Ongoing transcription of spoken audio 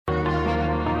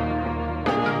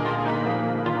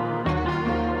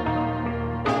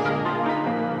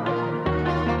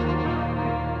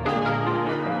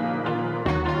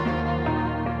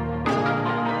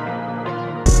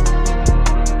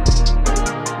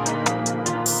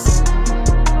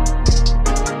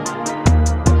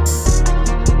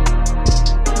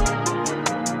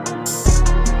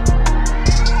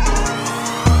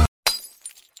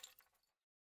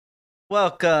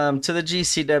welcome to the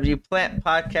GCW Plant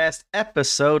Podcast,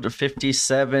 episode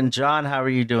 57. John, how are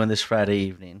you doing this Friday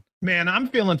evening? Man, I'm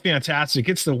feeling fantastic.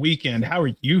 It's the weekend. How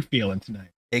are you feeling tonight?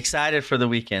 Excited for the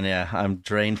weekend, yeah. I'm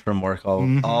drained from work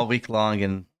all week long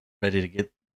and ready to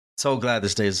get... So glad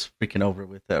this day is freaking over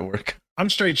with at work. I'm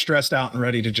straight stressed out and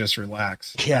ready to just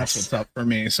relax. Yes. That's what's up for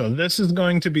me. So this is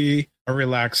going to be a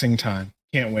relaxing time.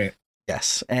 Can't wait.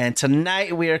 Yes, and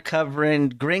tonight we are covering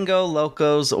Gringo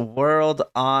Loco's World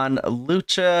on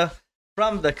Lucha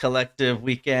from the Collective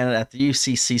weekend at the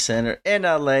UCC Center in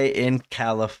LA in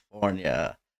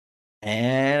California.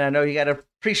 And I know you got a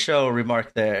pre-show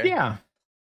remark there. Yeah,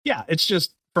 it's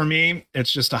just, for me,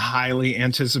 it's just a highly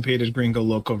anticipated Gringo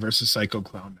Loco versus Psycho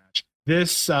Clown match.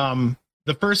 This, the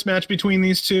first match between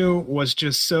these two was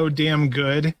just so damn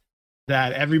good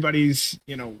that everybody's,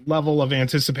 level of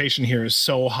anticipation here is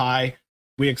so high.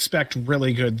 We expect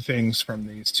really good things from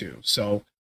these two. So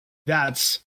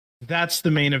that's the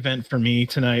main event for me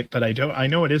tonight, but I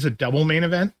know it is a double main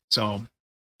event. So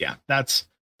yeah, that's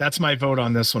my vote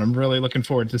on this one. I'm really looking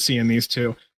forward to seeing these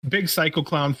two. Big Psycho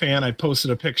Clown fan. I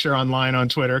posted a picture online on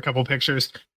Twitter, a couple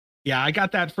pictures. Yeah, I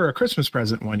got that for a Christmas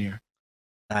present one year.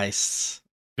 Nice.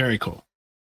 Very cool.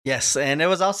 Yes, and it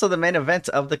was also the main event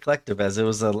of the Collective, as it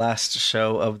was the last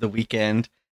show of the weekend.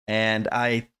 And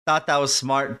I thought that was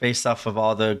smart based off of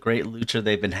all the great lucha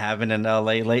they've been having in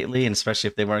LA lately, and especially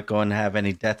if they weren't going to have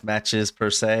any death matches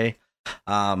per se.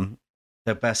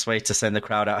 The best way to send the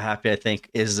crowd out happy, I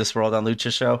think, is this Wrld on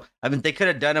Lucha show. I mean, they could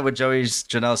have done it with Joey's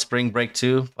Janelle Spring Break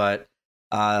too, but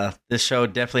this show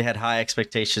definitely had high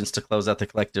expectations to close out the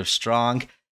Collective strong.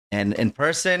 And in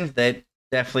person, it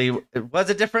was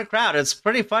a different crowd. It's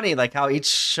pretty funny, like how each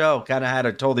show kind of had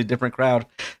a totally different crowd,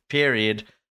 period.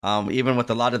 Even with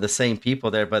a lot of the same people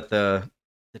there, but the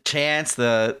chants,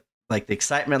 the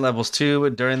excitement levels too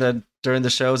during the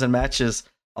shows and matches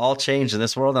all changed. And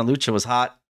this Wrld on Lucha was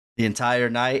hot the entire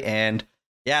night. And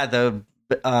yeah, the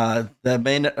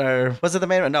main, or was it the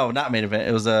main event? No, not main event.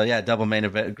 It was a double main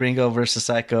event. Gringo versus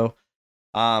Psycho.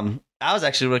 I was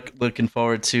actually looking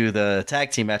forward to the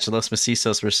tag team match, Los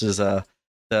Macizos versus the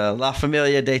La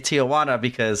Familia de Tijuana,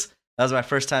 because that was my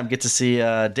first time get to see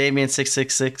Damien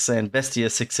 666 and Bestia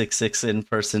 666 in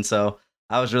person. So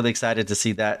I was really excited to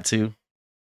see that too.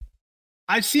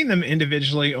 I've seen them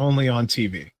individually only on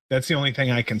TV. That's the only thing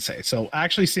I can say. So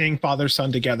actually seeing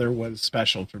father-son together was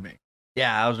special for me.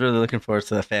 Yeah, I was really looking forward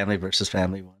to the family versus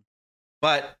family one.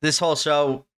 But this whole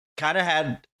show kind of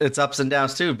had its ups and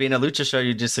downs too. Being a lucha show,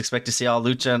 you just expect to see all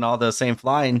lucha and all the same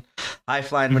high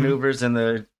flying maneuvers and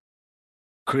the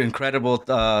incredible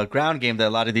ground game that a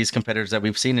lot of these competitors that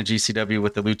we've seen in GCW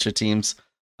with the lucha teams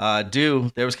do.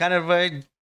 There was kind of a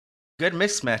good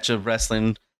mixed match of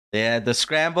wrestling. They had the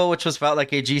scramble, which felt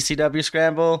like a GCW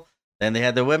scramble. Then they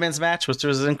had the women's match, which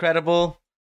was incredible.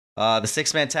 The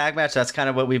 6-man tag match, that's kind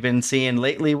of what we've been seeing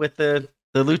lately with the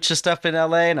lucha stuff in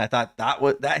LA, and I thought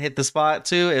that hit the spot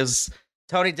too. It was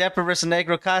Tony Depper versus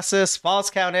Negro Casas, falls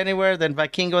count anywhere, then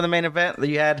Vikingo in the main event.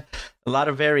 You had a lot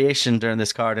of variation during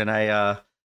this card, and I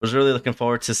was really looking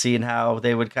forward to seeing how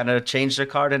they would kind of change their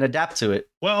card and adapt to it.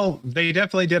 Well, they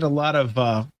definitely did a lot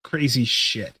of crazy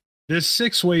shit. This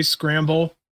 6-way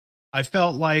scramble, I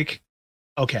felt like,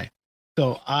 okay,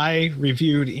 so I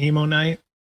reviewed Emo Night,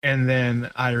 and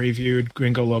then I reviewed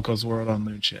Gringo Loco's World on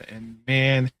Lucha, and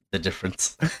man, the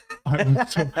difference.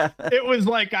 It was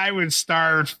like I was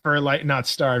starved for, not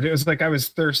starved. It was like I was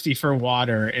thirsty for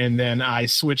water, and then I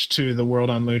switched to the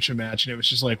World on Lucha match, and it was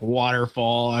just like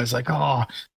waterfall. I was like, oh,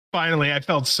 finally! I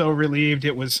felt so relieved.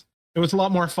 It was a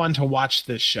lot more fun to watch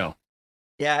this show.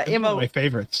 Yeah, Emo, one of my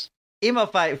favorites. Emo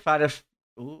fight of.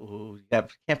 Ooh,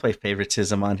 can't play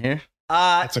favoritism on here.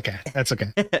 That's okay.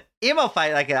 Emo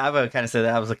fight, I would kind of say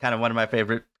that was kind of one of my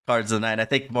favorite cards of the night. I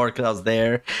think more because I was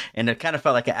there, and it kind of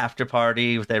felt like an after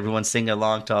party with everyone singing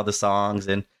along to all the songs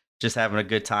and just having a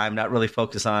good time. Not really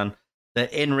focused on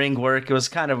the in-ring work. It was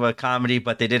kind of a comedy,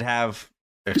 but they did have,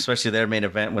 especially their main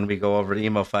event when we go over the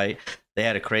Emo fight, they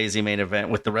had a crazy main event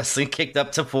with the wrestling kicked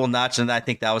up to full notch, and I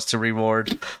think that was to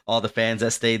reward all the fans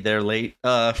that stayed there late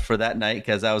for that night,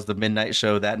 because that was the midnight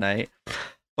show that night.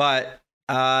 But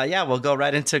yeah, we'll go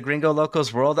right into Gringo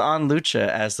Loco's Wrld on Lucha,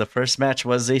 as the first match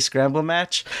was a scramble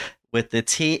match with the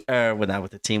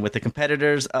with the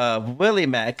competitors of Willie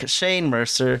Mack, Shane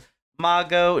Mercer,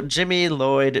 Mago, Jimmy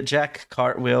Lloyd, Jack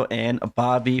Cartwheel, and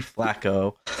Bobby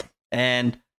Flacco.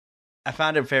 And I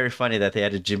found it very funny that they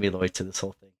added Jimmy Lloyd to this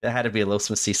whole thing. That had to be a Los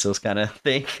Macizos kind of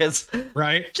thing, because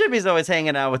right, Jimmy's always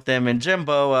hanging out with them, and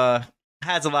Jimbo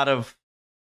has a lot of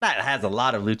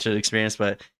lucha experience,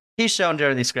 but he's shown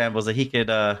during these scrambles that he could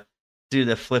do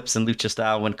the flips and lucha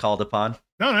style when called upon.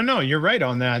 No. You're right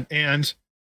on that. And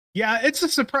yeah, it's a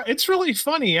surprise. It's really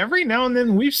funny. Every now and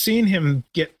then we've seen him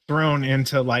get thrown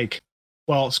into like,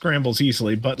 well, scrambles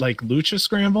easily, but like lucha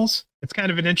scrambles. It's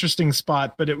kind of an interesting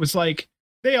spot, but it was like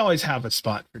they always have a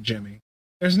spot for Jimmy.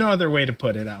 There's no other way to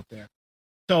put it out there.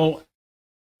 So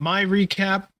my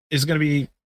recap is going to be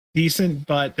decent,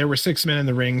 but there were 6 men in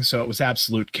the ring, so it was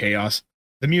absolute chaos.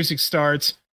 The music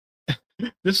starts.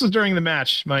 This was during the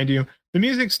match, mind you. The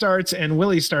music starts and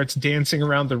Willie starts dancing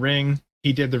around the ring.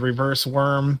 He did the reverse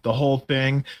worm, the whole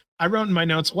thing. I wrote in my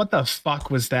notes, what the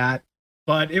fuck was that?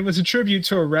 But it was a tribute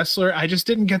to a wrestler. I just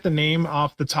didn't get the name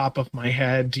off the top of my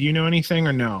head. Do you know anything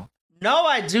or no? No,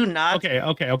 I do not.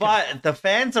 Okay. But the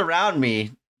fans around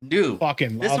me knew.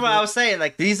 Fucking this is what I was saying.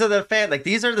 Like, these are the fans. Like,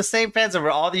 these are the same fans over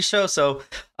all these shows. So,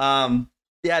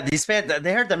 yeah, these fans,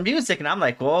 they heard the music, and I'm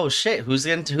like, whoa, shit, who's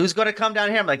going to come down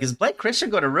here? I'm like, is Blake Christian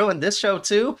going to ruin this show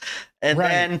too? And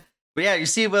then, but yeah, you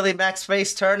see Willie Mack's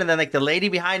face turn, and then like the lady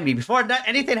behind me, before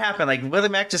anything happened, like Willie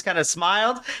Mack just kind of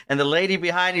smiled, and the lady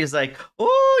behind me is like,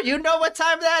 "Oh, you know what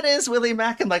time that is, Willie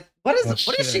Mack?" I'm like, what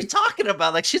is she talking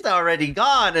about? Like, she's already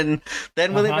gone. And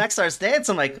then Willie Mack starts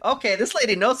dancing. I'm like, okay, this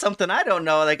lady knows something I don't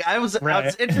know. Like, I was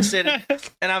interested,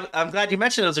 and I'm glad you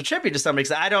mentioned it was a tribute to somebody,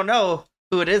 because I don't know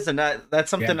who it is, and that's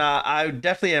something I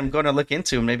definitely am going to look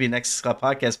into. Maybe next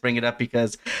podcast bring it up,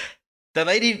 because the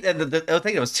lady and I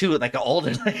think it was two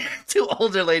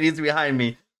older ladies behind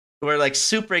me were like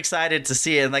super excited to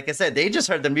see it. And like I said, they just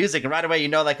heard the music, and right away,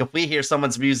 like if we hear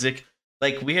someone's music,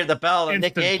 like we hear the bell and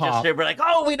Nick Gage just we're like,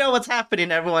 oh, we know what's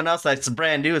happening. Everyone else that's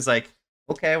brand new is like,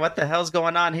 okay, what the hell's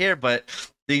going on here? But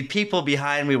the people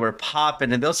behind me were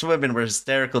popping, and those women were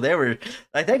hysterical. They were,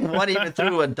 I think one even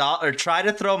threw $1 or tried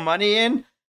to throw money in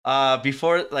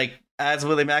before, like, as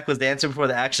Willie Mack was dancing before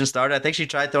the action started. I think she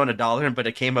tried throwing $1 in, but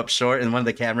it came up short, and one of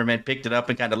the cameramen picked it up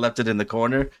and kind of left it in the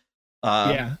corner.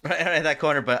 Right in that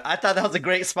corner. But I thought that was a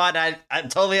great spot. I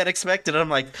totally unexpected. I'm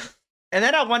like, and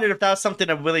then I wondered if that was something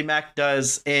that Willie Mack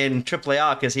does in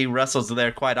AAA, because he wrestles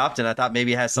there quite often. I thought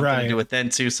maybe it has something to do with then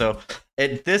too. So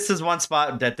this is one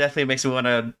spot that definitely makes me want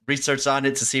to research on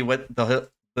it to see what the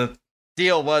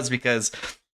deal was, because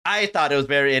I thought it was a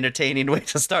very entertaining way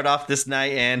to start off this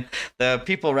night, and the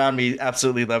people around me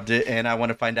absolutely loved it, and I want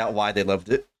to find out why they loved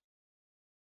it.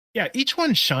 Yeah, each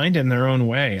one shined in their own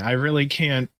way. I really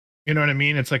can't, you know what I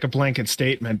mean? It's like a blanket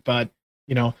statement, but,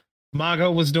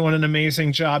 Mago was doing an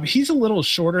amazing job. He's a little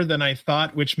shorter than I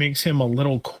thought, which makes him a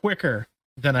little quicker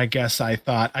than I guess I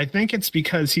thought. I think it's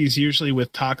because he's usually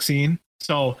with Toxine,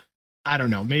 so I don't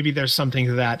know. Maybe there's something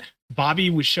to that. Bobby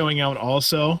was showing out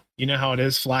also. You know how it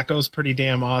is. Flacco's pretty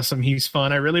damn awesome. He's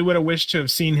fun. I really would have wished to have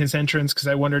seen his entrance, because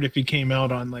I wondered if he came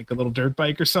out on like a little dirt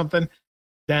bike or something.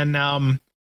 Then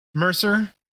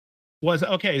Mercer was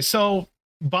okay. So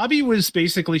Bobby was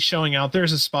basically showing out.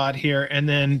 There's a spot here, and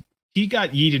then he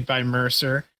got yeeted by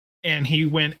Mercer, and he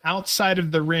went outside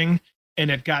of the ring,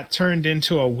 and it got turned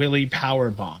into a Willie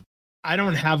power bomb. I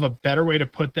don't have a better way to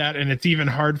put that, and it's even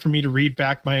hard for me to read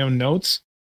back my own notes.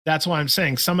 That's why I'm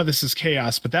saying some of this is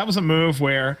chaos, but that was a move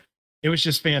where it was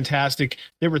just fantastic.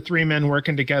 There were 3 men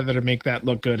working together to make that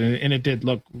look good, and it did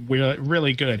look really,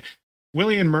 really good.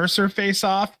 Willie and Mercer face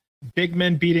off, big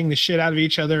men beating the shit out of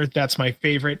each other. That's my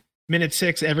favorite. Minute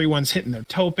 6, everyone's hitting their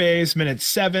topes. Minute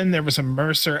 7, there was a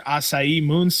Mercer acai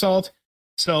moonsault.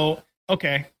 So,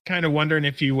 okay, kind of wondering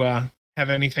if you have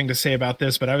anything to say about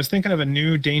this, but I was thinking of a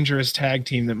new dangerous tag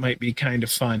team that might be kind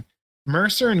of fun.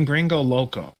 Mercer and Gringo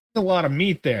Loco. There's a lot of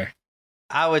meat there.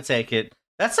 I would take it.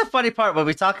 That's the funny part when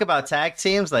we talk about tag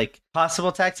teams, like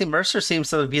possible tag team. Mercer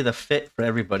seems to be the fit for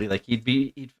everybody. Like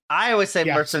I always say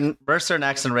Mercer and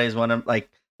Axton Ray's one of, like,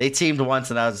 they teamed once,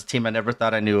 and that was a team I never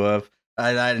thought I knew of.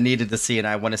 I needed to see, and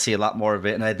I want to see a lot more of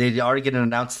it. And they already get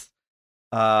announced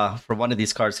for one of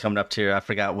these cards coming up here. I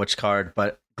forgot which card,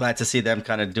 but glad to see them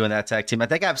kind of doing that tag team. I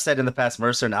think I've said in the past,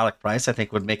 Mercer and Alec Price, I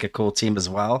think would make a cool team as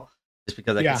well, just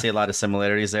because I can see a lot of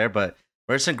similarities there. But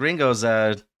Mercer and Gringo's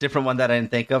a different one that I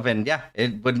didn't think of, and yeah,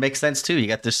 it would make sense too. You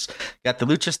got the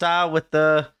lucha style with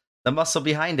the muscle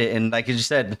behind it, and like you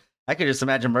said, I could just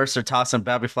imagine Mercer tossing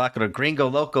Bobby Flacco to Gringo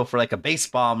Loco for like a base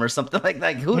bomb or something like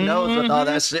that. Who knows with all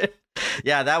that shit?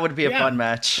 Yeah, that would be a fun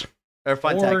match, or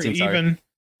fun tag team. Or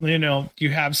even, you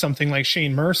have something like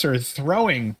Shane Mercer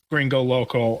throwing Gringo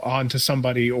Loco onto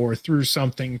somebody or through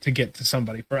something to get to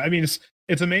somebody. I mean,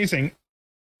 it's amazing.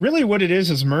 Really what it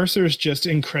is Mercer's just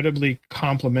incredibly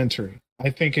complimentary. I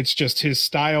think it's just his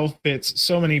style fits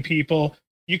so many people.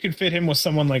 You could fit him with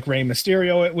someone like Rey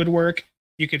Mysterio, it would work.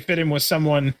 You could fit him with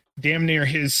someone damn near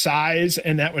his size,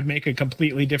 and that would make a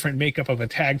completely different makeup of a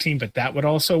tag team, but that would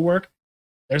also work.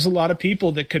 There's a lot of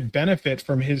people that could benefit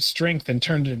from his strength and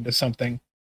turn it into something.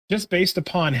 just based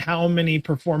upon how many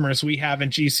performers we have in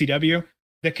GCW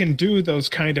that can do those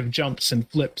kind of jumps and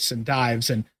flips and dives.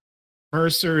 And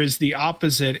Mercer is the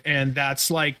opposite, and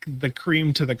that's like the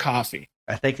cream to the coffee.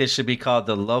 I think they should be called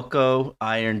the Loco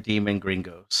Iron Demon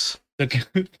Gringos.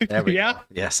 There we go.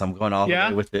 Yes, I'm going all the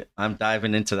way with it. I'm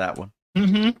diving into that one.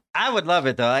 Mm-hmm. I would love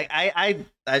it though. I,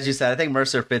 as you said, I think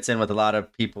Mercer fits in with a lot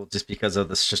of people just because of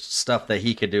the stuff that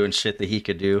he could do and shit that he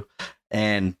could do.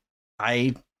 And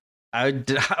I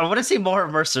want to see more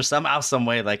of Mercer somehow, some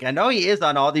way. Like, I know he is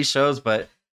on all these shows, but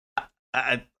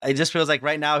I just feels like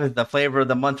right now the flavor of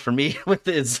the month for me with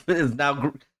is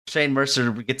now Shane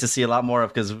Mercer. We get to see a lot more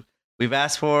of, because we've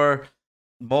asked for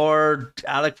more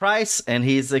Alec Price, and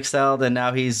he's excelled, and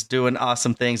now he's doing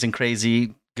awesome things and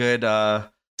crazy good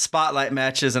spotlight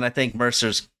matches. And I think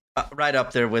Mercer's right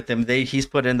up there with him. He's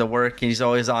put in the work, and he's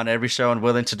always on every show and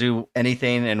willing to do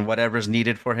anything and whatever's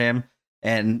needed for him.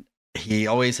 And he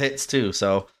always hits too.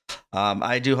 So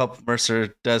I do hope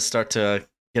Mercer does start to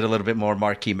get a little bit more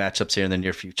marquee matchups here in the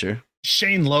near future.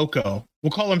 Shane Loco.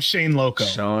 We'll call him Shane Loco.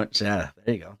 Yeah,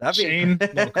 there you go. Shane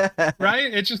Loco.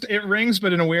 Right? It rings,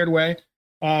 but in a weird way.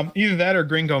 Either that or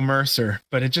Gringo Mercer,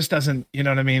 but it just doesn't, you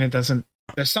know what I mean? It doesn't,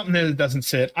 there's something that doesn't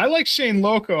sit. I like Shane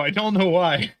Loco. I don't know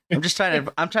why. I'm trying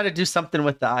to do something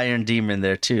with the Iron Demon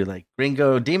there too, like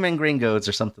Demon Gringos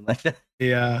or something like that.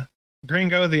 Yeah.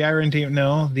 Gringo, the Iron Demon.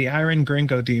 No, the Iron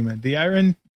Gringo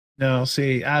Demon. No,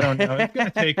 see, I don't know. It's going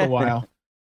to take a while.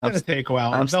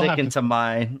 I'm sticking to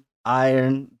my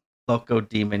Iron Loco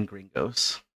Demon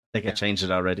Gringos. I think I changed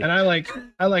it already. And I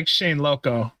like Shane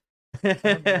Loco. I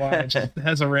don't know why, it just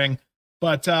has a ring.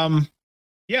 But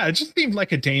yeah, it just seemed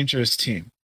like a dangerous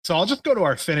team. So I'll just go to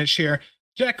our finish here.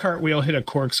 Jack Cartwheel hit a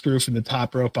corkscrew from the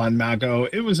top rope on Mago.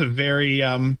 It was a very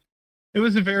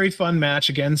fun match.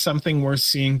 Again, something worth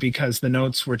seeing because the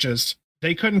notes were just,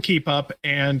 they couldn't keep up.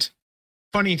 And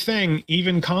funny thing,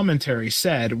 even commentary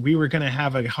said we were going to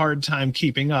have a hard time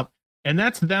keeping up. And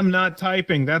that's them not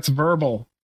typing. That's verbal.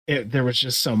 There was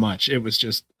just so much. It was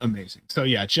just amazing. So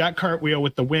yeah, Jack Cartwheel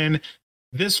with the win.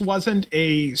 This wasn't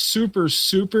a super,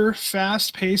 super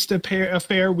fast-paced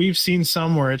affair. We've seen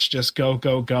some where it's just go,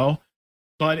 go, go.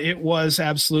 But it was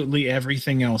absolutely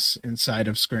everything else inside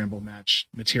of Scramble match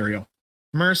material.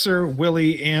 Mercer,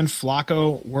 Willie, and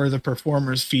Flacco were the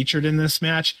performers featured in this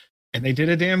match, and they did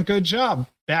a damn good job.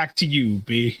 Back to you,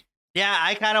 B. Yeah,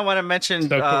 I kind of want to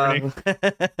mention I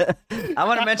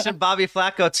want to mention Bobby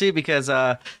Flacco too, because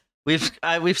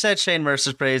we've said Shane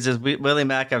Mercer's praises. Willie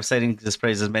Mack, I've said his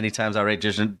praises many times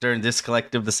already during this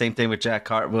collective. The same thing with Jack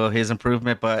Cartwheel, his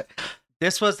improvement. But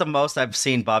this was the most I've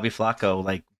seen Bobby Flacco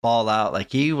like ball out. Like,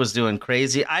 he was doing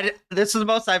crazy. This is the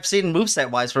most I've seen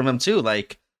moveset wise from him too.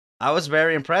 Like, I was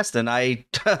very impressed, and I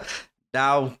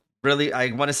now really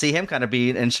I want to see him kind of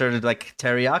be inserted like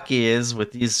Teriyaki is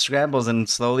with these scrambles and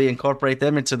slowly incorporate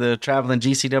them into the traveling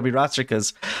GCW roster.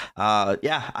 Because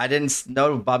I didn't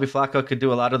know Bobby Flacco could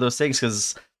do a lot of those things,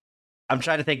 because I'm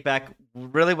trying to think back.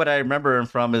 Really what I remember him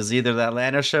from is either the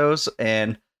Atlanta shows,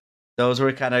 and those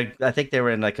were kind of, I think they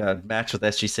were in like a match with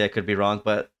SGC. I could be wrong,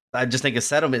 but I just think a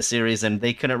settlement series, and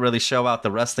they couldn't really show out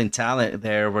the wrestling talent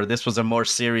there, where this was a more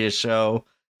serious show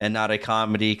and not a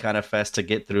comedy kind of fest to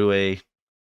get through a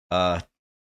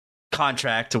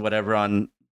contract or whatever on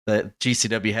the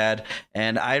GCW had.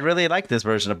 And I really like this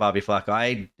version of Bobby Flacco.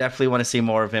 I definitely want to see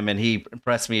more of him, and he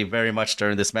impressed me very much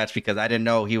during this match, because I didn't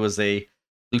know he was a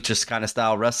Lucha kind of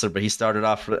style wrestler, but he started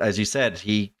off, as you said,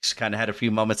 he kind of had a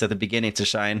few moments at the beginning to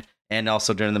shine, and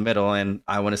also during the middle, and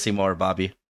I want to see more of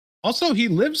Bobby. Also, he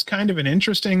lives kind of an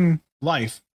interesting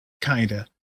life, kind of. If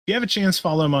you have a chance,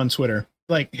 follow him on Twitter.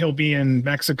 Like, he'll be in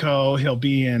Mexico, he'll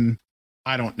be in,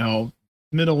 I don't know,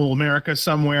 middle America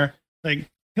somewhere. Like,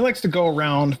 he likes to go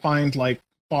around, find like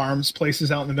farms, places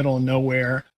out in the middle of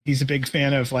nowhere. He's a big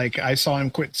fan of, like, I saw him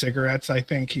quit cigarettes. I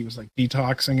think he was like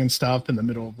detoxing and stuff in the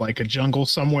middle of like a jungle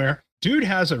somewhere. Dude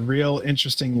has a real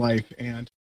interesting life, and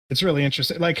it's really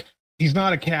interesting. Like, he's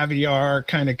not a caviar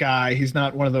kind of guy. He's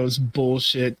not one of those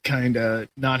bullshit kind of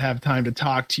not have time to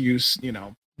talk to you, you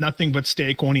know, nothing but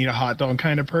steak, won't eat a hot dog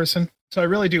kind of person. So I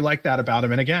really do like that about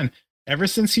him. And again, ever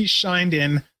since he shined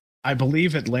in, I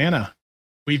believe, Atlanta,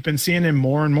 we've been seeing him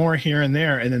more and more here and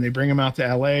there, and then they bring him out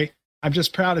to LA. I'm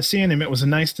just proud of seeing him. It was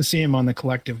nice to see him on the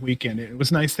collective weekend. It was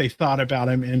nice they thought about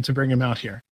him and to bring him out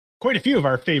here. Quite a few of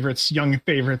our favorites, young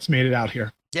favorites, made it out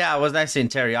here. Yeah, it was nice seeing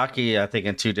Teriyaki, I think,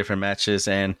 in 2 different matches,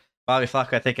 and Bobby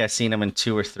Flacco, I think I've seen him in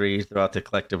 2 or 3 throughout the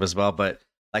collective as well. But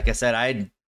like I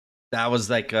said, that was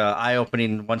like an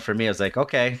eye-opening one for me. I was like,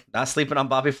 okay, not sleeping on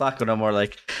Bobby Flacco no more.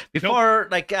 Like before,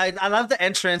 Like I love the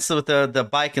entrance with the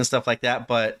bike and stuff like that,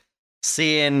 but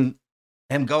seeing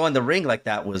him go in the ring like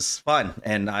that was fun.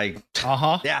 And that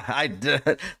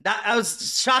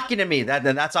was shocking to me.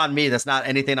 That's on me. That's not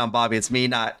anything on Bobby. It's me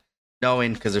not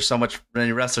knowing, because there's so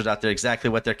many wrestlers out there, exactly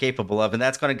what they're capable of. And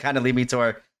that's going to kind of lead me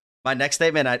to my next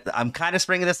statement. I'm kind of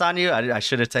springing this on you. I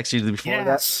should have texted you before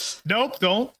that. Nope,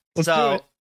 don't. Let's do it.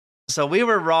 So we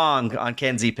were wrong on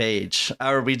Kenzie Page,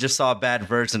 or we just saw a bad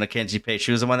version of Kenzie Page.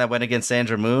 She was the one that went against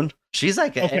Sandra Moon. She's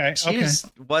like,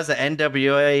 was an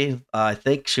NWA. I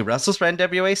think she wrestles for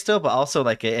NWA still, but also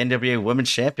like an NWA Women's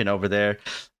Champion over there.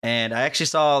 And I actually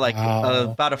saw like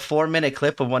about a 4-minute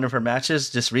clip of one of her matches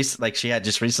just she had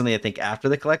just recently, I think after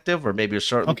the Collective, or maybe a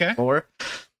short before.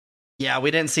 Yeah,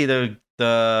 we didn't see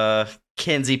the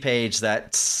Kenzie Page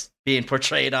that's being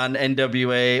portrayed on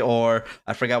NWA, or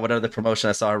I forgot what other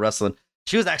promotion I saw her wrestling.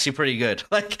 She was actually pretty good.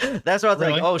 Like, that's what I was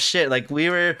like, oh shit. Like,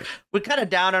 we're kind of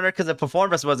down on her because the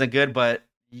performance wasn't good, but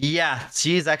yeah,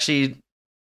 she's actually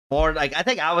more like, I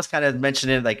think I was kind of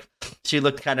mentioning like she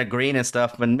looked kind of green and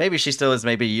stuff, but maybe she still is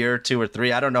maybe a year or 2 or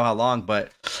 3. I don't know how long,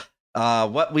 but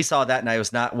what we saw that night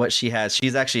was not what she has.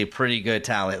 She's actually a pretty good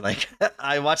talent. Like,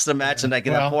 I watched the match and like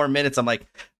in the 4 minutes, I'm like,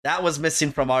 that was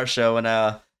missing from our show. And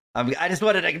I just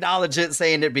wanted to acknowledge it,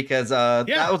 saying it, because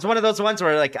that was one of those ones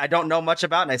where like I don't know much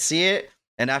about and I see it,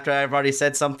 and after I've already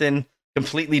said something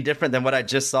completely different than what I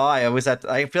just saw,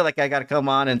 I feel like I got to come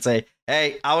on and say,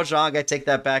 hey, I was wrong. I take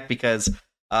that back, because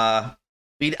I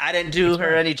didn't do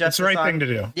her any justice. It's the right thing to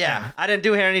do. Yeah, I didn't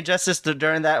do her any justice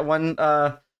during that one,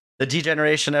 the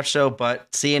D-Generation F show, but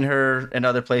seeing her in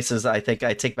other places, I think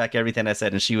I take back everything I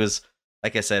said, and she was,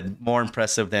 like I said, more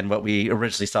impressive than what we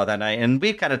originally saw that night. And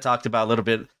we've kind of talked about a little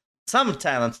bit. Some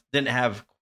talents didn't have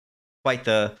quite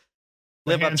the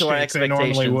live up to our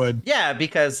expectations. They normally would. Yeah,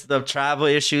 because the travel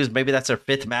issues. Maybe that's our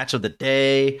 5th match of the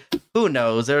day. Who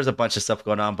knows? There's a bunch of stuff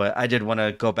going on, but I did want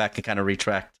to go back and kind of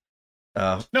retract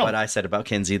what I said about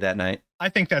Kenzie that night. I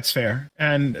think that's fair.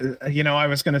 And I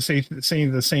was going to say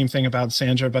the same thing about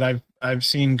Sandra, but I've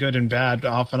seen good and bad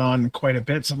off and on quite a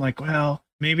bit. So I'm like, well,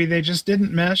 maybe they just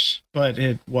didn't mesh, but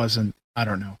it wasn't. I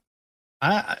don't know.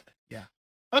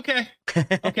 Okay.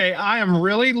 I am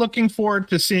really looking forward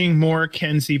to seeing more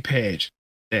Kenzie Page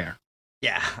there.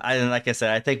 Yeah. Like I said,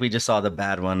 I think we just saw the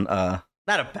bad one. Not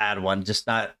a bad one, just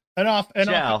not an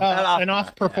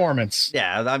off performance.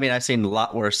 Yeah. I mean, I've seen a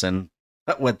lot worse than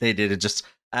what they did. It just,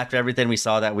 after everything we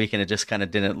saw that weekend, it just kind of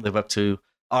didn't live up to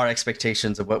our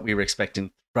expectations of what we were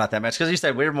expecting throughout that match. Because you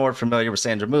said we're more familiar with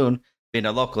Sandra Moon being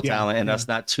a local talent, and us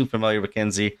not too familiar with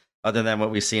Kenzie, other than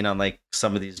what we've seen on like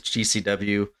some of these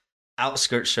GCW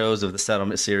outskirt shows of the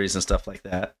Settlement Series and stuff like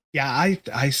that. Yeah,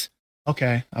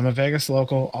 okay. I'm a Vegas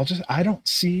local. I don't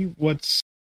see what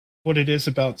it is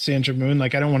about Sandra Moon.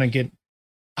 Like, I don't want to get.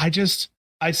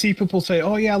 I see people say,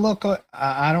 "Oh yeah, look,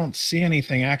 I don't see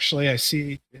anything." Actually, I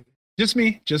see just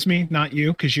me, not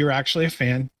you, because you're actually a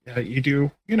fan. You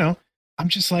do, I'm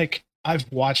just like,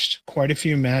 I've watched quite a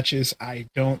few matches. I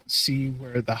don't see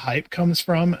where the hype comes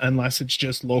from, unless it's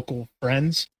just local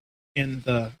friends in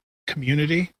the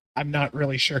community. I'm not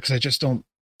really sure, because I just don't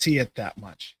see it that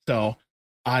much. So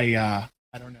I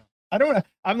don't know.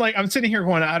 I'm sitting here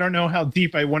going, I don't know how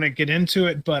deep I want to get into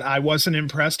it, but I wasn't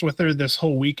impressed with her this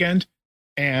whole weekend.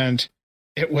 And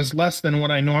it was less than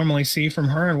what I normally see from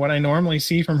her. And what I normally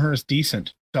see from her is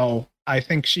decent. So I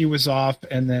think she was off.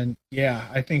 And then,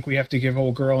 I think we have to give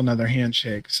old girl another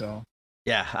handshake. So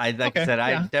yeah, I said,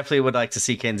 I definitely would like to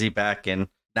see Kenzie back. And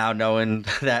now knowing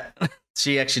that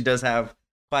she actually does have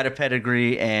quite a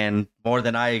pedigree and more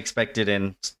than I expected,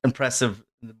 and impressive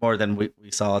more than we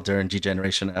saw during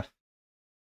G-Generation F.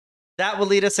 That will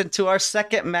lead us into our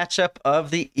second matchup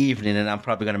of the evening, and I'm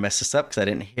probably going to mess this up because I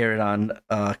didn't hear it on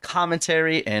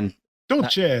commentary. And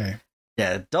Dolce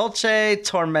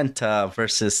Tormenta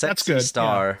versus Sexy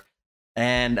Star. Yeah.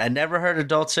 And I never heard of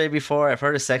Dolce before. I've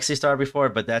heard of Sexy Star before,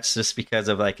 but that's just because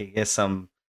of like, I guess, some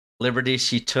liberty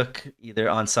she took either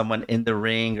on someone in the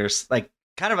ring or like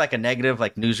kind of like a negative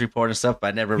like news report and stuff, but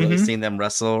I'd never really seen them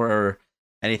wrestle or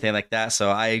anything like that. So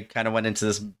I kind of went into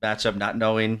this matchup not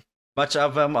knowing much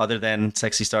of them other than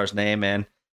Sexy Star's name, and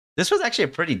this was actually a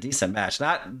pretty decent match.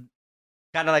 Not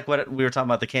kind of like what we were talking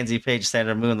about, the Kenzie Page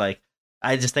Sandra Moon. Like,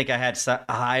 I just think I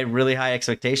had really high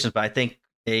expectations, but I think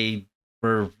they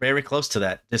were very close to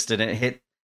that. Just didn't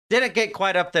get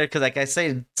quite up there, because like I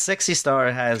say, Sexy Star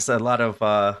has a lot of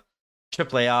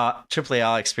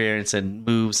AAA experience and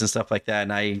moves and stuff like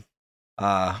that, and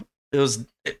it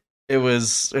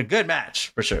was a good match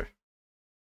for sure.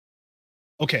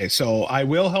 Okay, so I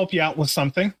will help you out with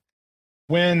something.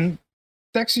 When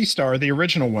Sexy Star, the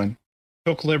original one,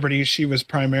 took liberties, she was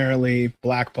primarily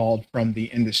blackballed from the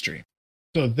industry.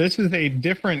 So this is a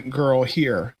different girl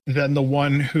here than the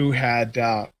one who had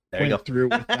went through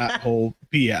with that whole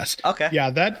BS. Okay. Yeah,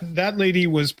 that lady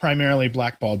was primarily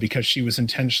blackballed because she was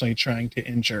intentionally trying to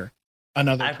injure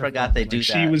another. I forgot they do that.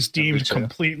 She was deemed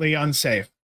completely unsafe.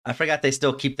 I forgot they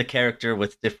still keep the character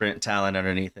with different talent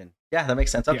underneath. And yeah, that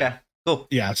makes sense. Okay. Yeah. Cool.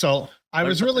 Yeah, so I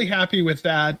was really happy with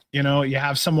that. You know, you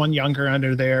have someone younger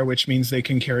under there, which means they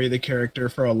can carry the character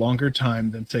for a longer time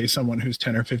than, say, someone who's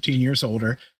 10 or 15 years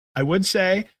older. I would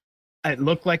say it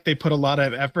looked like they put a lot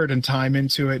of effort and time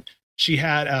into it. She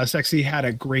had, Sexy had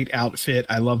a great outfit.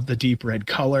 I love the deep red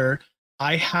color.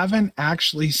 I haven't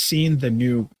actually seen the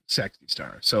new Sexy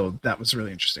Star, so that was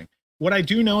really interesting. What I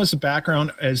do know as a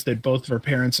background is that both of her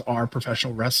parents are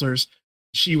professional wrestlers.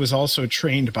 She was also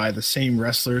trained by the same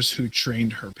wrestlers who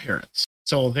trained her parents.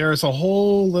 So there's a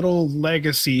whole little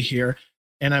legacy here.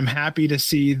 And I'm happy to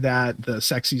see that the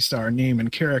Sexy Star name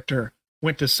and character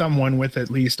went to someone with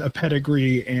at least a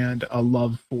pedigree and a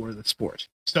love for the sport.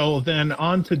 So then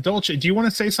on to Dolce. Do you want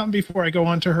to say something before I go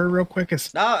on to her real quick?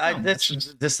 This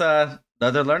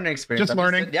another learning experience. Just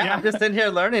learning. I'm just in here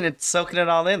learning and soaking it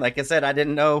all in. Like I said, I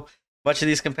didn't know much of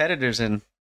these competitors, and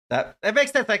that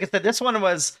makes sense. Like I said, this one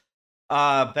was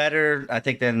better, I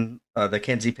think, than the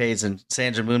Kenzie Page and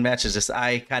Sandra Moon matches. Just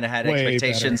I kind of had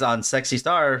expectations on Sexy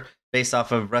Star based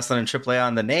off of wrestling in AAA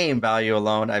on the name value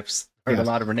alone. I've heard a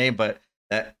lot of her name, but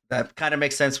that kind of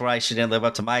makes sense why she didn't live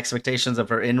up to my expectations of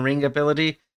her in-ring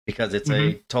ability, because it's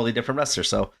a totally different wrestler.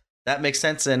 So that makes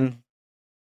sense and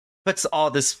puts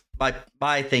all this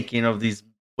my thinking of these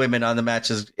women on the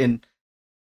matches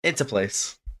into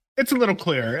place. It's a little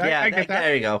clearer. Yeah, I get that.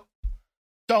 There you go.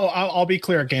 So I'll be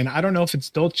clear again. I don't know if it's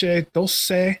Dulce.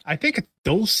 I think it's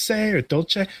Dulce or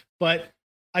Dolce, but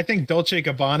I think Dolce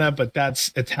Gabbana, but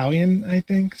that's Italian, I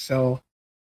think. So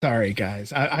sorry,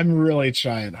 guys. I'm really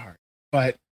trying hard.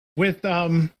 But with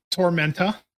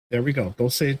Tormenta, there we go.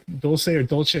 Dulce or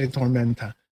Dolce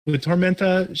Tormenta. With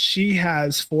Tormenta, she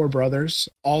has 4 brothers.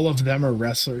 All of them are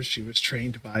wrestlers. She was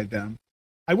trained by them.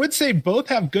 I would say both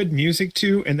have good music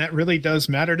too, and that really does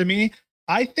matter to me.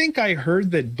 I think I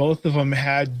heard that both of them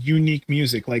had unique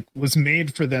music, like was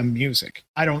made for them music.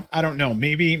 I don't know.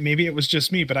 Maybe it was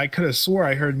just me, but I could have swore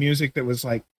I heard music that was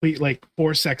like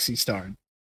for Sexy Star,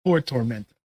 for Tormenta.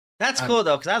 That's cool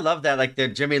though, because I love that. Like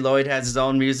Jimmy Lloyd has his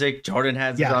own music, Jordan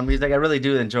has his own music. I really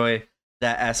do enjoy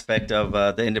that aspect of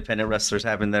the independent wrestlers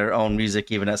having their own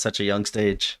music even at such a young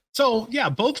stage. So yeah,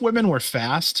 both women were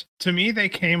fast. To me, they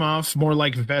came off more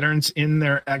like veterans in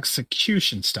their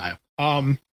execution style.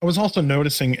 I was also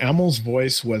noticing Emel's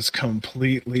voice was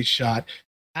completely shot,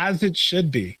 as it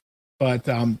should be. But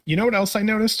you know what else I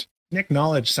noticed? Nick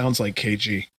Knowledge sounds like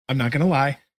KG. I'm not going to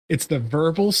lie. It's the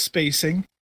verbal spacing,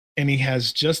 and he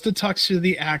has just a touch of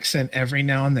the accent every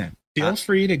now and then. Feel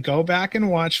free to go back and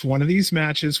watch one of these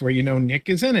matches where you know Nick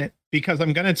is in it, because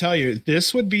I'm going to tell you,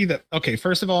 this would be okay,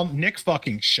 first of all, Nick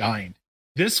fucking shined.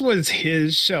 This was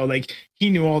his show. Like, he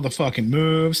knew all the fucking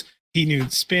moves. He knew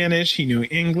Spanish. He knew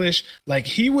English. Like,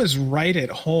 he was right at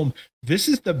home. This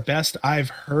is the best I've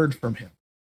heard from him.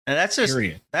 And that's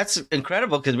that's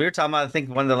incredible, because we were talking about, I think,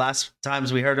 one of the last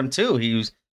times we heard him too.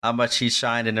 How much he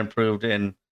shined and improved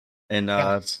in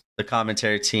the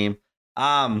commentary team.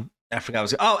 I forgot.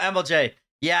 MLJ.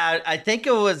 Yeah, I think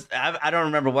it was. I don't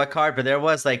remember what card, but there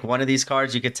was like one of these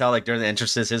cards. You could tell like during the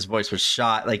entrances, his voice was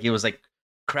shot. Like he was like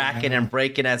cracking and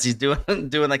breaking as he's doing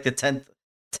like the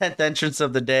 10th entrance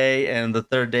of the day and the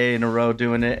 3rd day in a row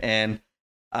doing it. And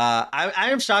I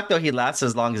am shocked though he lasts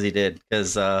as long as he did,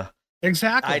 because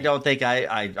exactly. I don't think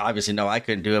I obviously know I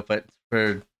couldn't do it, but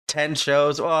for 10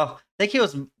 shows, well, I think he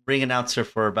was ring announcer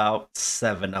for about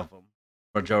 7 of them,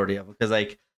 majority of them, because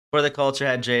like For the Culture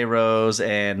had J Rose,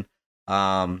 and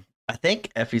I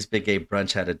think Effie's Big Gay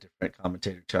Brunch had a different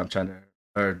commentator too.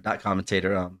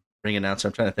 Ring announcer.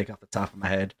 I'm trying to think off the top of my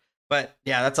head. But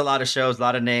yeah, that's a lot of shows, a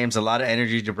lot of names, a lot of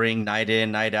energy to bring night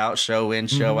in, night out, show in,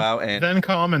 show out. And then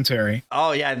commentary.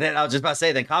 Oh yeah, then I was just about to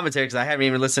say then commentary, because I haven't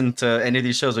even listened to any of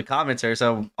these shows with commentary.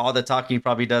 So all the talking he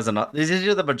probably does. And does he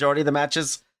do the majority of the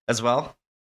matches as well?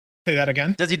 Say that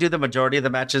again. Does he do the majority of the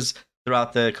matches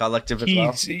throughout the collective as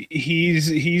well?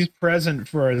 He's present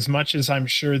for as much as I'm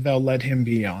sure they'll let him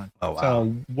be on. Oh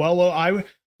wow. So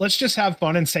let's just have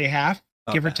fun and say half,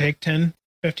 give or take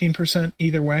 10-15%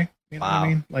 either way. You know what I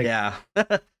mean? Like, yeah.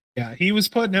 Yeah, he was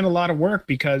putting in a lot of work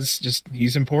because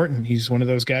he's important. He's one of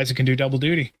those guys that can do double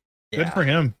duty. Good for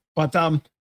him. But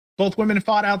both women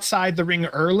fought outside the ring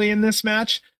early in this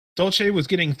match. Dolce was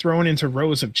getting thrown into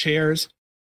rows of chairs.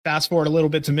 Fast forward a little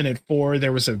bit to minute 4,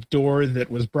 there was a door that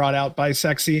was brought out by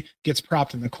Sexy, gets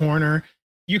propped in the corner.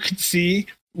 You could see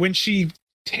when she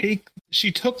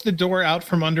she took the door out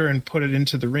from under and put it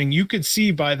into the ring. You could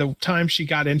see by the time she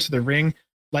got into the ring,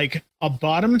 like a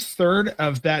bottom third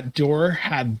of that door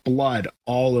had blood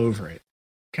all over it.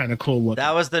 Kind of cool looking.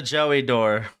 That was the Joey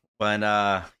door when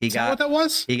he Is that what that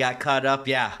was? He got cut up.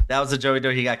 Yeah, that was the Joey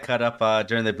door. He got cut up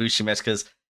during the Bushi match because,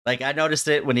 like, I noticed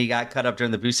it when he got cut up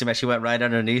during the Bushi match. He went right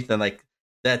underneath and like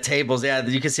the tables. Yeah,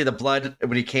 you can see the blood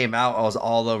when he came out. I was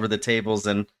all over the tables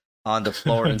and on the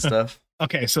floor and stuff.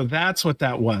 Okay, so that's what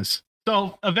that was.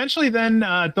 So eventually, then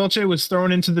Dolce was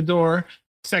thrown into the door.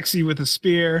 Sexy with a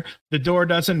spear. The door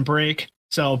doesn't break.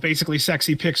 So basically,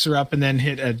 Sexy picks her up and then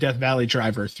hit a Death Valley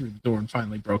driver through the door and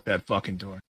finally broke that fucking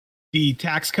door. The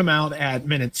tacks come out at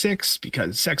minute 6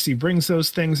 because Sexy brings those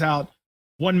things out.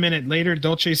 1 minute later,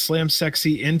 Dolce slams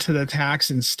Sexy into the tacks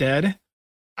instead.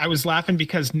 I was laughing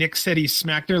because Nick said he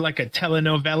smacked her like a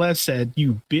telenovela, said,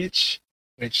 "You bitch,"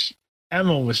 which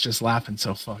Emma was just laughing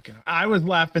so fucking. I was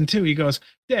laughing too. He goes,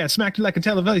 "Yeah, I smacked her like a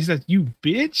telenovela." He says, "You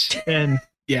bitch." And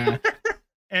yeah.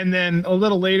 And then a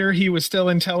little later, he was still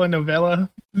in telenovela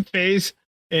phase.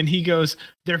 And he goes,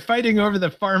 "They're fighting over the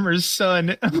farmer's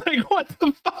son." I'm like, what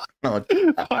the fuck? Oh,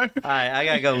 all right, I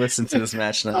gotta go listen to this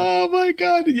match now. Oh my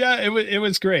God. Yeah, it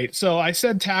was great. So I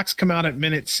said tacks come out at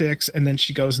minute 6, and then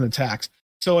she goes in the tacks.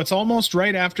 So it's almost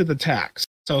right after the tacks.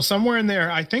 So somewhere in there,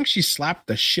 I think she slapped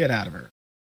the shit out of her.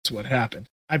 That's what happened.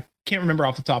 I can't remember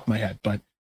off the top of my head, but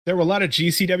there were a lot of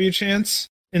GCW chants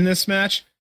in this match.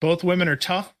 Both women are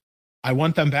tough. I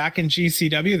want them back in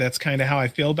GCW. That's kind of how I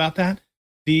feel about that.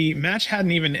 The match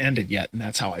hadn't even ended yet, and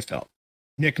that's how I felt.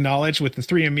 Nick Knowledge with the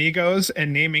Three Amigos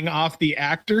and naming off the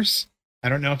actors. I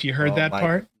don't know if you heard that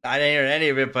part. I didn't hear any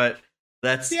of it, but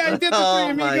that's... Yeah, he did the Three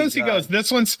Amigos. He goes,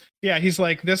 this one's... Yeah, he's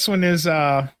like, this one is... who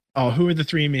are the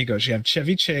Three Amigos? You have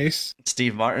Chevy Chase.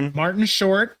 Steve Martin. Martin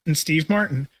Short and Steve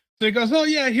Martin. So he goes, oh,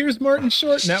 yeah, here's Martin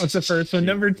Short. And that was the first one.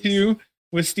 Number 2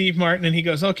 was Steve Martin. And he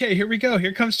goes, okay, here we go.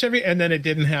 Here comes Chevy. And then it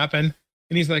didn't happen.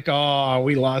 And he's like, oh,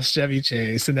 we lost Chevy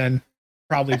Chase. And then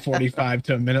probably 45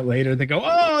 to a minute later, they go,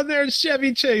 oh, there's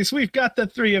Chevy Chase. We've got the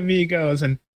Three Amigos.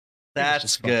 And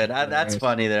that's good. That's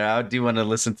funny there. I do want to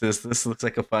listen to this. This looks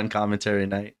like a fun commentary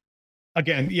night.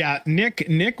 Again, yeah,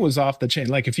 Nick was off the chain.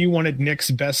 Like, if you wanted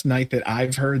Nick's best night that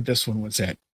I've heard, this one was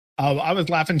it. I was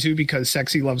laughing too because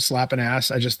Sexy loves slapping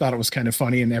ass. I just thought it was kind of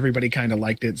funny and everybody kind of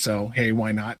liked it. So, hey,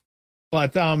 why not?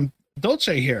 But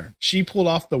Dolce here, she pulled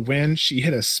off the win. She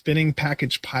hit a spinning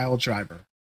package pile driver.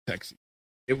 Sexy.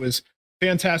 It was a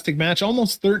fantastic match,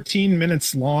 almost 13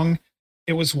 minutes long.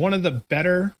 It was one of the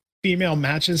better female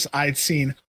matches I'd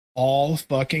seen all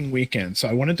fucking weekend. So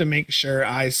I wanted to make sure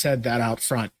I said that out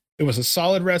front. It was a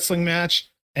solid wrestling match.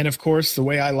 And of course, the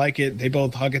way I like it, they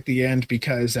both hug at the end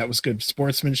because that was good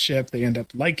sportsmanship. They end up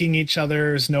liking each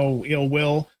other. There's no ill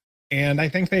will. And I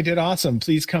think they did awesome.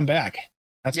 Please come back.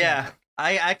 That's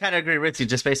I kind of agree with you.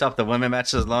 Just based off the women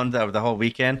matches alone over the whole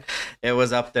weekend, it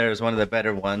was up there as one of the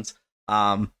better ones.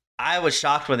 I was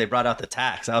shocked when they brought out the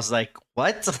tacks. I was like,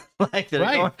 what? Like,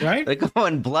 they're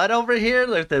going blood over here?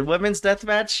 Like the women's death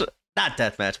match? Not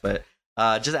death match, but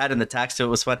just adding the tacks to it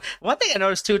was fun. One thing I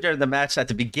noticed too during the match at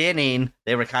the beginning,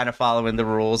 they were kind of following the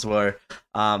rules where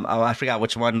I forgot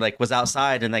which one like was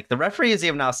outside, and like the referee is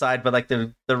even outside, but like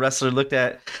the wrestler looked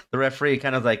at the referee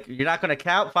kind of like, you're not going to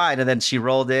count, fine, and then she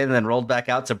rolled in and then rolled back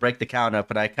out to break the count up,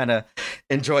 and I kind of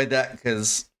enjoyed that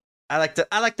because I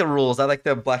like the rules. I like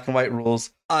the black and white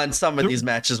rules on some of these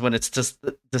matches when it's just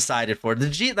decided for.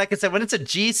 Like I said, when it's a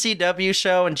GCW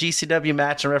show and GCW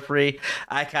match and referee,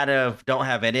 I kind of don't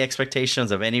have any expectations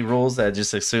of any rules. I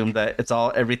just assume that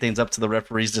everything's up to the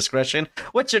referee's discretion,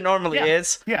 which it normally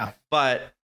is. Yeah.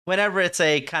 But whenever it's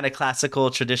a kind of classical,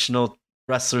 traditional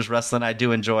wrestlers wrestling, I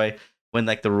do enjoy when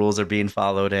like the rules are being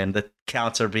followed and the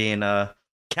counts are being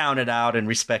counted out and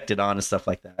respected on and stuff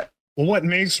like that. Well, what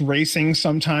makes racing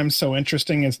sometimes so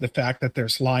interesting is the fact that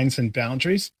there's lines and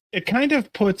boundaries. It kind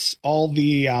of puts all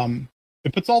the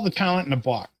talent in a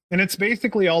box, and it's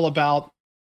basically all about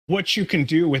what you can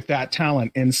do with that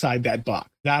talent inside that box.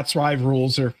 That's why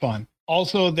rules are fun.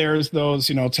 Also, there's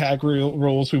those tag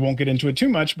rules. We won't get into it too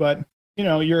much, but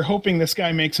you're hoping this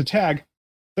guy makes a tag.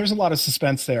 There's a lot of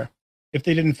suspense there. If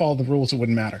they didn't follow the rules, it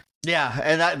wouldn't matter. Yeah,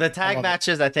 and the tag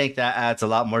matches, I think that adds a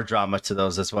lot more drama to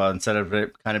those as well, instead of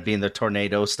it kind of being the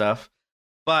tornado stuff.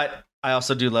 But I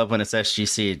also do love when it's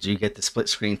SGC. You get the split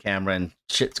screen camera and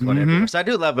shit's going everywhere. So I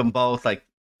do love them both. Like,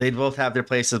 they both have their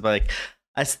places, but like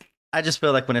I just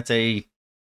feel like when it's the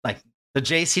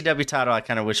JCW title, I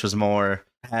kind of wish was more,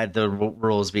 had the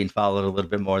rules being followed a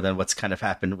little bit more than what's kind of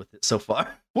happened with it so far.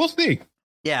 We'll see.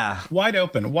 Yeah. Wide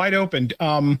open.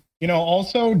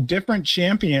 Also different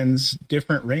champions,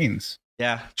 different reigns.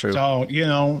 Yeah, true. So,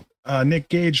 Nick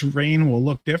Gage reign will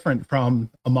look different from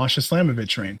a Masha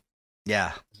Slamovich reign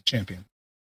Yeah. as a champion.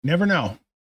 Never know.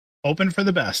 Open for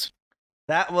the best.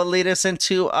 That will lead us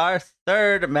into our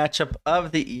third matchup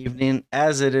of the evening,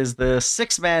 as it is the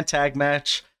 6-man tag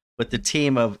match with the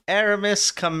team of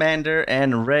Aramis, Commander,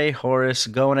 and Rey Horus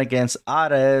going against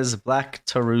Ares, Black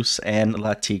Taurus, and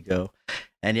Latigo.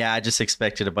 And yeah, I just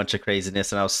expected a bunch of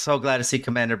craziness, and I was so glad to see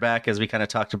Commander back, as we kind of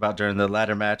talked about during the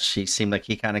ladder match. He seemed like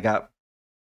he kind of got a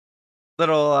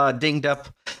little dinged up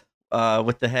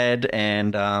with the head,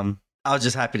 and I was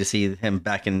just happy to see him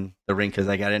back in the ring, because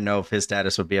like, I didn't know if his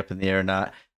status would be up in the air or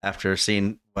not after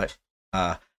seeing what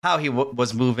how he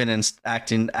was moving and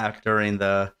acting during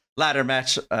the ladder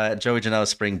match Joey Janela's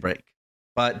spring break.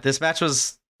 But this match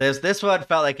was this one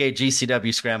felt like a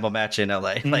GCW scramble match in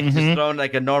LA. Like just throwing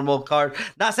like a normal card.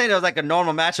 Not saying it was like a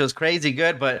normal match, it was crazy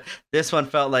good, but this one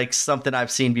felt like something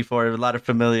I've seen before. A lot of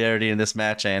familiarity in this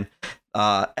match, and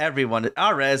everyone,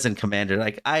 Ares and Commander,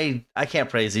 like I can't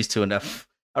praise these two enough.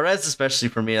 Ares, especially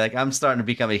for me, like I'm starting to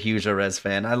become a huge Ares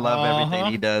fan. I love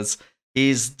everything he does.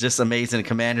 He's just amazing.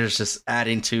 Commander's just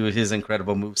adding to his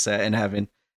incredible moveset and having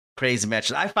crazy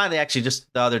matches. I finally actually just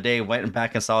the other day went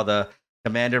back and saw the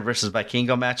Commander versus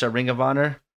Vikingo match at Ring of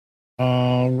Honor.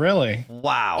 Oh, really?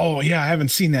 Wow. Oh, yeah, I haven't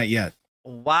seen that yet.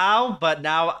 Wow, but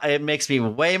now it makes me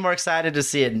way more excited to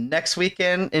see it next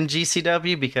weekend in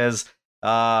GCW, because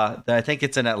I think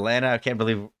it's in Atlanta.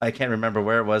 I can't remember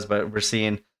where it was, but we're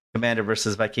seeing Commander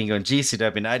versus Vikingo in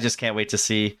GCW, and I just can't wait to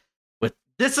see.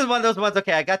 This is one of those ones.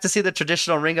 Okay, I got to see the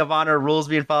traditional Ring of Honor rules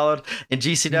being followed in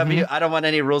GCW. I don't want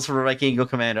any rules for Vikingo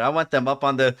Commander. I want them up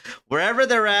on wherever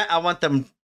they're at. I want them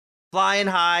flying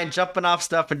high, jumping off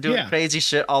stuff, and doing crazy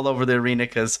shit all over the arena,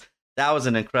 because that was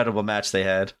an incredible match they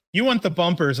had. You want the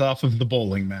bumpers off of the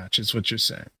bowling match, is what you're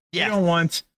saying. Yeah. You don't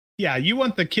want. Yeah, you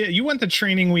want the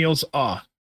training wheels off.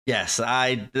 Yes, the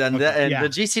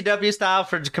GCW style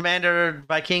for Commander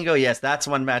Vikingo. Yes, that's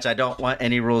one match. I don't want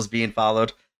any rules being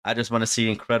followed. I just want to see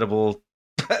incredible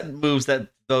moves that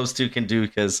those two can do,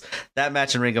 because that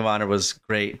match in Ring of Honor was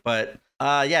great. But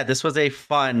yeah, this was a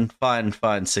fun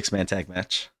 6-man tag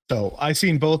match. So I've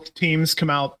seen both teams come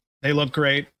out. They look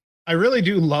great. I really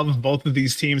do love both of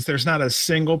these teams. There's not a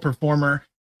single performer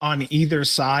on either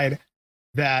side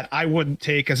that I wouldn't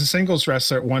take as a singles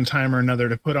wrestler at one time or another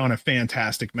to put on a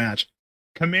fantastic match.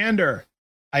 Commander,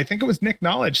 I think it was Nick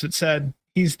Knowledge that said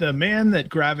he's the man that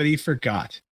gravity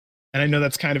forgot. And I know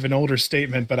that's kind of an older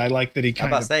statement, but I like that he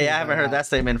kind of. I haven't heard that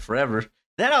statement forever.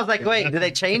 Then I was like, wait, did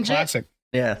they change it? Classic.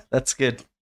 Yeah, that's good.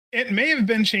 It may have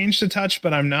been changed a touch,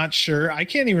 but I'm not sure. I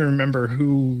can't even remember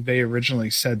who they originally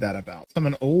said that about.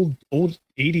 Some old 80s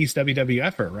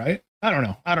WWFer, right? I don't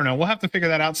know. We'll have to figure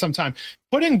that out sometime.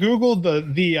 Put in Google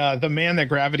the man that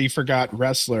gravity forgot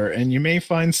wrestler, and you may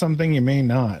find something, you may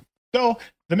not. So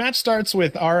the match starts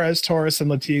with Ares, Taurus,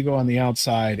 and Latigo on the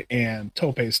outside, and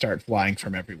topes start flying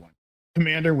from everyone.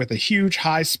 Commander with a huge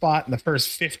high spot in the first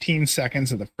 15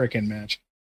 seconds of the frickin' match.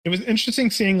 It was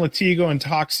interesting seeing Latigo and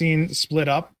Toxine split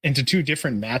up into two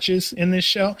different matches in this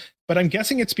show, but I'm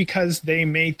guessing it's because they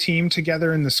may team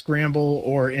together in the scramble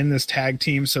or in this tag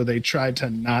team, so they tried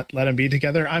to not let them be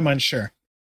together. I'm unsure.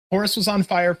 Horus was on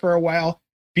fire for a while,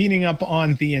 beating up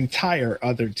on the entire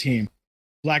other team.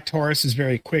 Black Taurus is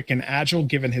very quick and agile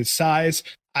given his size.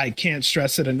 I can't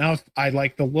stress it enough. I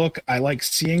like the look. I like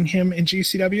seeing him in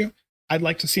GCW. I'd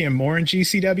like to see him more in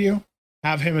GCW.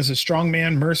 Have him as a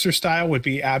strongman, Mercer style would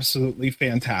be absolutely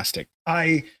fantastic.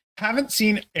 I haven't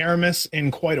seen Aramis in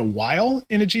quite a while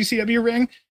in a GCW ring,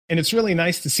 and it's really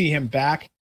nice to see him back.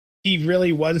 He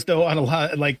really was, though, on a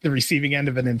lot like the receiving end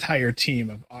of an entire team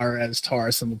of Ares,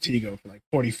 Taurus, and Latigo for like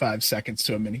 45 seconds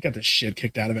to him, and he got the shit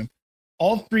kicked out of him.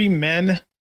 All three men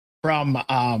from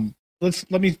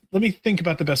let me think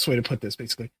about the best way to put this.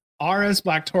 Basically, Ares,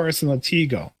 Black Taurus, and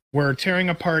Latigo were tearing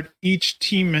apart each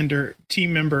team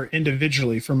member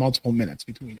individually for multiple minutes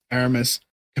between Aramis,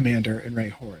 Commander, and Rey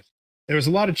Horus. There was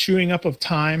a lot of chewing up of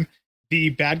time. The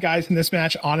bad guys in this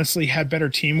match honestly had better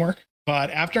teamwork, but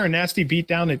after a nasty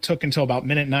beatdown, it took until about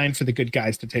minute 9 for the good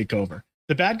guys to take over.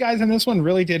 The bad guys in this one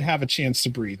really did have a chance to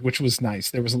breathe, which was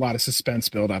nice. There was a lot of suspense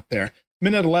built up there.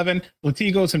 Minute 11,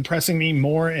 Latigo's impressing me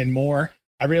more and more.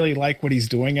 I really like what he's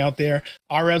doing out there.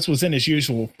 Ares was in his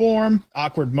usual form,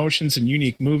 awkward motions and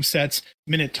unique movesets.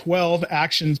 Minute 12,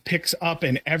 action picks up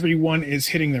and everyone is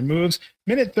hitting their moves.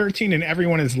 Minute 13, and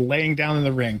everyone is laying down in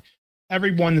the ring.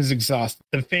 Everyone is exhausted.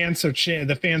 The fans are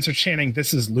chanting,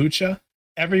 "This is Lucha."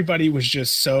 Everybody was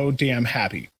just so damn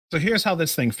happy. So here's how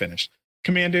this thing finished.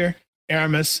 Commander,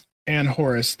 Aramis, and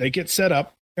Horus, they get set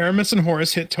up. Aramis and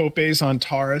Horus hit topes on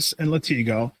Taurus and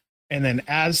Latigo. And then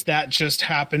as that just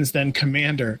happens, then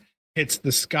Commander hits the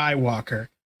Skywalker.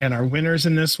 And our winners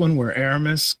in this one were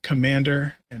Aramis,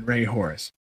 Commander, and Ray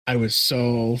Horace. I was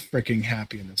so freaking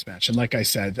happy in this match. And like I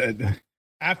said,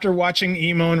 after watching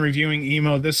Emo and reviewing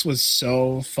Emo, this was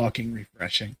so fucking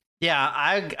refreshing. Yeah,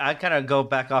 I kind of go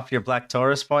back off your Black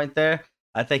Taurus point there.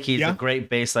 I think he's a great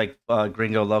base like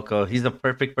Gringo Loco. He's the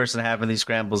perfect person to have in these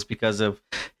scrambles because of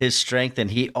his strength,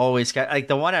 and he always got like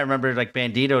the one I remember like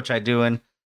Bandito tried doing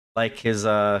like his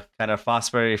kind of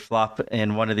Fosbury flop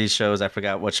in one of these shows. I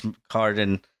forgot which card,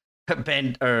 and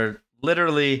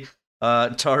literally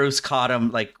Taurus caught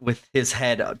him like with his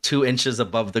head 2 inches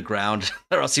above the ground,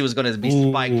 or else he was going to be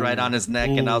spiked right on his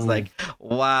neck. And I was like,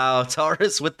 wow,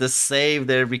 Taurus with the save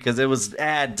there, because it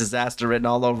had disaster written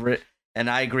all over it. And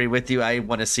I agree with you. I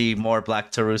want to see more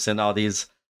Black Taurus in all these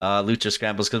Lucha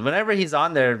scrambles, because whenever he's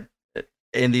on there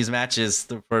in these matches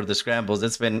for the scrambles,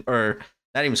 it's been, or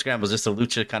not even scrambles, just the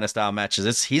Lucha kind of style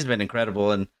matches, he's been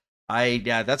incredible. And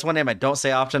that's one name I don't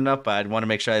say often enough, but I'd want to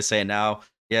make sure I say it now.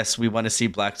 Yes, we want to see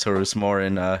Black Taurus more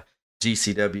in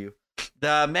GCW.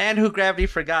 The man who gravity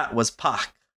forgot was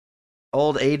Pac,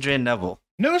 old Adrian Neville.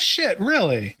 No shit,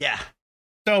 really? Yeah.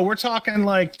 So we're talking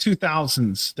like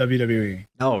 2000s WWE.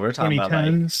 No, we're talking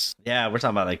 2010s. We're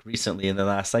talking about like recently in the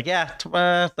last like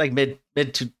mid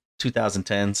to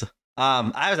 2010s.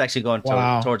 I was actually going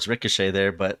towards Ricochet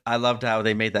there, but I loved how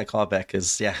they made that callback,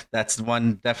 because that's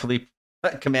one definitely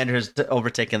Commander has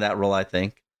overtaken that role, I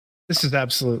think. This is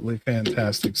absolutely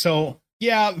fantastic. So,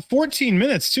 14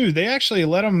 minutes, too. They actually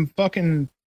let them fucking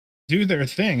do their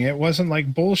thing. It wasn't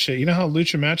like bullshit. You know how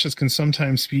Lucha matches can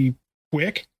sometimes be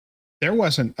quick? There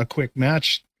wasn't a quick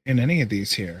match in any of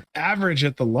these here. Average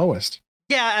at the lowest.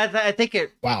 Yeah, I think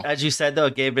it, as you said, though,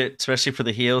 it gave it, especially for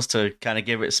the heels, to kind of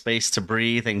give it space to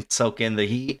breathe and soak in the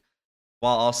heat,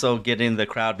 while also getting the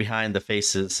crowd behind the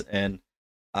faces. And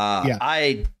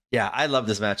I love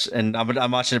this match, and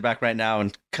I'm watching it back right now.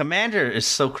 And Commander is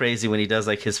so crazy when he does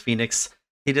like his Phoenix.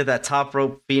 He did that top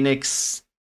rope Phoenix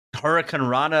Hurricane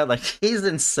Rana. Like, he's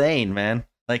insane, man.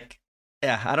 Like,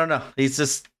 I don't know. He's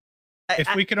just.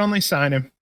 If we could only sign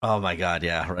him. Oh my God,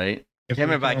 yeah, right. Him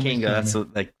and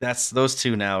Vikinga. That's those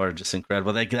two now are just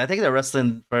incredible. I think they're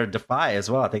wrestling for Defy as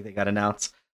well. I think they got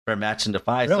announced for a match in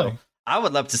Defy. Really? So I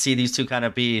would love to see these two kind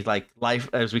of be like life,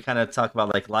 as we kind of talk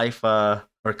about like life.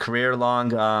 Or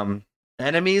career-long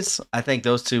enemies. I think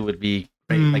those two would be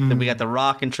great. Like we got The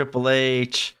Rock and Triple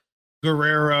H,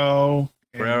 Guerrero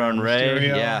and Ray.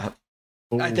 Yeah,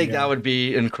 I think that would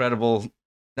be incredible.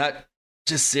 Not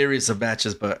just series of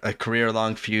matches, but a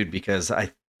career-long feud, because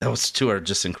those two are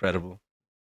just incredible.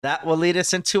 That will lead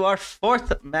us into our fourth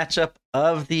matchup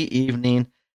of the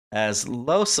evening, as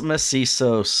Los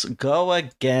Macizos go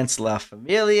against La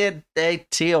Familia de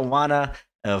Tijuana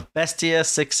of Bestia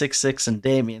 666 and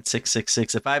Damien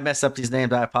 666. If I mess up these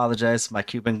names, I apologize. My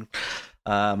Cuban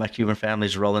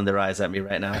family's rolling their eyes at me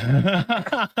right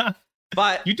now.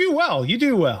 But you do well.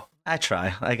 I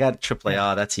try. I got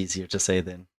AAA. That's easier to say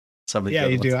than some of the other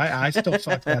ones. Do. I still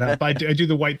fuck that up. I do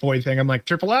the white boy thing. I'm like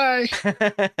AAA.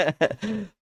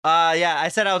 I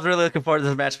said I was really looking forward to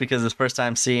this match because it's the first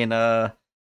time seeing La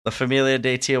Familia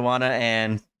de Tijuana,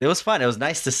 and it was fun. It was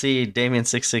nice to see Damien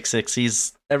 666.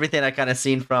 He's everything I kind of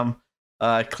seen from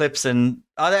clips, and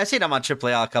I've seen him on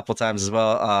AAA a couple times as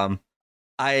well.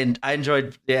 I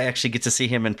enjoyed actually get to see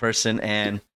him in person,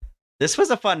 and this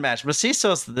was a fun match.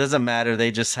 Macizos, doesn't matter.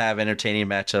 They just have entertaining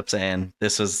matchups, and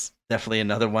this was definitely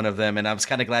another one of them. And I was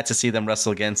kind of glad to see them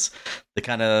wrestle against the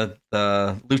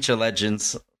Lucha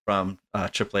legends from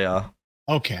AAA.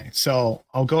 Okay, so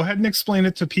I'll go ahead and explain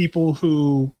it to people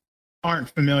who aren't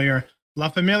familiar. La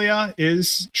Familia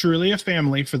is truly a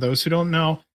family. For those who don't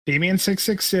know, Damien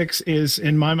 666 is,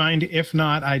 in my mind, if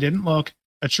not, I didn't look,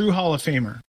 a true Hall of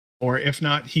Famer. Or if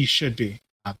not, he should be.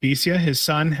 Bestia, his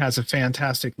son, has a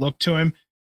fantastic look to him.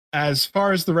 As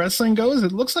far as the wrestling goes,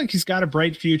 it looks like he's got a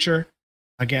bright future.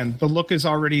 Again, the look is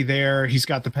already there. He's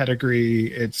got the pedigree.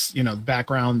 It's, the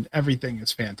background, everything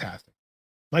is fantastic.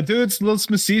 My dudes, Los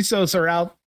Macizos, are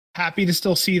out. Happy to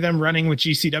still see them running with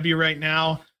GCW right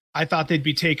now. I thought they'd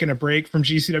be taking a break from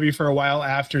GCW for a while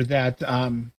after that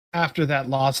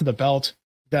loss of the belt.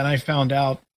 Then I found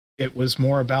out it was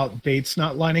more about dates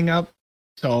not lining up.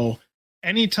 So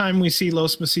anytime we see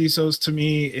Los Macizos, to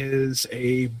me, is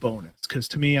a bonus. Because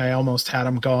to me, I almost had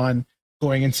them going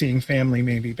and seeing family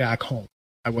maybe back home.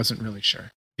 I wasn't really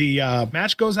sure. The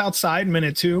match goes outside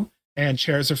minute 2, and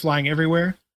chairs are flying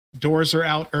everywhere. Doors are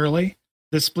out early.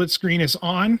 The split screen is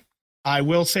on. I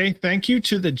will say thank you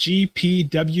to the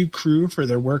GPW crew for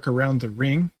their work around the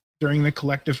ring during the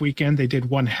collective weekend. They did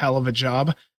one hell of a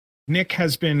job. Nick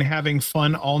has been having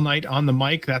fun all night on the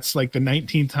mic. That's like the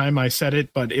 19th time I said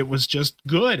it, but it was just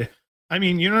good. I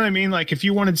mean, you know what I mean? Like if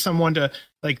you wanted someone to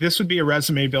like, this would be a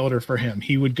resume builder for him.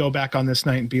 He would go back on this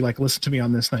night and be like, listen to me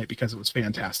on this night because it was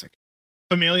fantastic.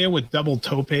 Familia with double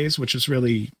topes, which is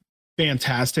really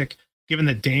fantastic, given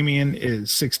that Damien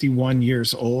is 61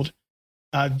 years old.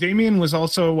 Damien was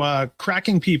also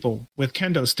cracking people with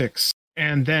kendo sticks,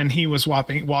 and then he was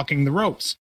walking the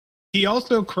ropes. He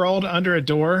also crawled under a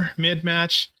door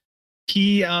mid-match.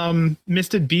 He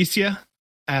misted Bistia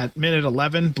at minute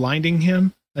 11, blinding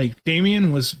him. Like,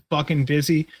 Damien was fucking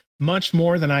busy, much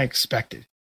more than I expected.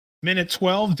 Minute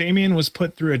 12, Damien was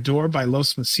put through a door by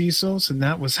Los Macizos, and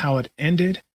that was how it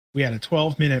ended. We had a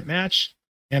 12-minute match,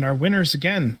 and our winners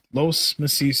again, Los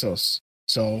Macizos.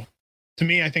 So, to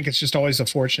me, I think it's just always a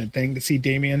fortunate thing to see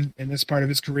Damien in this part of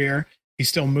his career. He's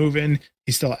still moving.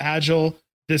 He's still agile.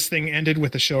 This thing ended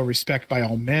with a show of respect by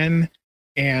all men.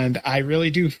 And I really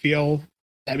do feel,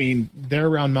 I mean, they're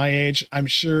around my age. I'm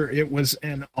sure it was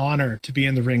an honor to be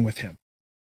in the ring with him.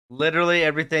 Literally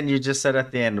everything you just said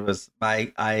at the end was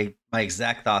my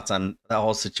exact thoughts on the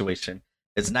whole situation.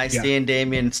 It's nice seeing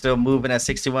Damien still moving at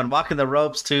 61, walking the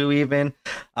ropes too, even.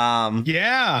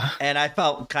 Yeah. And I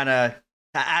felt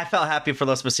happy for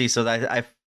Los Macizos.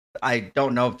 I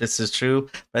don't know if this is true,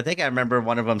 but I think I remember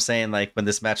one of them saying, like, when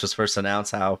this match was first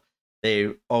announced, how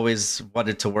they always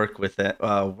wanted to work with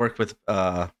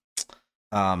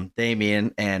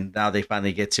Damien, and now they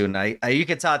finally get to. And you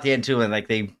can tell at the end too, and like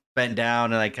they bent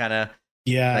down and like kind of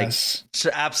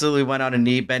absolutely went on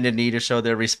a bended knee to show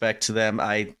their respect to them.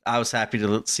 I was happy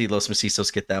to see Los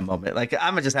Macizos get that moment. Like,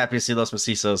 I'm just happy to see Los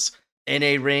Macizos in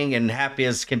a ring and happy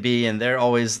as can be, and they're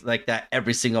always like that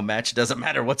every single match. It doesn't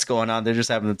matter what's going on, they're just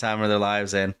having the time of their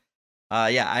lives. And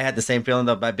I had the same feeling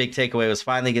though. My big takeaway was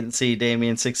finally getting to see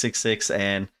Damien 666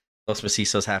 and Los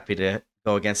Macizos happy to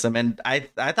go against them. And I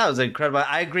thought it was incredible.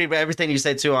 I agree with everything you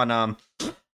said too on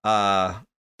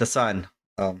the son.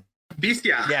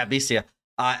 Bistia. Yeah, Bistia.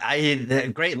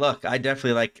 Great look. I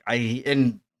definitely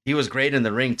and he was great in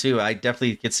the ring too. I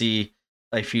definitely could see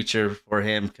a future for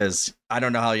him, because I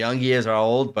don't know how young he is or how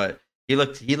old, but he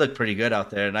looked pretty good out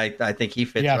there, and I think he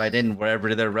fits right in wherever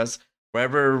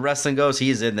wrestling goes.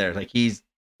 He's in there. Like, he's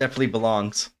definitely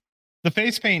belongs. The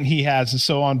face paint he has is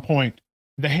so on point.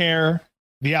 The hair,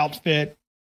 the outfit,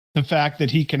 the fact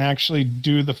that he can actually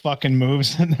do the fucking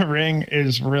moves in the ring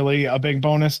is really a big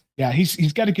bonus. Yeah,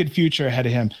 he's got a good future ahead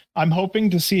of him. I'm hoping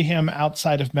to see him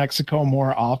outside of Mexico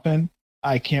more often.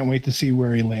 I can't wait to see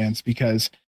where he lands, because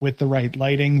with the right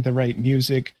lighting, the right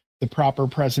music, the proper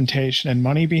presentation, and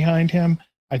money behind him,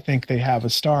 I think they have a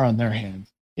star on their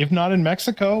hands. If not in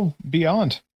Mexico,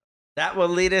 beyond. That will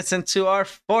lead us into our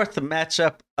fifth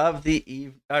matchup of the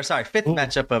evening.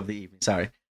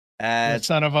 Sorry.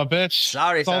 Son of a bitch.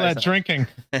 Sorry. All that drinking.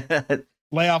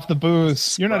 Lay off the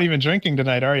booze. You're not even drinking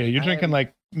tonight, are you? You're drinking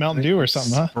like Mountain Dew or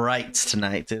something, huh? Sprites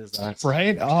tonight.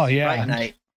 Sprite? Oh, yeah. Sprite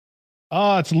night.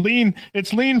 Oh, it's lean.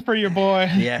 It's lean for your boy.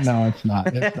 Yes. No, it's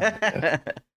not. Next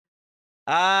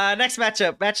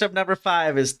matchup. Matchup number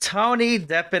 5 is Tony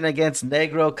Deppen against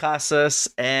Negro Casas.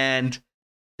 And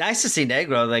nice to see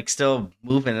Negro like still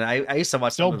moving. And I used to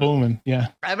watch still booming. Yeah.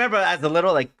 I remember as a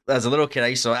little kid, I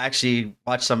used to actually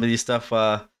watch some of these stuff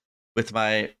with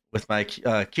my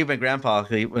Cuban grandpa.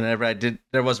 Whenever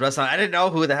there was wrestling, I didn't know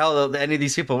who the hell any of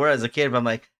these people were as a kid, but I'm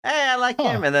like, hey, I like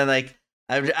him. And then like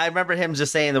I remember him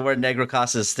just saying the word Negro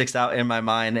Casas sticks out in my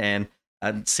mind, and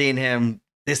seeing him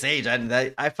this age,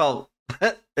 I felt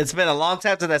it's been a long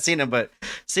time since I've seen him, but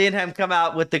seeing him come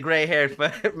out with the gray hair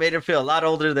made him feel a lot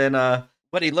older than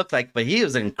what he looked like. But he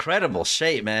was in incredible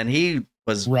shape, man. He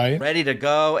was ready to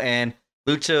go. And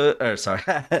Tony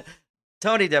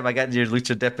Depp, I got your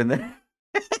Lucha Depp in there.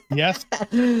 Yes.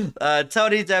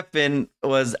 Tony Deppen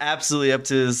was absolutely up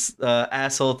to his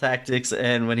asshole tactics,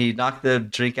 and when he knocked the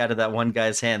drink out of that one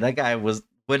guy's hand, that guy would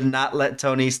not let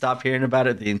Tony stop hearing about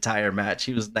it the entire match.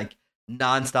 He was like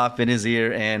nonstop in his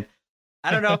ear, and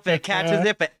I don't know if it catches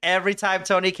it, but every time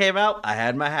Tony came out, I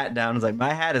had my hat down. I was like,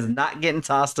 my hat is not getting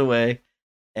tossed away.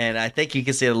 And I think you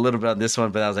can see it a little bit on this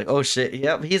one, but I was like, oh shit,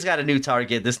 yep, he's got a new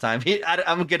target this time.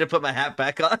 I'm going to put my hat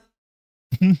back on.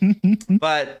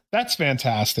 But that's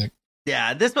fantastic.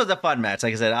 Yeah, this was a fun match.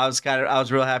 Like I said, I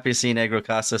was real happy to see Negro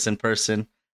Casas in person.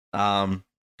 Kind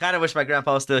of wish my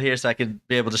grandpa was still here so I could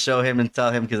be able to show him and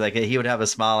tell him, because like he would have a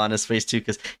smile on his face too,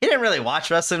 because he didn't really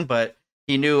watch wrestling, but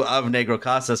he knew of Negro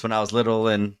Casas when I was little,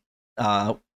 and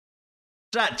not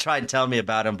tried to tell me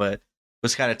about him, but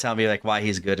was kind of telling me like why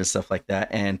he's good and stuff like that.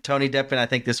 And Tony Deppen, I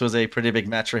think this was a pretty big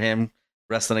match for him,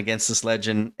 wrestling against this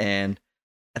legend, and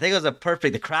I think it was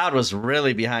the crowd was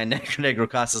really behind Negro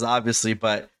Casas, obviously,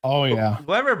 but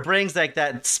whoever brings like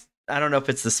that, I don't know if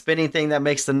it's the spinning thing that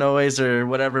makes the noise or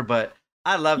whatever, but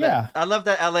I love Yeah. that. I love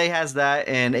that LA has that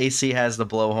and AC has the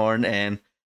blowhorn. And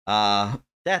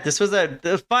yeah, this was a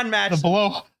fun match.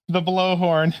 The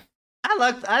blowhorn.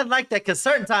 I like that because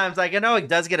certain times, like I know it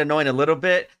does get annoying a little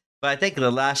bit, but I think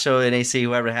the last show in AC,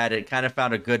 whoever had it, kind of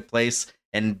found a good place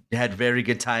and had very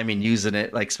good timing using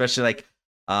it. Like especially like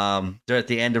they're at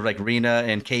the end of like Rena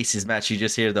and Casey's match, you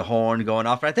just hear the horn going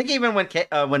off. I think even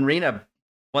when Rena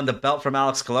won the belt from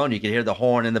Alex Colon, you could hear the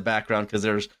horn in the background because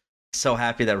they're so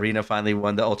happy that Rena finally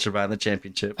won the Ultraviolent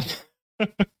Championship.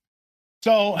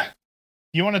 So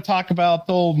you want to talk about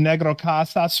the old Negro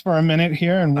Casas for a minute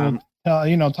here, and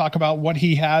we'll talk about what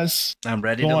he has. I'm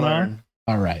ready to learn. On.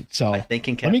 All right, so let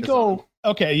me go.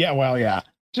 Okay, yeah, well, yeah.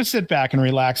 Just sit back and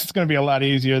relax. It's going to be a lot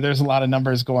easier. There's a lot of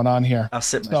numbers going on here. I'll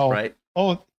sit my Sprite.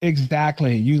 Oh,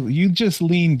 exactly. You just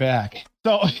lean back.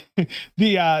 So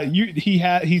he's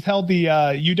held the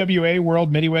UWA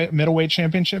World Middleweight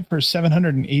Championship for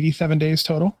 787 days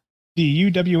total.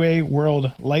 The UWA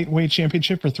World Lightweight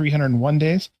Championship for 301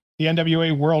 days. The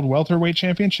NWA World Welterweight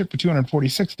Championship for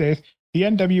 246 days. The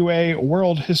NWA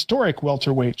World Historic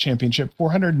Welterweight Championship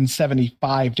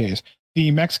 475 days.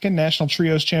 The Mexican National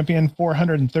Trios Champion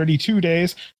 432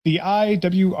 days. The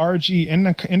IWRG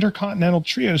Intercontinental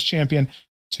Trios Champion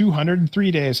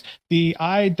 203 days. The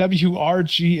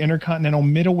IWRG Intercontinental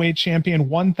Middleweight Champion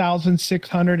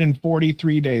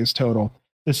 1,643 days total.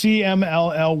 The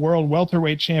CMLL World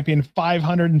Welterweight Champion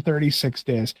 536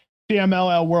 days.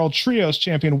 CMLL World Trios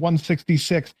Champion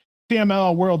 166.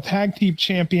 CMLL World Tag Team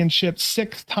Championship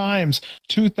 6 times,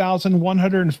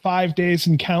 2,105 days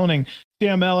and counting.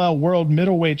 CMLL World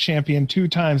Middleweight Champion 2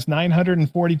 times,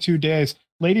 942 days.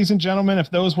 Ladies and gentlemen, if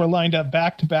those were lined up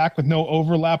back to back with no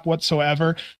overlap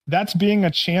whatsoever, that's being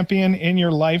a champion in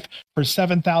your life for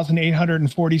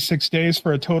 7,846 days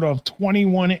for a total of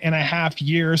 21 and a half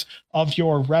years of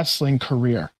your wrestling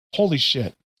career. Holy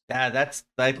shit. Yeah, that's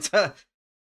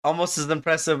almost as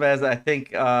impressive as I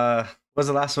think was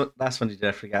the last one you did.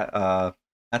 I forgot.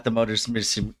 Not the Motor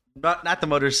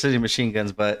City Machine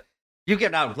Guns, but you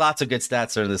get out lots of good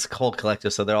stats during this whole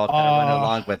collective, so they're all kind of running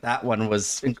along. But that one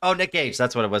was Nick Gage.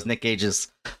 That's what it was. Nick Gage's.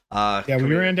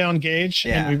 We ran down Gage,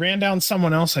 and we ran down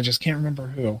someone else. I just can't remember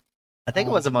who. I think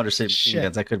it was the Motor City Machine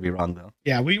Guns. I could be wrong though.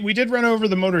 Yeah, we did run over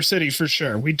the Motor City for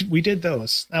sure. We did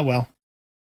those. Oh well.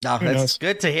 No, that's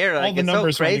good to hear. Like, all the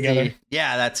numbers so crazy. Together.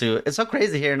 Yeah, that too. It's so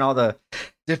crazy hearing all the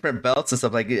different belts and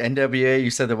stuff. Like NWA,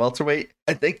 you said the welterweight,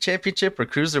 I think championship or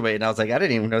cruiserweight, and I was like, I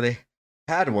didn't even know they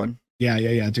had one. Yeah,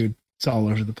 dude. It's all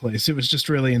over the place. It was just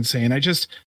really insane. I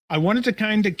wanted to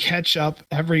kind of catch up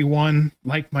everyone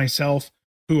like myself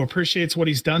who appreciates what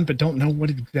he's done, but don't know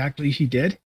what exactly he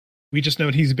did. We just know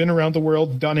that he's been around the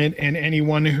world, done it, and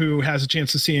anyone who has a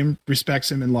chance to see him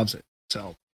respects him and loves it.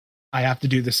 So I have to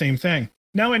do the same thing.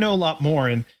 Now I know a lot more,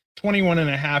 and 21 and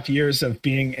a half years of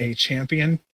being a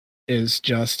champion is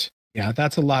just,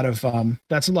 that's a lot of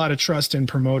trust in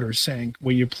promoters saying,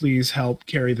 will you please help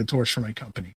carry the torch for my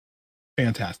company?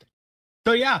 Fantastic.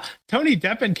 So yeah, Tony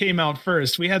Deppen came out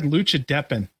first. We had Lucha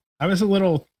Deppen. I was a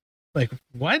little like,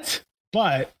 what?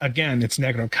 But again, it's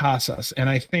Negro Casas, and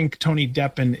I think Tony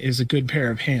Deppen is a good pair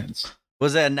of hands.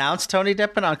 Was it announced Tony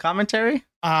Deppen on commentary?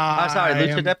 Sorry,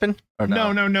 Lucha Deppen? Or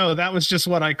no? No. That was just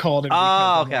what I called him.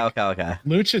 Oh, okay.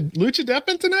 Lucha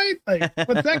Deppen tonight? Like,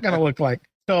 what's that going to look like?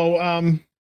 So,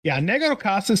 Negro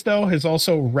Casas, though, has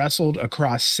also wrestled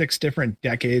across 6 different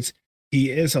decades.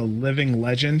 He is a living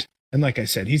legend. And like I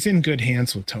said, he's in good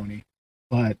hands with Tony.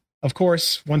 But, of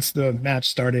course, once the match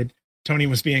started, Tony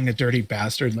was being a dirty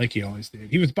bastard like he always did.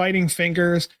 He was biting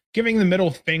fingers, giving the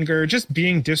middle finger, just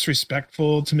being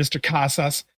disrespectful to Mr.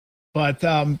 Casas. But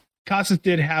Casas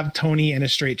did have Tony in a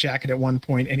straitjacket at one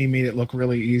point, and he made it look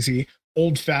really easy.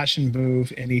 Old-fashioned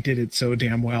move, and he did it so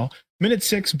damn well. Minute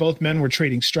 6, both men were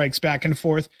trading strikes back and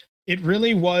forth. It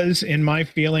really was, in my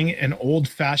feeling, an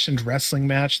old-fashioned wrestling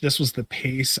match. This was the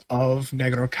pace of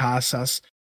Negro Casas,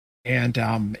 and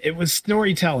it was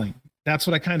storytelling. That's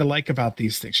what I kind of like about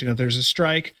these things. You know, there's a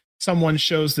strike, someone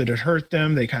shows that it hurt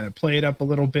them, they kind of play it up a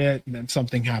little bit, and then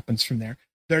something happens from there.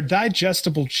 They're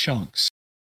digestible chunks.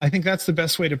 I think that's the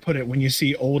best way to put it. When you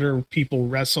see older people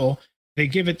wrestle, they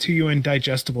give it to you in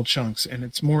digestible chunks, and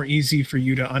it's more easy for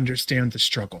you to understand the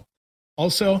struggle.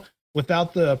 Also,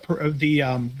 without the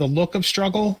look of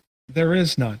struggle, there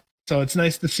is none. So it's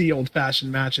nice to see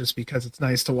old-fashioned matches because it's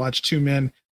nice to watch 2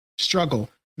 men struggle,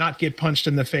 not get punched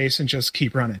in the face and just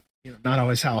keep running. You know, not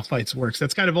always how fights works.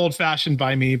 That's kind of old-fashioned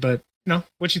by me, but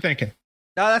what you thinking?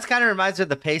 No, that's kind of reminds me of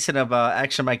the pacing of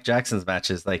Action Mike Jackson's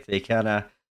matches. Like they kind of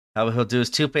how he'll do his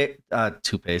topes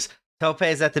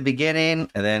at the beginning,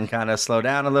 and then kind of slow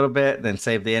down a little bit, then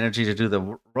save the energy to do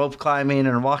the rope climbing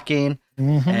and walking.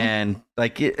 And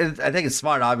like, I think it's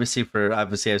smart, obviously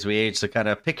as we age, to kind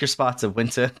of pick your spots of when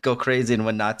to go crazy and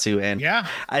when not to. And Yeah.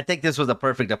 I think this was a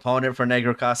perfect opponent for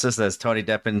Negro Casas, as Tony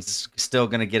Deppin's still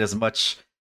going to get as much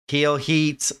heel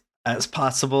heat as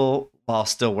possible while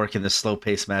still working the slow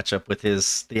pace matchup with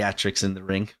his theatrics in the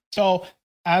ring. So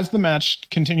as the match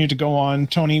continued to go on,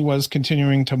 Tony was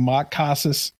continuing to mock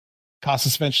Casas.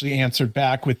 Casas eventually answered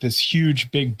back with this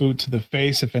huge big boot to the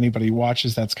face. If anybody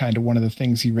watches, that's kind of one of the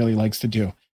things he really likes to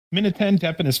do. Minute 10,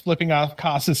 Deppin is flipping off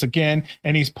Casas again,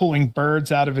 and he's pulling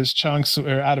birds out of his trunks.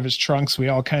 We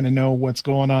all kind of know what's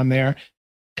going on there.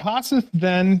 Casas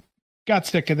then got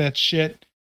sick of that shit,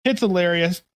 hits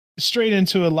Hilarious straight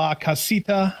into a La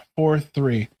Casita for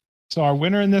 3. So our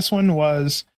winner in this one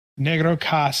was Negro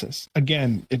Casas.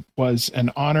 Again, it was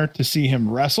an honor to see him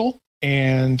wrestle,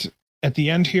 and at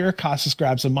the end here, Casas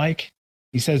grabs a mic.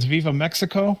 He says, "Viva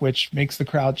Mexico," which makes the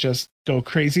crowd just go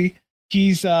crazy.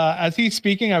 He's, as he's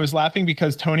speaking, I was laughing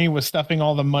because Tony was stuffing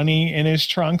all the money in his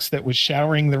trunks that was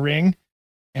showering the ring.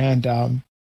 And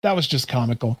that was just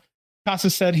comical.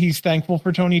 Casas said he's thankful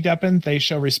for Tony Deppin. They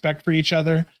show respect for each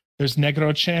other. There's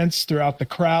Negro chants throughout the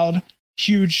crowd.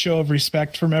 Huge show of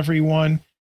respect from everyone.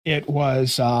 It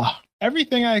was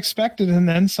everything I expected and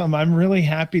then some. I'm really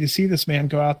happy to see this man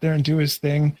go out there and do his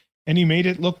thing. And he made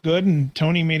it look good, and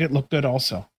Tony made it look good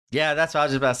also. Yeah, that's what I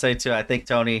was just about to say, too. I think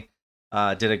Tony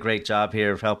did a great job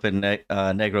here of helping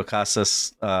Negro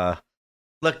Casas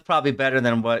look probably better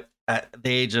than what at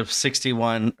the age of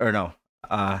 61, or no,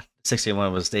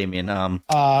 61 was Damien.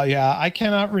 Yeah, I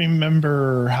cannot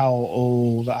remember how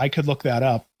old. I could look that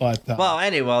up, but well,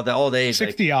 anyway, the old age,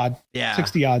 60 odd. Yeah,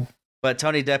 60 odd. But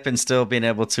Tony Deppin still being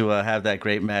able to have that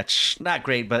great match, not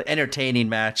great, but entertaining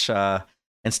match,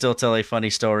 and still tell a funny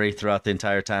story throughout the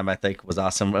entire time, I think was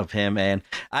awesome of him. And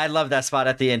I love that spot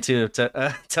at the end too,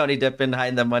 Tony Deppin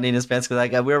hiding the money in his pants,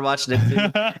 because we were watching it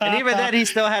too. And even then, he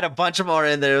still had a bunch more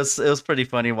in there. It was pretty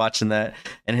funny watching that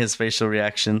and his facial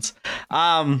reactions.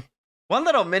 One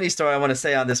little mini story I want to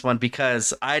say on this one,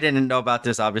 because I didn't know about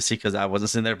this, obviously, because I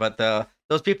wasn't in there, but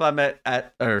those people I met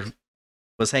at, or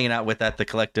was hanging out with at the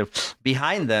Collective,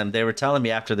 behind them, they were telling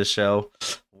me after the show,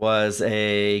 was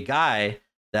a guy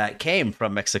that came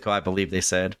from Mexico, I believe they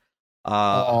said, to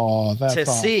awesome.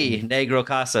 see Negro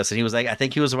Casas. And he was like, I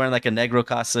think he was wearing like a Negro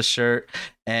Casas shirt,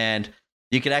 and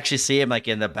you could actually see him like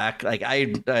in the back. Like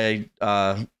I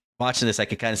watching this, I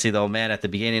could kind of see the old man at the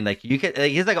beginning. Like you could,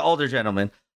 like, he's like an older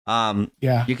gentleman.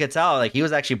 Yeah, you could tell like he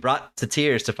was actually brought to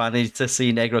tears to finally to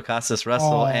see Negro Casas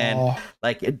wrestle. And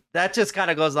like that just kind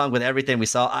of goes along with everything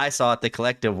I saw at the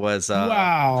Collective. Was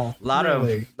wow,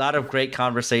 a lot of great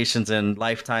conversations and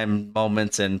lifetime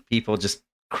moments, and people just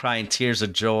crying tears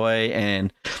of joy,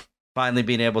 and finally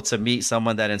being able to meet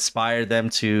someone that inspired them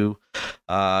to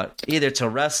either to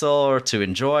wrestle or to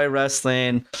enjoy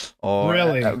wrestling, or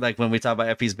really, like when we talk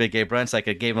about FP's Big Gay Brunch, like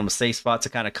it gave them a safe spot to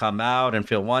kind of come out and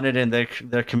feel wanted in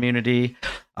their community.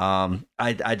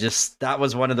 I just, that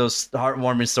was one of those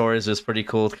heartwarming stories. It was pretty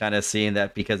cool kind of seeing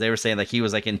that, because they were saying like he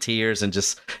was like in tears and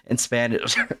just in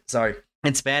Spanish. Sorry,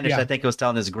 in Spanish, yeah. I think it was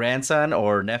telling his grandson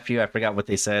or nephew, I forgot what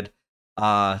they said,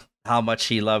 how much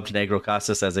he loved Negro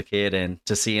Casas as a kid, and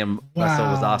to see him wrestle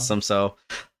was awesome. So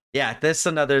yeah, this is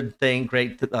another thing,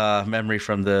 great memory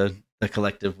from the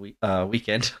Collective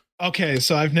weekend. Okay,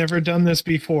 so I've never done this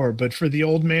before, but for the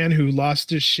old man who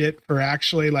lost his shit for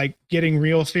actually like getting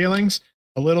real feelings,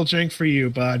 a little drink for you,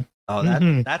 bud. Oh,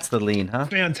 that's the lean, huh?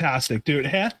 Fantastic, dude.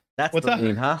 Huh? That's the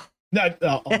lean, huh?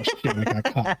 Oh shit, I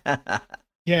got caught.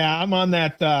 Yeah, I'm on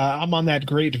that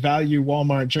great value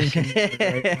Walmart drinking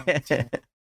right now,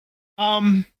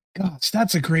 so. Gosh,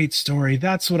 that's a great story.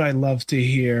 That's what I love to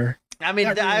hear. I mean,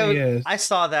 I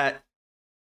saw that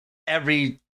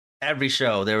every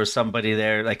show there was somebody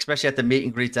there, like especially at the meet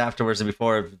and greets afterwards and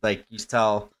before. Like you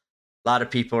tell, a lot of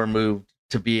people are moved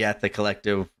to be at the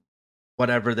Collective,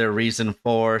 whatever their reason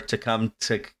for to come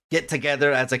to get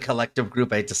together as a collective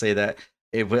group. I hate to say that,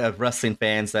 of wrestling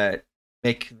fans that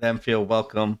make them feel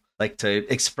welcome, like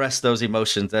to express those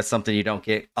emotions. That's something you don't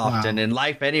get often in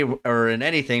life, or in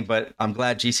anything. But I'm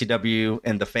glad GCW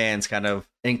and the fans kind of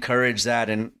encourage that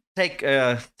and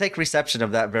take reception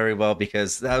of that very well,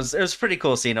 because it was pretty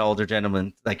cool seeing an older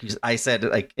gentleman, like I said,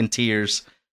 like in tears,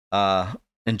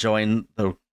 enjoying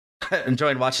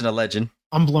watching a legend.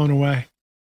 I'm blown away.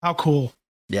 How cool.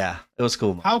 Yeah, it was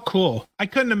cool. How cool. I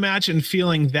couldn't imagine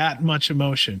feeling that much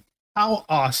emotion. How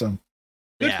awesome.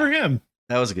 Good for him.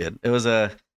 That was good. It was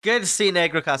good to see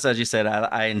Negro Casas, as you said.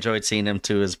 I enjoyed seeing him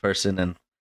too as a person, and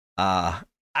I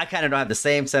kind of don't have the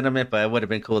same sentiment, but it would have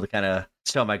been cool to kind of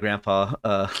show my grandpa.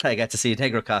 I got to see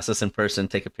Negro Casas in person,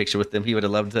 take a picture with him. He would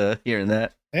have loved hearing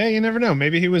that. Hey, you never know.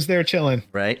 Maybe he was there chilling.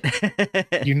 Right.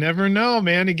 You never know,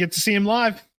 man. You get to see him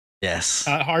live. Yes.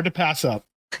 Hard to pass up.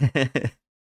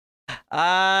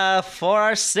 For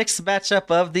our sixth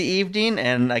matchup of the evening,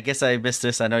 and I guess I missed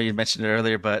this. I know you mentioned it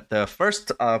earlier, but the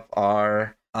first of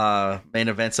our main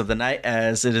events of the night,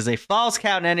 as it is a Falls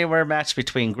Count Anywhere match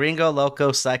between Gringo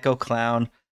Loco, Psycho Clown,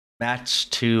 match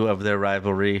 2 of their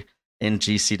rivalry in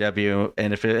GCW.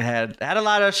 And if it had a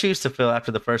lot of shoes to fill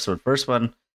after the first one. First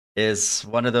one is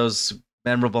one of those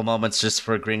memorable moments just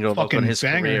for Gringo Loco in his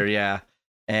career, yeah.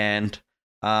 And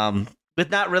with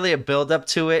not really a build up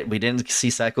to it, we didn't see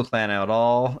Psycho Clown at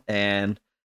all, and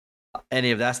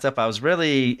any of that stuff. I was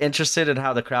really interested in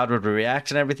how the crowd would react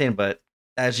and everything, but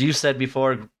as you said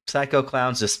before, Psycho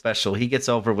Clown's just special. He gets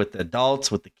over with the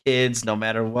adults, with the kids, no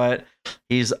matter what.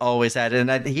 He's always had it,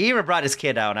 and he even brought his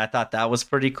kid out, and I thought that was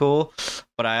pretty cool.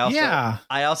 But I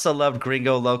also loved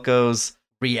Gringo Loco's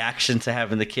reaction to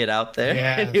having the kid out there.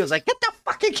 Yes. And he was like, "Get the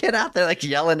fucking kid out there!" Like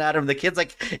yelling at him. The kid's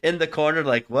like in the corner,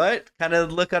 like what kind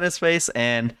of look on his face.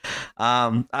 And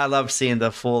I love seeing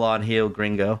the full on heel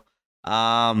Gringo.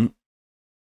 I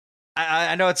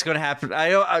know it's going to happen.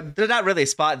 They're not really a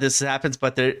spot this happens,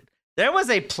 but there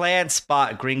was a planned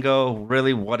spot Gringo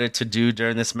really wanted to do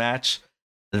during this match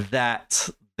that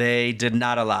they did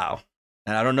not allow.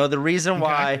 And I don't know the reason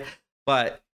why,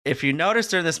 but if you notice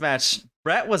during this match,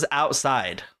 Brett was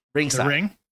outside, ringside. The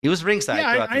ring? He was ringside.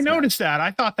 Yeah, I noticed that. I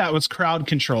thought that was crowd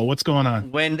control. What's going on?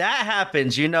 When that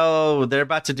happens, you know they're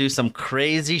about to do some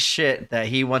crazy shit that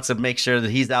he wants to make sure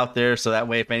that he's out there so that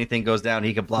way if anything goes down,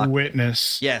 he can block.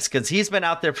 Witness. Yes, because he's been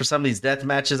out there for some of these death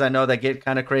matches. I know that get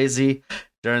kind of crazy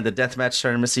during the deathmatch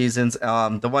tournament seasons.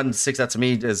 The one that sticks out to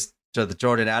me is the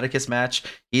Jordan Atticus match.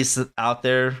 He's out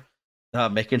there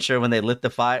making sure when they lit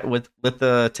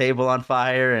the table on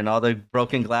fire and all the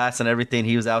broken glass and everything,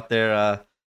 he was out there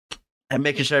and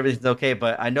making sure everything's okay.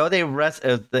 But I know it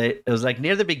was like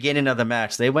near the beginning of the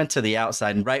match. They went to the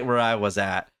outside and right where I was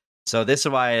at. So this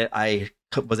is why I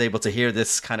was able to hear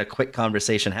this kind of quick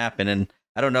conversation happen. And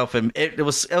I don't know if it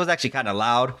was actually kind of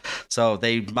loud, so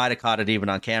they might have caught it even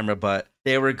on camera. But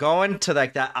they were going to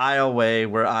like that aisleway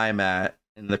where I'm at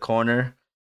in the corner,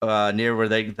 near where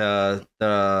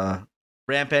the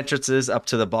ramp entrances up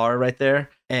to the bar right there,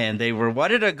 and they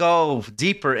wanted to go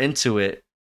deeper into it,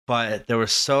 but there were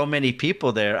so many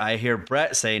people there. I hear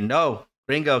Brett saying, "No,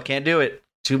 Gringo, can't do it.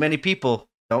 Too many people.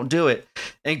 Don't do it."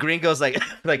 And Gringo's like,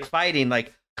 like fighting,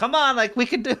 like, "Come on, like we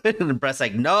can do it." And Brett's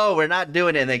like, "No, we're not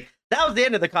doing it." And like that was the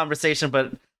end of the conversation.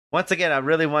 But once again, I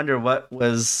really wonder what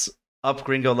was up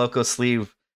Gringo Loco's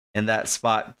sleeve in that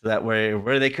spot that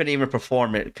where they couldn't even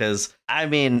perform it. Because I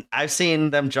mean, I've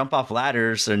seen them jump off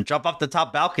ladders and jump off the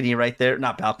top balcony right there,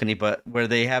 not balcony, but where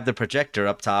they have the projector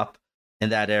up top in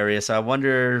that area. So I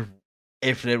wonder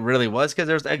if it really was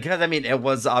because I mean, it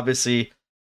was obviously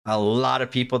a lot of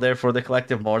people there for the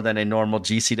collective, more than a normal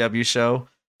GCW show.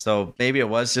 So maybe it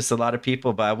was just a lot of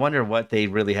people, but I wonder what they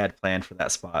really had planned for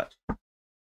that spot.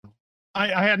 I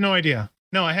had no idea.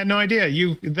 No, I had no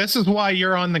idea. This is why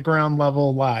you're on the ground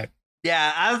level live.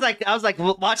 Yeah, I was like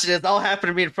watching this all happen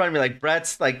to me in front of me. Like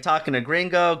Brett's like talking to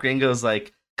Gringo. Gringo's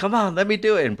like, "Come on, let me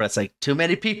do it." And Brett's like, too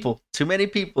many people.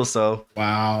 So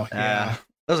wow, yeah.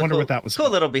 I wonder what that was. Cool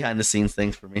little behind the scenes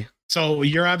thing for me. So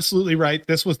you're absolutely right.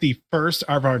 This was the first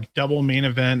of our double main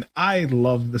event. I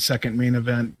love the second main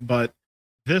event, but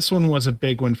this one was a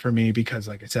big one for me because,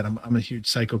 like I said, I'm a huge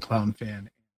Psycho Clown fan.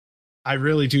 I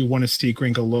really do want to see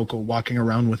Gringo Loco walking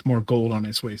around with more gold on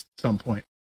his waist at some point.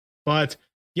 But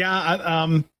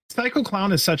yeah, Psycho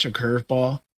Clown is such a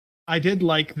curveball. I did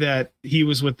like that he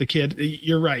was with the kid.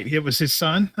 You're right. It was his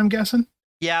son, I'm guessing.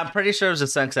 Yeah, I'm pretty sure it was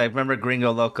his son because I remember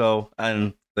Gringo Loco,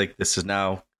 and like this is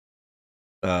now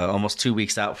almost 2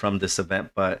 weeks out from this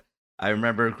event, but I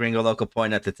remember Gringo Loco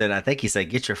pointing at the thing. I think he said,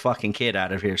 "Get your fucking kid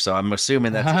out of here." So I'm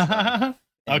assuming that's his son.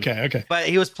 Okay. But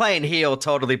he was playing heel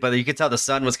totally, but you could tell the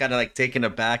son was kind of like taken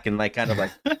aback and like kind of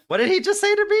like, "What did he just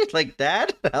say to me? Like,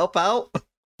 Dad, help out?"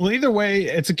 Well, either way,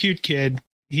 it's a cute kid.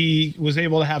 He was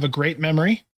able to have a great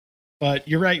memory, but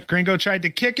you're right. Gringo tried to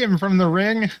kick him from the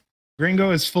ring.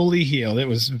 Gringo is fully healed. It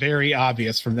was very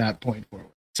obvious from that point forward.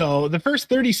 So the first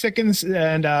 30 seconds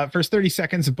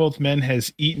of both men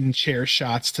has eaten chair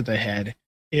shots to the head.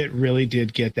 It really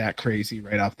did get that crazy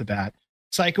right off the bat.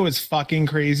 Psycho is fucking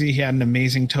crazy. He had an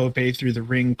amazing tope through the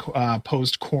ring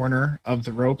post corner of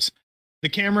the ropes. The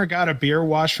camera got a beer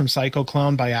wash from Psycho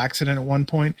Clown by accident at one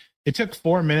point. It took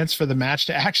 4 minutes for the match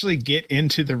to actually get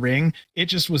into the ring. It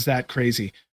just was that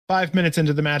crazy. 5 minutes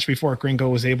into the match before Gringo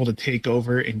was able to take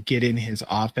over and get in his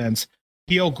offense.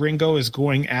 heel Gringo is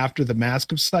going after the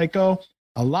mask of Psycho.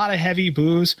 A lot of heavy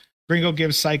boos. Gringo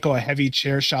gives Psycho a heavy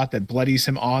chair shot that bloodies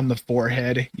him on the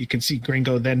forehead. You can see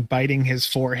Gringo then biting his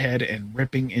forehead and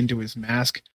ripping into his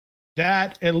mask.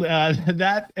 That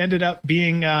ended up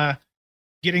being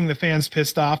getting the fans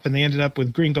pissed off, and they ended up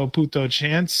with Gringo Puto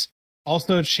chants.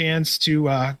 Also, chants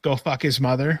to go fuck his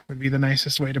mother would be the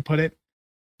nicest way to put it.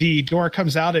 The door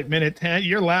comes out at minute 10.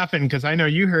 You're laughing because I know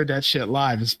you heard that shit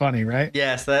live. It's funny, right?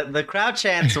 Yes, the crowd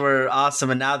chants were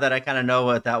awesome. And now that I kind of know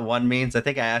what that one means, I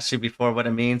think I asked you before what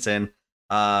it means. And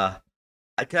I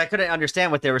couldn't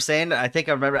understand what they were saying. I think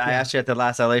I remember I asked you at the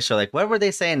last LA show, like, what were they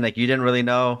saying? Like, you didn't really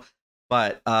know.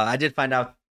 But I did find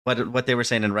out what they were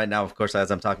saying. And right now, of course,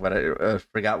 as I'm talking about it, I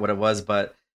forgot what it was.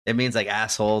 But it means like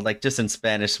asshole, like just in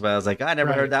Spanish. But I was like, I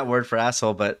never heard that word for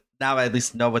asshole. But now I at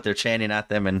least know what they're chanting at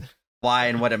them and why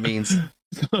and what it means.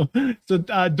 So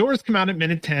doors come out at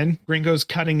minute 10. Gringo's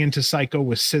cutting into Psycho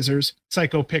with scissors.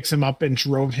 Psycho picks him up and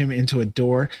drove him into a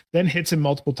door, then hits him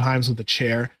multiple times with a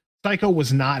chair. Psycho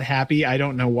was not happy. I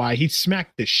don't know why. He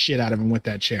smacked the shit out of him with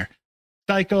that chair.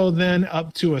 Psycho then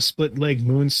up to a split leg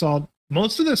moonsault.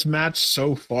 Most of this match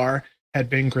so far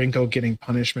had been Gringo getting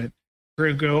punishment.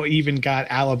 Gringo even got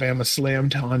Alabama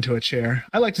slammed onto a chair.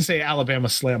 I like to say Alabama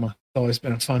slammer. It's always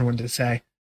been a fun one to say.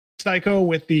 Psycho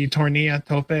with the tornilla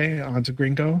tope onto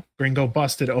Gringo. Gringo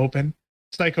busted open.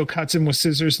 Psycho cuts him with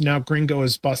scissors. Now Gringo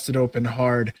is busted open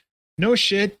hard. No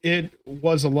shit, it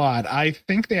was a lot. I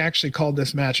think they actually called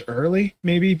this match early,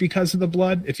 maybe because of the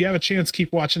blood. If you have a chance,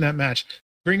 keep watching that match.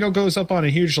 Gringo goes up on a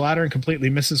huge ladder and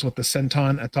completely misses with the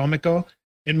Senton Atomico.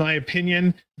 In my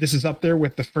opinion, this is up there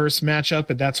with the first matchup,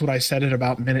 and that's what I said at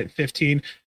about minute 15.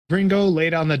 Gringo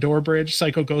laid on the door bridge.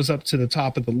 Psycho goes up to the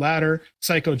top of the ladder.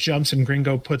 Psycho jumps and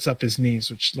Gringo puts up his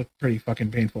knees, which looked pretty fucking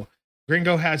painful.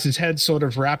 Gringo has his head sort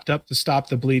of wrapped up to stop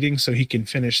the bleeding so he can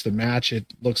finish the match. It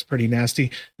looks pretty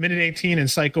nasty. Minute 18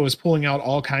 and Psycho is pulling out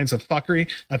all kinds of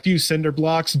fuckery. A few cinder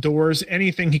blocks, doors,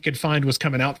 anything he could find was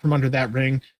coming out from under that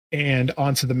ring and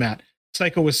onto the mat.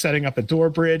 Psycho was setting up a door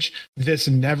bridge. This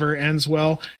never ends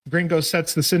well. Gringo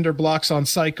sets the cinder blocks on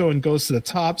Psycho and goes to the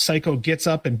top. Psycho gets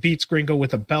up and beats Gringo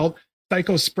with a belt.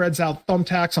 Psycho spreads out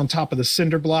thumbtacks on top of the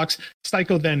cinder blocks.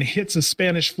 Psycho then hits a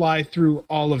Spanish fly through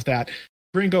all of that.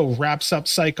 Gringo wraps up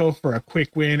Psycho for a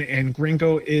quick win, and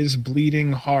Gringo is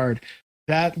bleeding hard.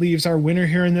 That leaves our winner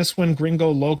here in this one,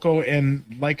 Gringo Loco. And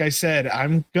like I said,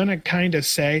 I'm going to kind of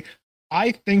say,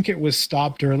 I think it was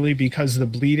stopped early because the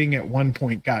bleeding at one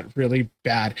point got really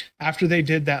bad. After they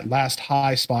did that last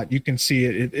high spot, you can see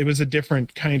it was a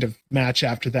different kind of match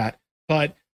after that.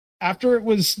 But after it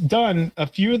was done, a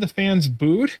few of the fans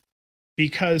booed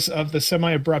because of the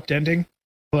semi-abrupt ending,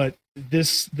 but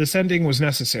this ending was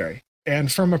necessary.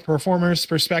 And from a performer's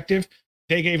perspective,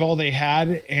 they gave all they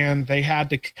had, and they had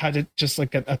to cut it just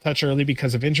like a touch early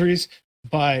because of injuries.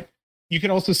 But you could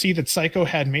also see that Psycho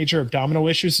had major abdominal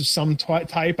issues of some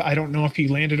type. I don't know if he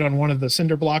landed on one of the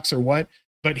cinder blocks or what,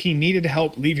 but he needed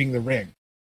help leaving the ring.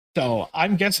 So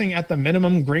I'm guessing at the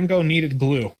minimum, Gringo needed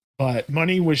glue, but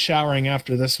money was showering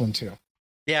after this one too.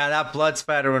 Yeah, that blood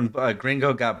spatter when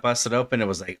Gringo got busted open, it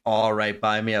was like all right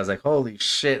by me. I was like, holy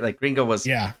shit. Like Gringo was...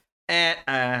 Yeah. And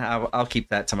I'll keep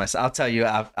that to myself. I'll tell you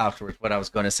afterwards what I was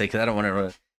going to say, because I don't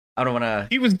want to...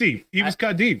 He was deep. He was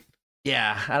cut deep.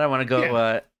 Yeah, I don't want to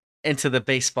go... into the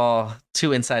baseball,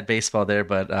 too inside baseball there,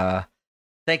 but I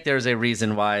think there's a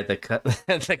reason why the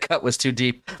cut was too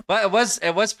deep. But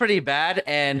it was pretty bad,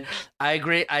 and I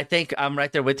agree. I think I'm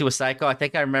right there with you with Psycho. I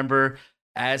think I remember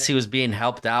as he was being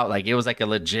helped out, like it was like a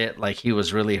legit, like he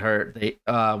was really hurt with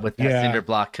that cinder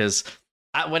block, because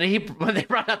when they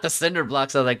brought out the cinder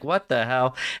blocks, I was like, what the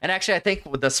hell? And actually, I think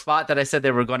with the spot that I said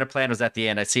they were going to plan was at the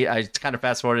end. I kind of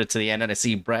fast forwarded to the end, and I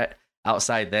see Brett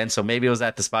outside then, so maybe it was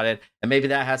at the spot end, and maybe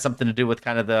that had something to do with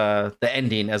kind of the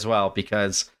ending as well,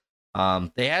 because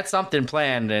they had something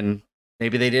planned, and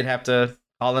maybe they did have to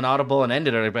call an audible and end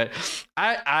it early. But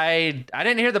I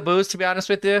didn't hear the boos, to be honest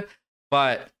with you,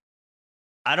 but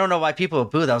I don't know why people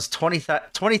boo. That was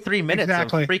 23 minutes of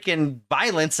freaking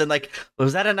violence, and like,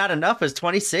 was that not enough? Is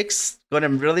 26 going to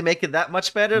really make it that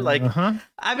much better? Like,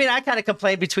 I mean, I kind of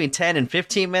complained between 10 and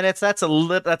 15 minutes. That's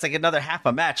like another half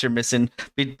a match you're missing.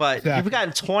 But you've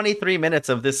gotten 23 minutes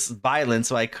of this violence.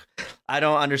 Like, I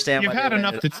don't understand. You've had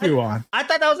enough to chew on. I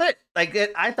thought that was it. Like,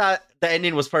 I thought the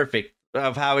ending was perfect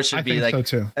of how it should be. Think like,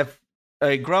 so too. If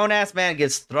a grown ass man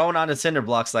gets thrown onto cinder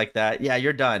blocks like that, yeah,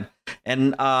 you're done.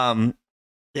 And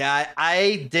yeah,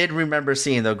 I did remember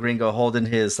seeing though Gringo holding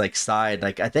his like side.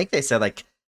 Like I think they said like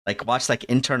watch like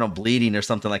internal bleeding or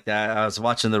something like that. I was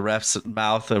watching the ref's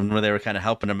mouth and where they were kind of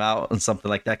helping him out and something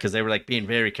like that, because they were like being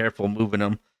very careful moving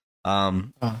him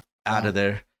out of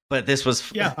there. but this was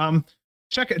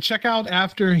check out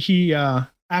after he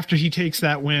takes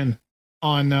that win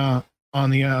on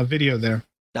the video there.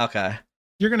 Okay.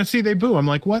 You're gonna see they boo. I'm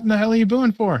like, what in the hell are you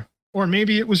booing for? Or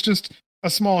maybe it was just a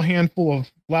small handful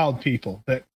of loud people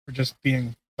that were just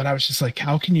being. But I was just like,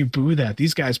 how can you boo that?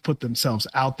 These guys put themselves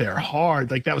out there hard.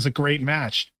 Like, that was a great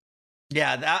match.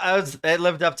 Yeah, it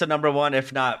lived up to number one,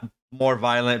 if not more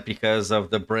violent, because of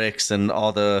the bricks and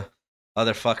all the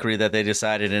other fuckery that they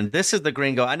decided. And this is the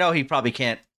Gringo. I know he probably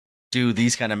can't do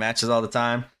these kind of matches all the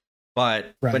time,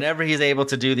 but whenever he's able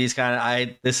to do these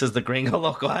this is the Gringo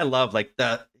Loco. I love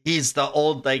he's the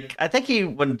old, like, I think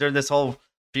during this whole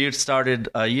feud started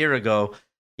a year ago,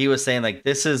 he was saying like,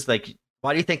 this is like,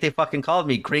 why do you think they fucking called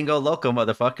me Gringo Loco,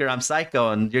 motherfucker? I'm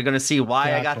Psycho, and you're gonna see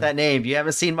why I got that name. You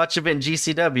haven't seen much of it in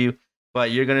GCW,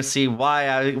 but you're gonna see why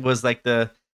I was like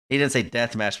he didn't say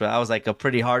death match, but I was like a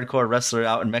pretty hardcore wrestler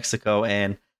out in Mexico,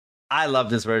 and I love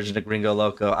this version of Gringo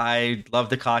Loco. I love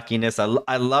the cockiness.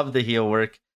 I love the heel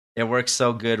work. It works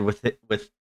so good with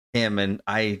him, and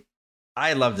I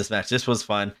love this match. This was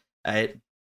fun.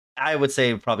 I would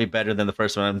say probably better than the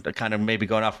first one. I'm kind of maybe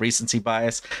going off recency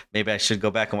bias. Maybe I should go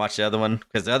back and watch the other one,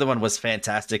 because the other one was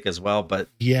fantastic as well. But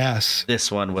yes, this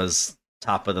one was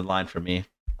top of the line for me.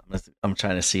 I'm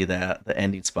trying to see the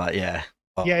ending spot. Yeah.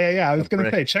 Oh, yeah. I was going to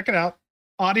say, check it out.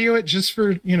 Audio it just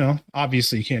for,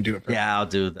 obviously you can't do it. Yeah, I'll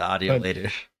do the audio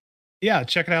later. Yeah,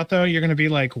 check it out though. You're going to be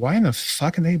like, why in the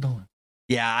fuck are they booing?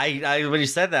 Yeah, I when you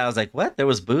said that, I was like, what? There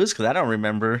was booze? Because I don't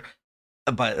remember.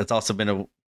 But it's also been a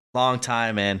long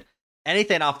time, and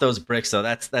anything off those bricks though,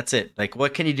 that's it. Like,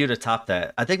 what can you do to top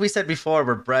that? I think we said before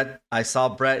where I saw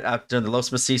Brett out during the Los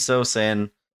Macisos and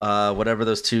whatever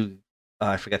those two,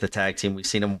 I forgot the tag team. We've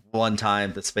seen them one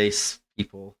time, the Space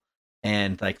People,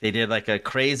 and like they did like a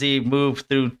crazy move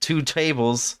through two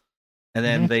tables, and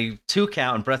then they 2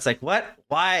 count, and Brett's like, what?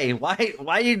 Why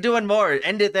are you doing more?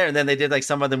 End it there. And then they did like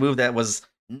some other move that was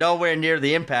nowhere near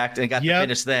the impact and got the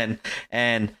finish then.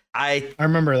 And I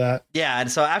remember that. Yeah,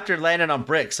 and so after landing on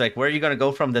bricks, like, where are you going to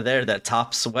go from there? That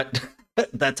tops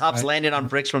landing on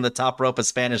bricks from the top rope, a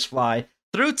Spanish fly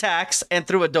through tacks and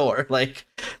through a door. Like,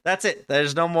 that's it.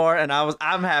 There's no more. And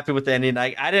I'm happy with the ending.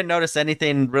 I didn't notice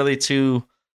anything really too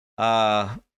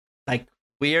like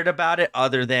weird about it,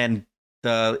 other than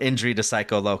the injury to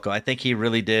Psycho Loco. I think he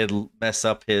really did mess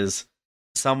up his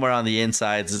somewhere on the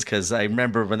insides, because I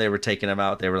remember when they were taking him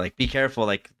out, they were like, be careful.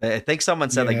 Like, I think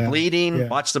someone said like bleeding,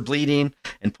 watch the bleeding,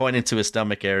 and pointed to his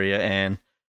stomach area. And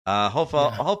hope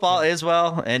all is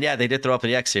well. And yeah, they did throw up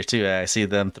the X here too. I see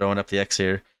them throwing up the X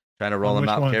here, trying to roll him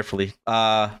out carefully.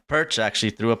 Perch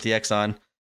actually threw up the X on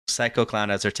Psycho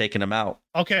Clown as they're taking him out.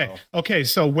 Okay.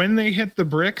 So when they hit the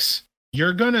bricks,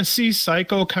 you're going to see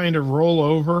Psycho kind of roll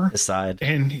over the side,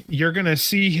 and you're going to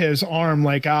see his arm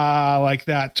like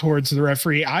that towards the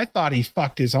referee. I thought he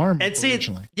fucked his arm and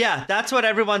originally. Yeah, that's what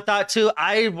everyone thought too.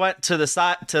 I went to the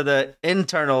side, to the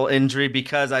internal injury,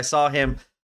 because I saw him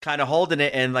kind of holding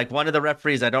it, and like one of the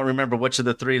referees, I don't remember which of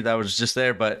the three that was just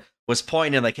there, but was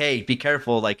pointing like, hey, be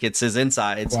careful, like it's his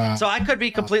insides. Wow. So I could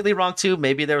be completely wrong too.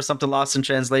 Maybe there was something lost in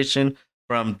translation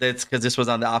from this, because this was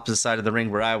on the opposite side of the ring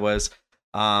where I was.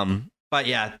 But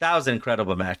yeah, that was an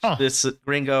incredible match. This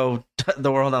Gringo,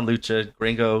 the World on Lucha,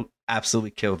 Gringo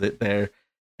absolutely killed it there.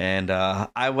 And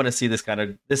I want to see this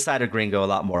side of Gringo a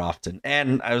lot more often.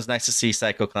 And it was nice to see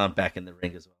Psycho Clown back in the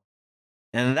ring as well.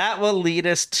 And that will lead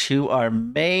us to our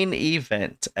main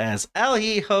event, as El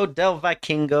Hijo del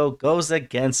Vikingo goes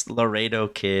against Laredo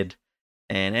Kid.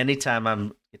 And anytime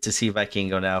I get to see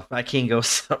Vikingo now,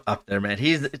 Vikingo's up there, man.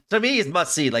 To me, he's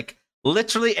must see. Like,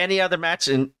 literally any other match,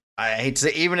 and I hate to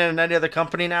say, even in any other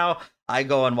company now, I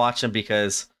go and watch him,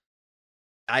 because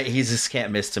he just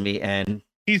can't miss to me. And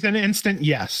he's an instant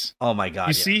yes. Oh my God.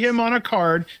 You see him on a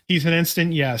card, he's an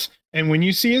instant yes. And when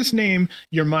you see his name,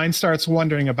 your mind starts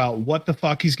wondering about what the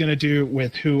fuck he's going to do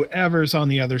with whoever's on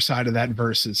the other side of that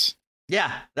versus.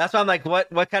 Yeah, that's why I'm like,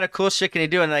 what kind of cool shit can he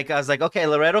do? And like, I was like, okay,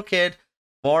 Laredo Kid,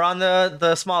 more on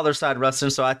the smaller side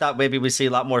wrestling. So I thought maybe we see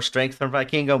a lot more strength from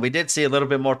Vikingo. We did see a little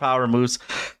bit more power moves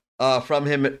from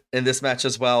him in this match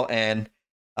as well. And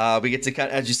we get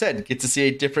to, as you said, get to see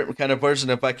a different kind of version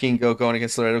of Vikingo going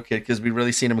against Laredo Kid, because we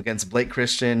really seen him against Blake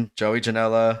Christian, Joey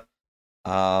Janela.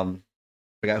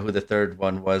 Forgot who the third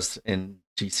one was in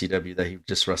GCW that he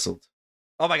just wrestled.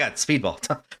 Oh my God, Speedball.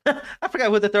 I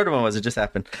forgot who the third one was. It just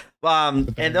happened.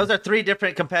 And those are 3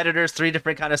 different competitors, 3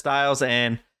 different kind of styles,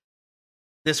 and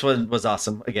this one was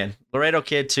awesome. Again, Laredo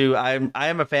Kid too. I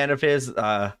am a fan of his,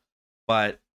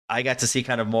 but I got to see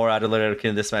kind of more out of Laredo Kid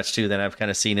in this match too than I've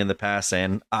kind of seen in the past,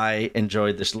 and I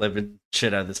enjoyed this living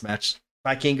shit out of this match.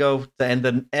 Vikingo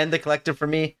to end the collective for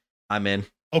me. I'm in.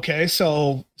 Okay,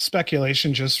 so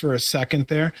speculation just for a second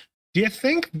there. Do you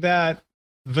think that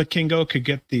Vikingo could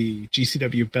get the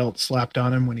GCW belt slapped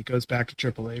on him when he goes back to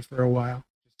AAA for a while,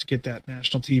 just to get that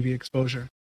national TV exposure?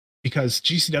 Because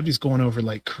GCW is going over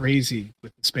like crazy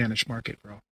with the Spanish market,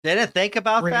 bro. Didn't think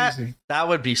about that. Crazy. That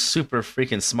would be super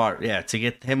freaking smart. Yeah, to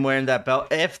get him wearing that belt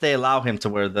if they allow him to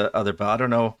wear the other belt. I don't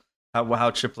know how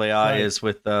AAA is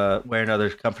with wearing other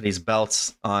companies'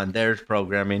 belts on their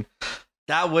programming.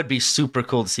 That would be super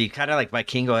cool to see. Kind of like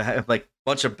Vikingo have like a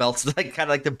bunch of belts, like kind of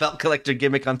like the belt collector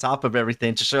gimmick on top of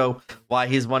everything to show why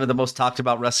he's one of the most talked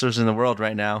about wrestlers in the world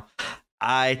right now.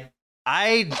 I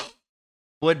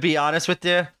would be honest with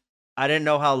you. I didn't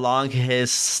know how long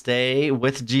his stay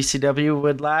with GCW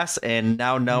would last, and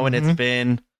now knowing it's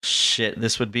been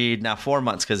this would be now 4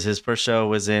 months because his first show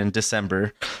was in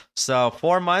December. So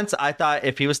 4 months, I thought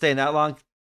if he was staying that long,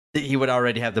 he would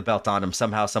already have the belt on him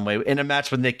somehow, some way in a match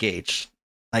with Nick Gage.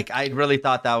 Like I really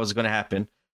thought that was going to happen,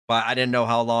 but I didn't know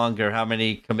how long or how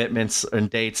many commitments and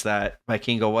dates that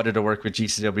Vikingo wanted to work with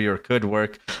GCW or could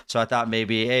work. So I thought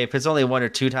maybe, hey, if it's only 1 or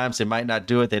 2 times, they might not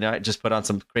do it. They might just put on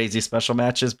some crazy special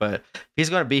matches. But he's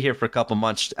going to be here for a couple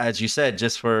months, as you said,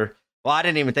 just for. Well, I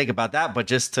didn't even think about that, but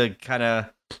just to kind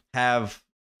of have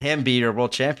him be your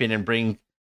world champion and bring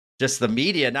just the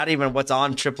media, not even what's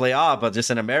on AAA, but just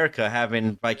in America,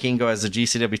 having Vikingo as the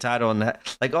GCW title and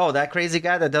like, oh, that crazy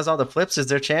guy that does all the flips is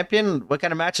their champion. What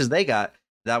kind of matches they got?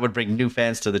 That would bring new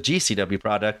fans to the GCW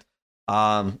product.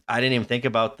 I didn't even think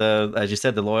about as you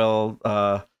said, the loyal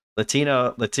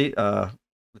Latino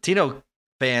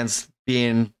fans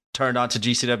being turned on to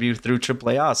GCW through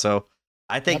AAA. So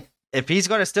I think if he's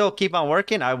going to still keep on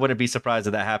working, I wouldn't be surprised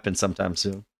if that happens sometime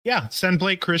soon. Yeah, send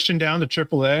Blake Christian down to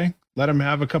AAA. Let him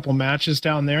have a couple matches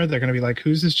down there. They're going to be like,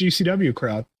 who's this GCW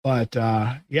crowd? But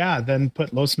yeah, then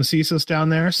put Los Macizos down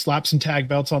there, slap some tag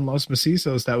belts on Los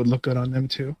Macizos. That would look good on them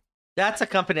too. That's a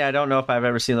company I don't know if I've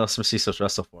ever seen Los Macizos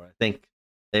wrestle for. I think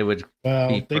they would.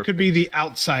 Well, they could be the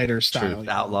outsider style.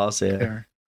 Outlaws, yeah. They're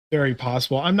very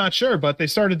possible. I'm not sure, but they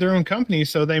started their own company,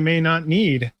 so they may not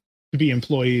need to be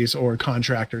employees or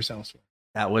contractors elsewhere.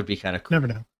 That would be kind of cool. Never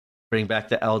know. Bring back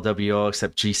the LWO,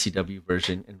 except GCW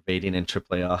version, invading in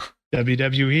AAA.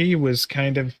 WWE was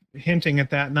kind of hinting at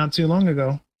that not too long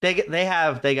ago. They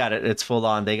got it. It's full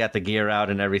on. They got the gear out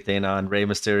and everything on Rey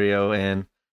Mysterio and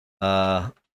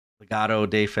Legado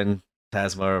de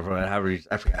Fantasma, or however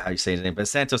I forgot how you say his name, but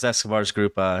Santos Escobar's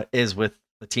group is with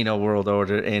Latino World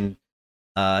Order in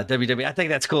WWE. I think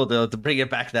that's cool to bring it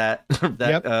back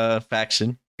that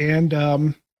faction. And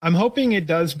I'm hoping it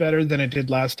does better than it did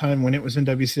last time when it was in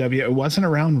WCW. It wasn't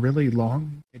around really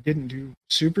long. It didn't do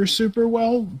super, super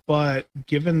well, but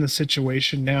given the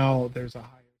situation now, there's a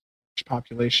higher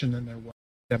population than there was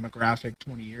demographic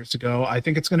 20 years ago. I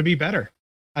think it's going to be better.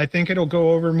 I think it'll go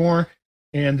over more,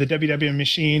 and the WWE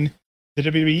machine,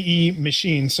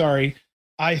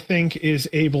 I think is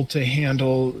able to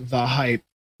handle the hype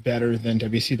better than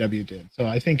WCW did. So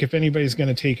I think if anybody's going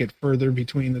to take it further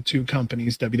between the two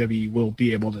companies, WWE will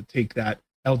be able to take that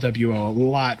LWO a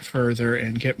lot further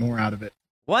and get more out of it.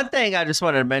 One thing I just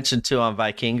wanted to mention too on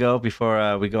Vikingo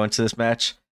before we go into this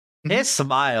match, his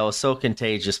smile is so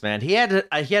contagious, man. He had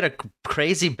a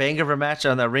crazy banger of a match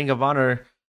on the Ring of Honor.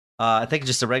 I think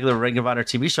just a regular Ring of Honor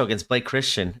TV show against Blake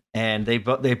Christian, and they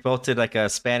both did like a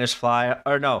Spanish fly,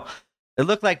 or no. It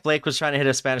looked like Blake was trying to hit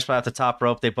a Spanish fly off the top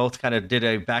rope. They both kind of did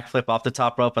a backflip off the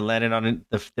top rope and landed on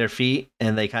their feet.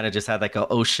 And they kind of just had like a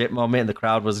oh shit moment. And the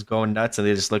crowd was going nuts. And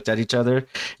they just looked at each other.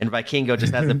 And Vikingo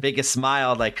just has the biggest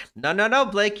smile. Like, no,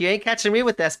 Blake, you ain't catching me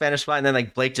with that Spanish fly. And then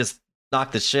like Blake just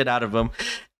knocked the shit out of him.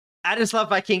 I just love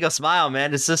Vikingo's smile,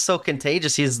 man. It's just so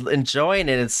contagious. He's enjoying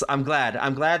it. I'm glad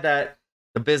that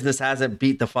the business hasn't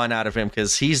beat the fun out of him,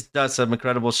 because he's done some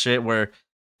incredible shit where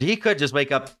he could just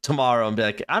wake up tomorrow and be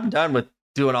like, I'm done with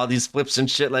doing all these flips and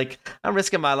shit. Like, I'm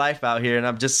risking my life out here. And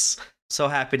I'm just so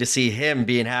happy to see him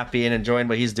being happy and enjoying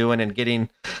what he's doing and getting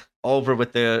over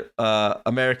with the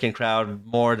American crowd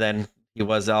more than he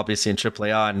was obviously in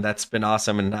AAA. And that's been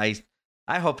awesome. And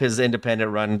I hope his independent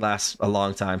run lasts a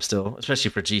long time still, especially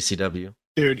for GCW.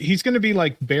 Dude, he's going to be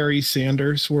like Barry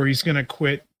Sanders, where he's going to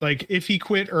quit. Like, if he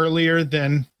quit earlier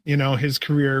than, his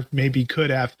career maybe could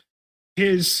have,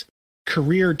 his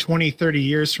career 20, 30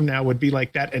 years from now would be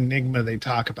like that enigma they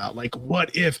talk about. Like,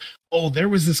 what if, there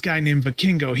was this guy named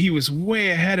Vikingo. He was way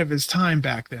ahead of his time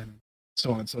back then.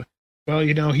 So on. So, well,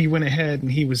 he went ahead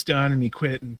and he was done and he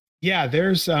quit. And yeah,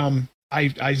 there's,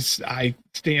 I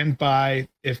stand by,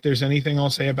 if there's anything I'll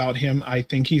say about him, I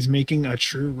think he's making a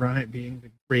true run at being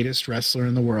the greatest wrestler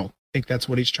in the world. I think that's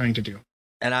what he's trying to do.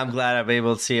 And I'm glad I'm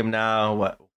able to see him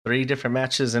now, 3 different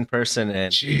matches in person.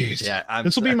 And jeez, yeah,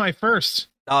 this will be my first.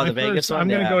 Oh, the Vegas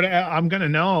one. I'm gonna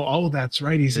know. Oh, that's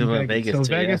right. He's in Vegas. So too,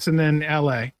 Vegas and then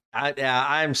LA.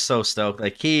 I'm so stoked.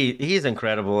 Like he's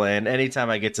incredible, and anytime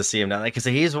I get to see him now, like I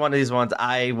said, he's one of these ones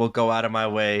I will go out of my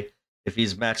way if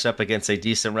he's matched up against a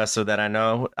decent wrestler that I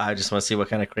know. I just want to see what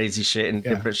kind of crazy shit and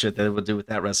different shit they will do with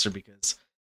that wrestler because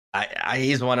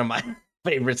he's one of my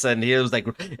favorites, and he was like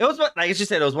you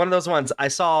said, it was one of those ones. I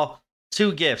saw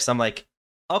 2 gifs. I'm like,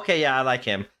 okay, yeah, I like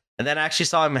him, and then I actually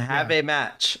saw him have a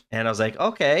match, and I was like,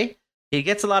 okay, he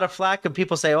gets a lot of flack, and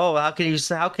people say, oh, how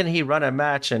can he run a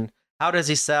match and how does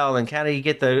he sell and can he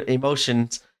get the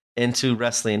emotions into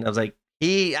wrestling? I was like,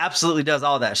 he absolutely does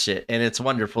all that shit, and it's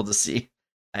wonderful to see.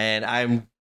 And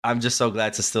I'm just so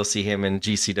glad to still see him in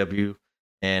GCW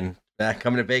and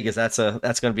coming to Vegas. That's going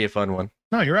to be a fun one.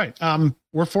 No, you're right.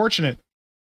 We're fortunate.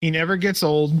 He never gets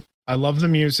old. I love the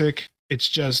music.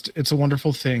 It's a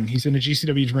wonderful thing. He's in a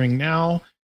GCW ring now,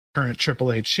 current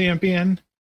Triple H champion.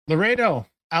 Laredo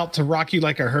out to rock you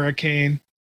like a hurricane.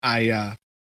 I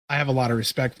have a lot of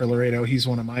respect for Laredo. He's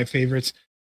one of my favorites.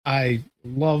 I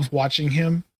love watching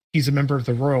him. He's a member of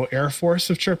the Royal Air Force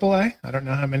of AAA. I don't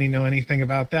know how many know anything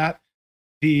about that.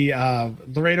 The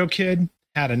Laredo kid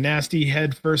had a nasty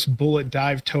head first bullet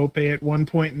dive tope at one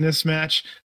point in this match.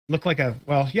 Looked like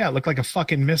a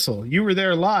fucking missile. You were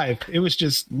there live. It was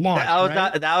just launched.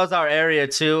 That was our area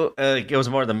too. It was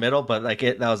more the middle, but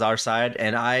that was our side.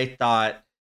 And I thought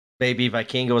maybe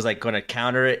Vikingo was like going to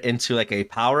counter it into like a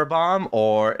power bomb,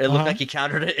 or it looked like he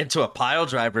countered it into a pile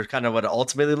driver, kind of what it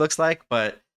ultimately looks like.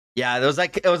 But yeah,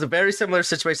 it was a very similar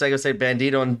situation. Like I say,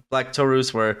 Bandito and Black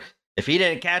Taurus, where if he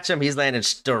didn't catch him, he's landed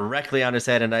directly on his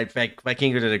head. And I think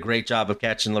Vikingo did a great job of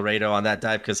catching Laredo on that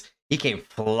dive because he came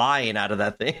flying out of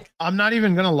that thing. I'm not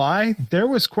even going to lie. There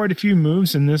was quite a few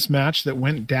moves in this match that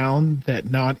went down that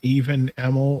not even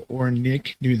Emil or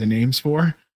Nick knew the names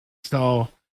for. So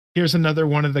here's another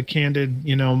one of the candid,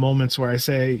 moments where I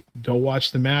say, go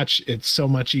watch the match. It's so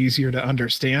much easier to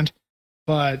understand.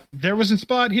 But there was a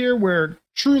spot here where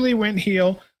truly went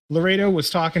heel. Laredo was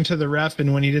talking to the ref,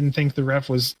 and when he didn't think the ref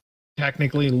was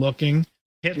technically looking,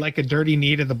 hit like a dirty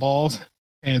knee to the balls,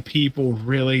 and people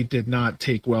really did not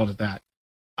take well to that.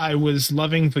 I was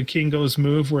loving Vikingo's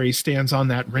move where he stands on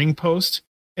that ring post,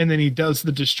 and then he does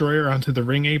the destroyer onto the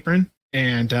ring apron.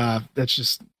 And that's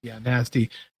just, nasty.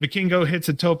 Vikingo hits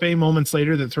a tope moments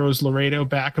later that throws Laredo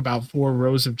back about 4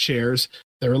 rows of chairs.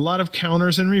 There are a lot of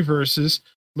counters and reverses.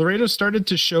 Laredo started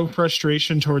to show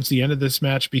frustration towards the end of this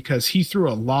match because he threw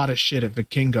a lot of shit at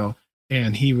Vikingo,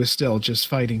 and he was still just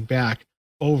fighting back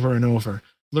over and over.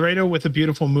 Laredo with a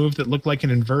beautiful move that looked like an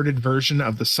inverted version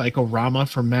of the Psycho-Rama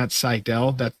from Matt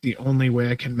Sydal. That's the only way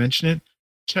I can mention it.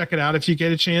 Check it out if you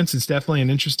get a chance. It's definitely an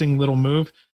interesting little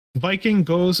move. Vikingo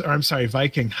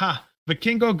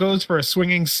goes for a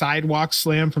swinging sidewalk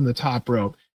slam from the top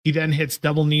rope. He then hits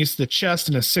double knees to the chest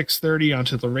and a 630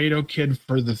 onto the Laredo kid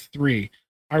for the 3.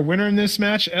 Our winner in this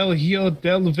match, El Hijo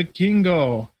del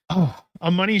Vikingo. Oh, a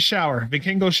money shower.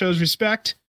 Vikingo shows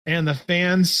respect, and the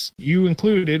fans, you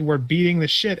included, were beating the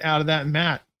shit out of that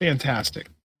mat. Fantastic.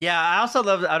 Yeah, I also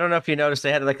love, I don't know if you noticed,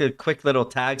 they had like a quick little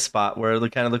tag spot where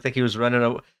it kind of looked like he was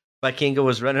Vikingo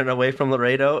was running away from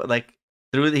Laredo.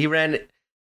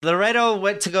 Laredo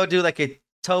went to go do like a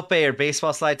tope or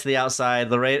baseball slide to the outside.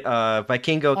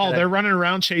 Vikingo. They're running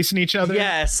around chasing each other.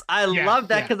 Yes, I love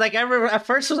that because I remember at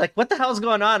first I was like, "What the hell's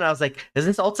going on?" And I was like, "Is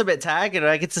this Ultimate Tag?" And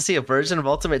I get to see a version of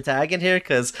Ultimate Tag in here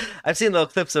because I've seen little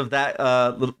clips of that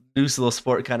little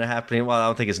sport kind of happening. Well, I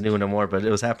don't think it's new anymore, but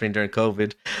it was happening during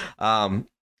COVID.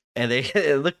 And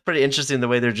it looked pretty interesting the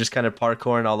way they're just kind of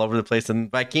parkouring all over the place.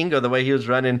 And Vikingo, the way he was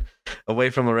running away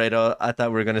from Laredo, I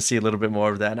thought we were going to see a little bit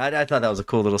more of that. And I thought that was a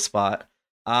cool little spot.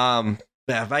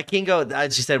 Vikingo,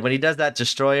 as you said, when he does that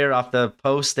destroyer off the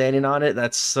post standing on it,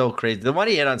 that's so crazy. The one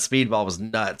he hit on Speedball was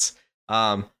nuts.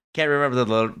 Can't remember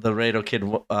the Laredo kid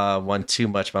one too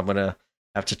much, but I'm going to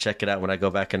have to check it out when I go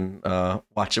back and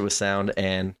watch it with sound.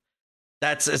 And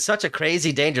it's such a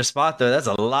crazy, dangerous spot, though. That's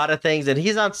a lot of things. And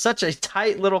he's on such a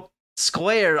tight little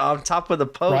square on top of the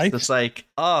post. Right? It's like,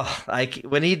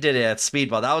 when he did it at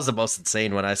Speedball, that was the most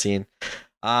insane one I've seen.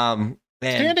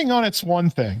 Standing on it's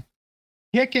one thing.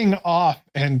 Kicking off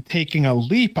and taking a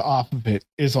leap off of it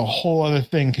is a whole other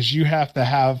thing because you have to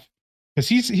have, because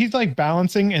he's like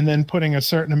balancing and then putting a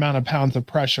certain amount of pounds of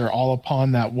pressure all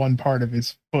upon that one part of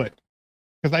his foot.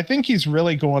 Because I think he's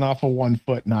really going off of 1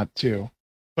 foot, not 2.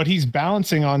 But he's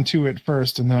balancing onto it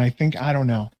first, and then I don't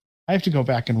know. I have to go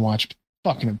back and watch.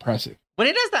 Fucking impressive. When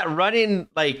he does that running,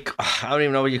 like, I don't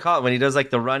even know what you call it. When he does like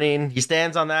the running, he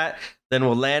stands on that, then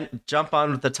will jump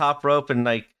on the top rope and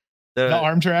like the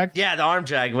arm drag. Yeah, the arm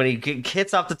drag. When he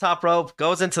hits off the top rope,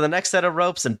 goes into the next set of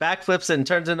ropes and backflips it and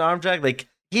turns into arm drag. Like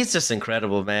He's just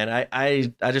incredible, man.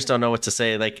 I just don't know what to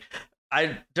say. Like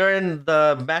I during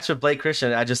the match with Blake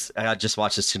Christian, I just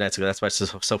watched this 2 nights ago. That's why it's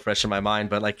so fresh in my mind.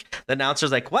 But like the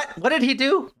announcer's like, what did he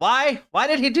do? Why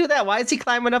did he do that? Why is he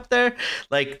climbing up there?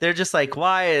 Like they're just like,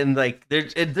 why? And like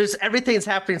there's everything's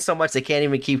happening so much they can't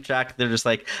even keep track. They're just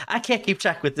like, I can't keep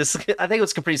track with this. I think it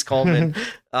was Caprice Coleman.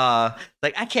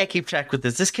 Like I can't keep track with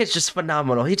this. This kid's just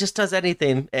phenomenal. He just does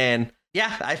anything. And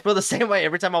yeah, I feel the same way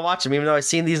every time I watch him, even though I've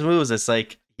seen these moves. It's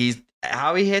like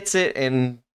how he hits it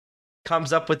and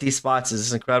comes up with these spots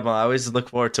is incredible. I always look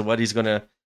forward to what he's going to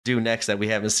do next that we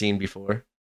haven't seen before.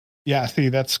 Yeah, see,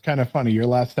 that's kind of funny. Your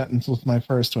last sentence was my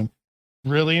first one.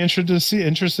 Really interested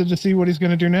to see what he's going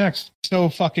to do next. So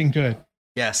fucking good.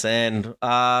 Yes, and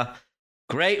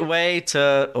great way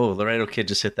to Laredo Kid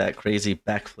just hit that crazy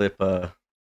backflip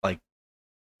like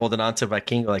holding on to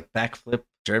Vikingo, like backflip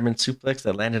German suplex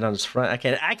that landed on his front. I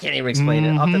can't even explain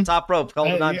it. Off the top rope,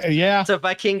 holding on to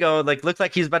Vikingo, like looked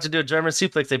like he's about to do a German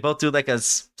suplex. They both do like a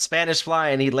Spanish fly,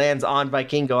 and he lands on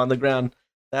Vikingo on the ground.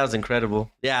 That was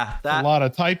incredible. Yeah, a lot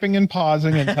of typing and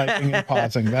pausing and typing and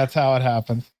pausing. That's how it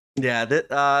happens. Yeah,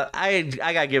 I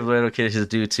gotta give Little Kid his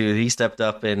due too. He stepped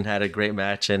up and had a great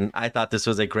match, and I thought this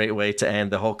was a great way to end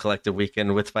the whole collective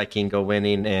weekend with Vikingo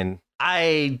winning. And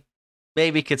I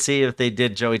maybe could see if they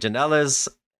did Joey Janela's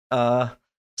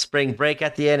spring break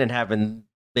at the end and having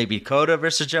maybe Coda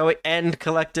versus Joey and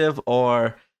collective,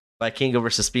 or Vikingo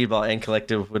versus Speedball and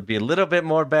collective would be a little bit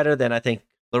more better than I think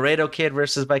Laredo Kid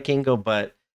versus Vikingo.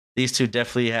 But these two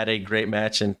definitely had a great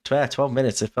match, and 12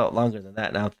 minutes, it felt longer than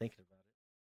that now I'm thinking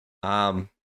about it.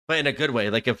 But in a good way.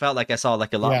 Like it felt like I saw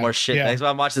like a lot more shit. Like, so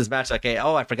I'm watching this match like, hey,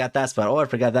 I forgot that spot. I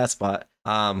forgot that spot.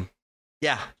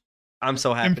 Yeah, I'm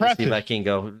so happy to see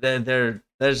Vikingo.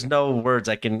 There's no words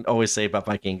I can always say about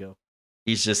Vikingo.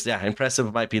 He's just,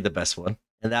 impressive might be the best one.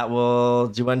 And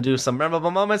do you want to do some memorable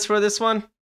moments for this one?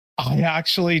 I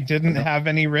actually didn't have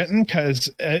any written because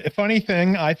funny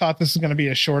thing, I thought this was going to be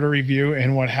a shorter review.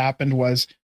 And what happened was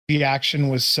the action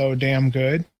was so damn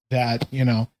good that,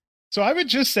 so I would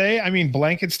just say, I mean,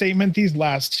 blanket statement, these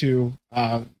last two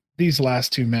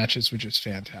matches were just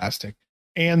fantastic.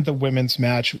 And the women's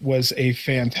match was a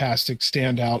fantastic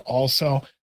standout also.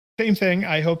 Same thing.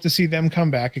 I hope to see them come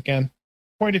back again.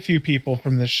 Quite a few people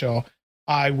from this show.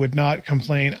 I would not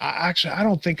complain. I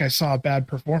don't think I saw a bad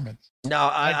performance. No,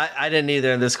 I didn't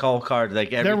either in this whole card.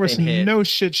 Like there was no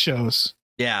shit shows.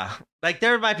 Yeah, like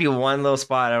there might be one little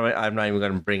spot. I'm not even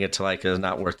going to bring it to like it's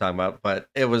not worth talking about. But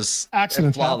it was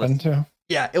accidents happen too.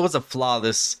 Yeah, it was a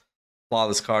flawless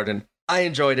card, and I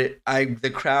enjoyed it.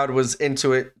 The crowd was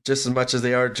into it just as much as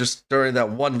they are just during that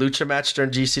one Lucha match during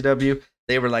GCW.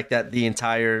 They were like that the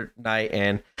entire night,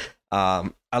 and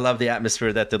I love the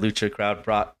atmosphere that the Lucha crowd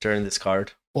brought during this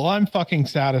card. Well, I'm fucking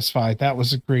satisfied. That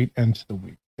was a great end to the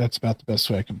week. That's about the best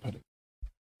way I can put it.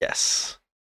 Yes.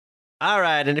 All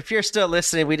right. And if you're still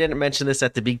listening, we didn't mention this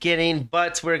at the beginning,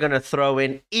 but we're going to throw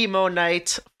in Emo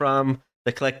Night from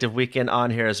the collective weekend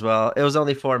on here as well. It was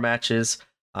only 4 matches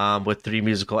with 3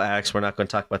 musical acts. We're not going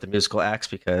to talk about the musical acts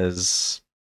because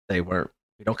we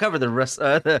don't cover the rest.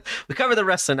 We cover the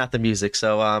wrestling, not the music.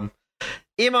 So,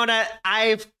 Emo Night,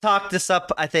 I've talked this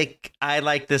up. I think I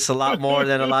like this a lot more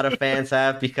than a lot of fans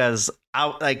have because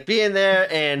I like being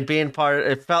there and being part.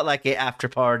 It felt like an after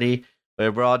party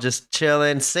where we're all just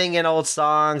chilling, singing old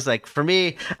songs. Like for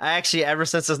me, I actually ever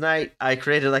since this night, I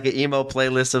created like an emo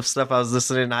playlist of stuff I was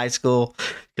listening in high school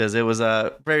because it was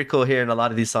very cool hearing a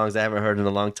lot of these songs I haven't heard in a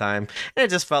long time, and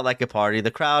it just felt like a party. The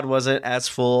crowd wasn't as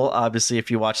full. Obviously, if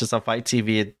you watch this on Fight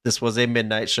TV, this was a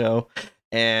midnight show,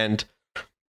 and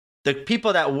the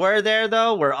people that were there,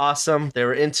 though, were awesome. They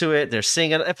were into it. They're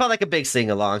singing. It felt like a big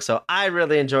sing-along. So I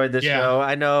really enjoyed this show.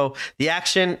 I know the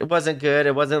action wasn't good.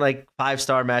 It wasn't like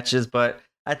 5-star matches, but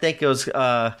I think it was...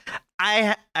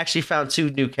 I actually found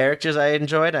 2 new characters I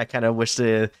enjoyed. I kind of wish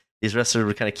these wrestlers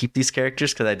would kind of keep these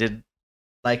characters because I did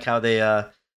like how they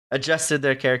adjusted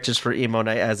their characters for Emo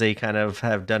Night as they kind of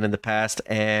have done in the past.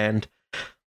 And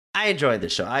I enjoyed the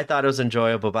show. I thought it was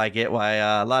enjoyable, but I get why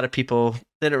a lot of people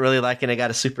didn't really like it. And it got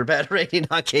a super bad rating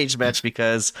on Cage Match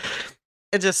because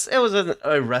it was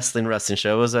a wrestling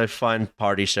show. It was a fun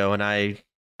party show, and I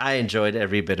enjoyed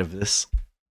every bit of this.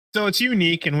 So it's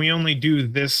unique, and we only do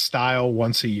this style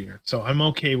once a year. So I'm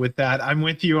okay with that. I'm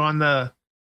with you on the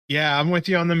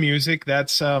music.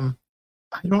 That's I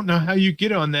don't know how you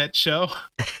get on that show,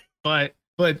 but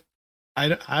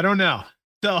I don't know.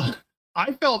 So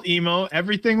I felt emo.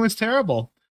 Everything was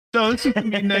terrible. So this is the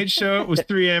midnight show. It was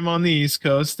 3 a.m. on the East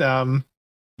Coast. No,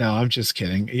 I'm just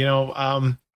kidding.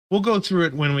 We'll go through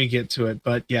it when we get to it.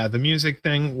 But yeah, the music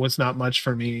thing was not much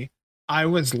for me. I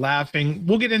was laughing.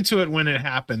 We'll get into it when it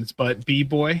happens, but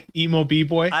B-Boy, emo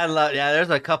B-Boy. There's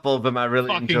a couple of them I really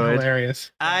fucking enjoyed.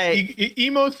 Hilarious.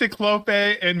 Emo Ciclope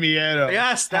and Miedo.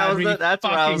 Yes, that's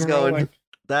where I was going.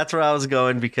 That's where I was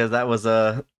going because that was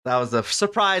a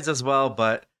surprise as well,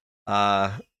 but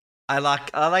I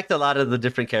liked a lot of the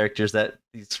different characters that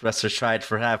these wrestlers tried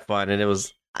for have fun,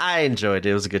 and I enjoyed it.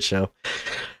 It was a good show.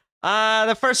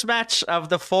 The first match of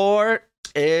the 4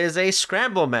 is a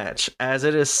scramble match, as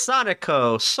it is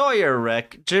Sonico, Sawyer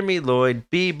Wreck, Jimmy Lloyd,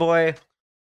 B-Boy,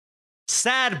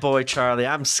 Sad Boy Charlie.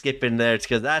 I'm skipping there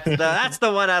because that's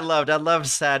the one I loved. I loved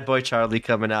Sad Boy Charlie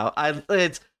coming out.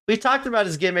 We talked about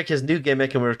his new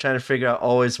gimmick, and we were trying to figure out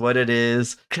always what it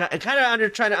is. Kind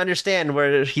of trying to understand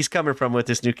where he's coming from with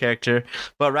this new character.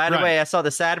 But right away, I saw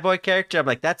the Sad Boy character. I'm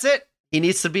like, that's it. He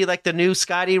needs to be like the new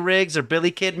Scotty Riggs or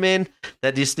Billy Kidman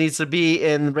that just needs to be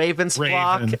in Raven's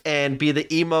flock and be the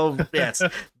emo,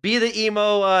 be the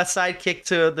emo sidekick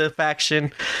to the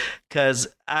faction. Because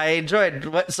I enjoyed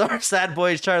what Sad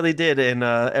Boy Charlie did and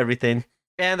everything.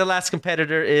 And the last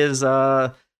competitor is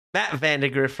Matt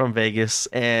Vandegrift from Vegas.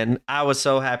 And I was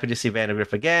so happy to see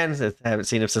Vandegrift again. I haven't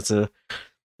seen him since the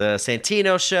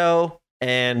Santino show.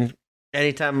 And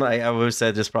anytime, like I always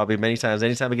said this probably many times,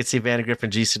 anytime we get to see Vandegrift in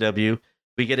GCW,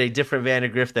 we get a different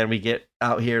Vandegrift than we get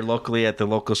out here locally at the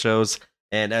local shows.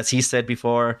 And as he said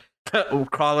before,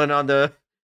 crawling on the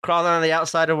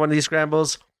outside of one of these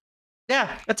scrambles,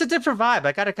 yeah, that's a different vibe.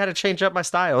 I gotta kind of change up my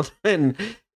style. And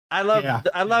I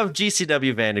love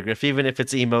GCW Vandegrift, even if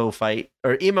it's emo fight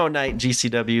or emo night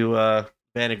GCW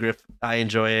Vandegrift. I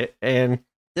enjoy it, and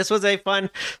this was a fun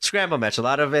scramble match. A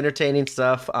lot of entertaining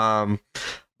stuff.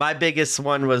 My biggest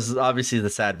one was obviously the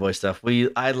Sad Boy stuff.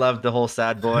 I loved the whole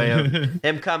Sad Boy of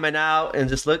him coming out and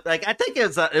just looked like, I think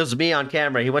it was me on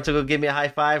camera. He went to go give me a high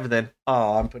five, and then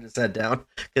I'm putting his head down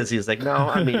because he was like, "No,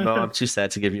 I'm emo. I'm too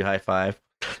sad to give you a high five."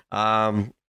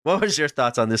 What was your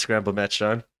thoughts on this scramble match,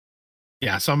 Sean?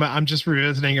 Yeah, so I'm just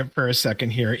revisiting it for a second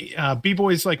here.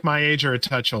 B-boys like my age are a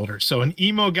touch older, so an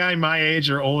emo guy my age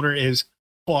or older is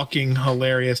fucking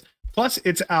hilarious. Plus,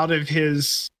 it's out of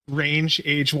his range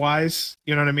age-wise.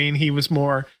 You know what I mean? He was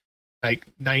more like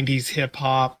 90s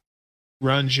hip-hop,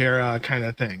 grunge era kind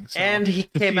of thing. So and he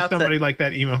came out somebody like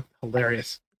that emo,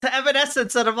 hilarious. The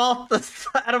Evanescence out of all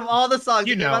the songs,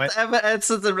 you know it. The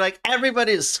Evanescence, and like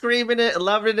everybody is screaming it and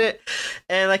loving it,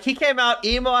 and like he came out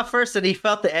emo at first, and he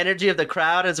felt the energy of the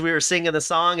crowd as we were singing the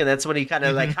song, and that's when he kind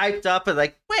of like hyped up and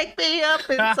like wake me up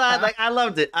inside. Like I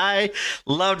loved it. I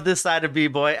loved this side of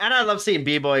B-Boy, and I love seeing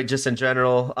B-Boy just in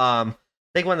general. I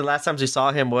think one of the last times we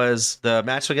saw him was the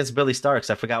match against Billy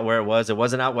Starks. I forgot where it was. It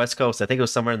wasn't out West Coast. I think it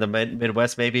was somewhere in the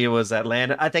Midwest. Maybe it was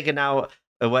Atlanta. I think now.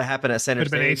 What happened at Center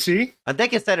Stage? AC? I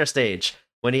think it's Center Stage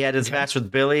when he had his match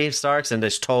with Billy Starks and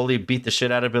just totally beat the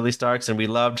shit out of Billy Starks. And we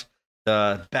loved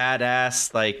the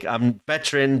badass, like, I'm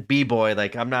veteran B-Boy.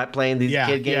 Like, I'm not playing these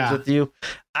kid games with you.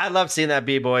 I love seeing that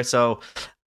B-Boy. So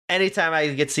anytime I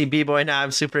get to see B-Boy now, I'm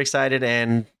super excited.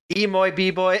 And emo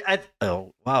B-Boy.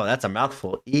 Oh, wow, that's a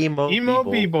mouthful. Emo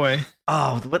B-Boy.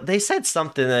 Oh, but they said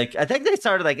something like, I think they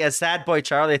started like as Sad Boy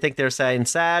Charlie. I think they were saying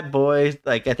Sad Boy.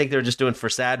 Like, I think they were just doing for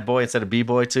Sad Boy instead of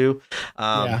B-Boy too.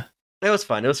 It was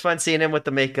fun. It was fun seeing him with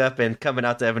the makeup and coming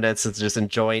out to Evidence and just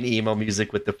enjoying emo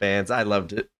music with the fans. I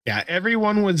loved it. Yeah,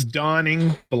 everyone was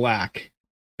donning black.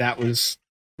 That was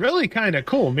really kind of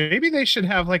cool. Maybe they should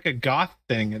have like a goth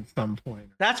thing at some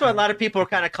point. That's what a lot of people were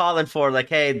kind of calling for. Like,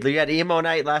 hey, you had emo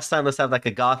night last time. Let's have like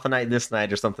a goth night this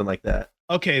night or something like that.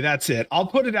 Okay, that's it. I'll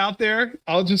put it out there.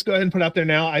 I'll just go ahead and put it out there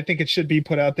now. I think it should be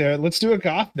put out there. Let's do a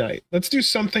goth night. Let's do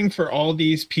something for all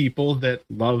these people that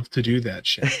love to do that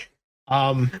shit.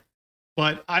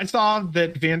 But I saw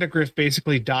that Vandegrift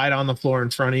basically died on the floor in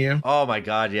front of you. Oh my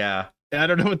God, yeah. I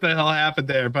don't know what the hell happened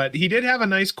there, but he did have a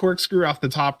nice corkscrew off the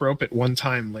top rope at one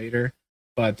time later.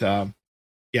 But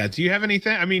yeah, do you have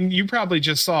anything? I mean, you probably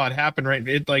just saw it happen, right?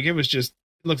 It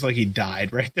looks like he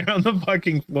died right there on the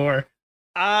fucking floor.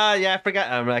 Yeah, I forgot.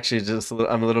 I'm actually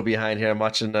I'm a little behind here. I'm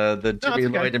watching the Jimmy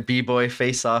Lloyd and B-Boy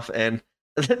face off, and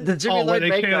the Jimmy Lloyd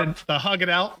makeup. The hug it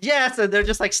out? Yeah, so they're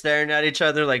just like staring at each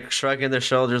other, like shrugging their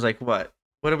shoulders, like, what?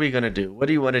 What are we going to do? What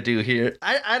do you want to do here?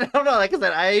 I don't know. Like I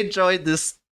said, I enjoyed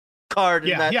this card,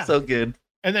 and that's so good.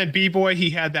 And then B-Boy, he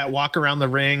had that walk around the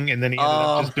ring, and then he ended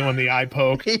up just doing the eye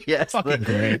poke. Yes. Fucking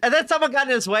great. And then someone got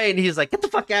in his way, and he's like, get the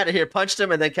fuck out of here, punched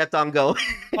him, and then kept on going.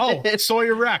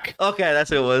 Sawyer Wreck. Okay, that's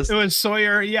who it was. It was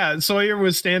Sawyer. Yeah, Sawyer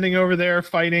was standing over there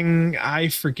fighting, I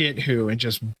forget who, and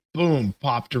just boom,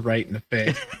 popped her right in the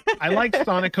face. I like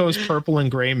Sonico's purple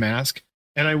and gray mask.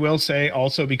 And I will say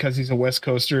also, because he's a West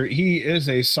Coaster, he is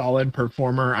a solid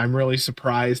performer. I'm really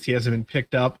surprised he hasn't been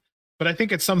picked up but I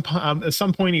think at some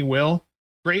point he will.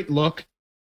 Great look.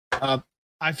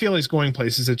 I feel he's going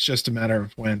places. It's just a matter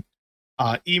of when.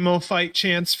 Emo fight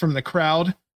chants from the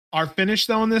crowd. Our finish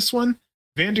though in this one,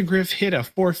 Vandegrift hit a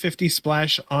 450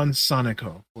 splash on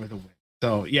Sonico for the win.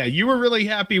 So yeah, you were really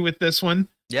happy with this one.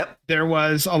 Yep. There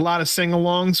was a lot of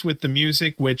sing-alongs with the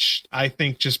music, which I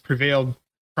think just prevailed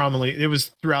prominently. It was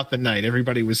throughout the night.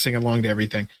 Everybody was singing along to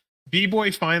everything.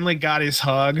 B-Boy finally got his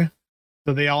hug,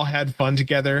 so they all had fun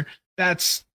together.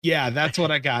 That's what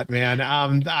I got, man.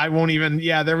 I won't even.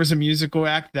 Yeah, there was a musical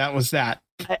act. That was that.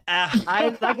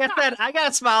 I like I said, I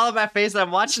got a smile on my face.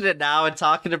 I'm watching it now and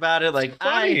talking about it. Like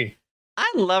I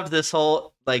loved this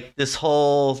whole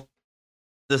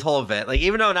event. Like,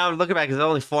 even though now I'm looking back, there's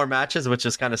only 4 matches, which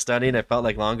is kind of stunning. It felt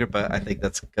like longer, but I think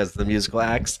that's because of the musical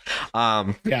acts.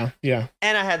 Yeah.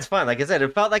 And I had fun. Like I said,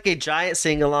 it felt like a giant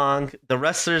sing-along. The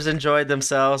wrestlers enjoyed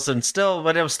themselves, and still,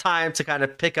 when it was time to kind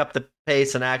of pick up the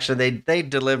pace and action, they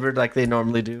delivered like they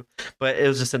normally do. But it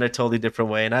was just in a totally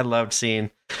different way, and I loved seeing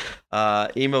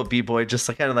emo B-Boy just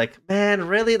like kind of like, man,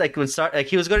 really? Like when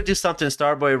he was going to do something,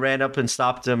 Starboy ran up and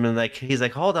stopped him, and like he's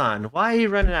like, hold on, why are you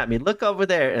running at me? Look over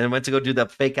there, and went to go do the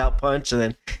fake out punch, and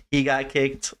then he got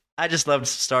kicked. I just loved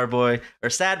Starboy or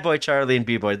Sad Boy Charlie and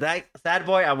B-Boy. That Sad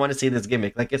Boy, I want to see this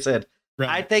gimmick. Like I said,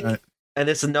 I think, and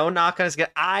this is no knock on his guy.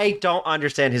 I don't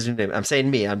understand his new name. I'm saying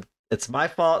me. It's my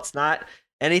fault. It's not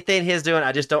anything he's doing.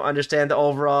 I just don't understand the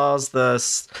overalls,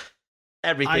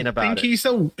 everything about it. I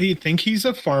think he's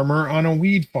a farmer on a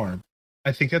weed farm.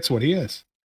 I think that's what he is.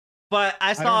 But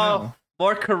I saw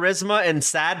more charisma in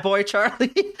Sad Boy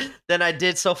Charlie than I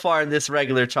did so far in this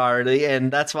regular Charlie,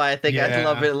 and that's why I think I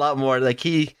love it a lot more. Like,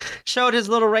 he showed his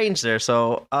little range there,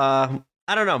 so I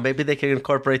don't know, maybe they can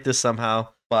incorporate this somehow.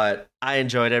 But I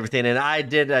enjoyed everything, and I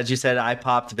did, as you said, I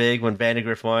popped big when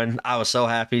Vandegrift won. I was so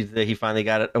happy that he finally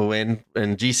got a win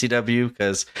in GCW,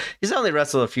 because he's only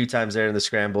wrestled a few times there in the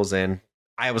scrambles, and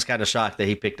I was kind of shocked that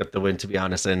he picked up the win, to be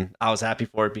honest, and I was happy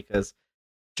for it because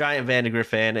giant Vandegrift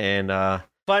fan, and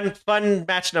fun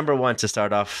match number 1 to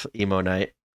start off emo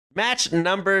night. Match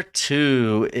number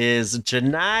 2 is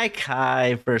Janai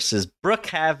Kai versus Brooke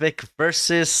Havoc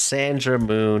versus Sandra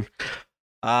Moon.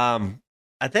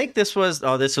 I think this was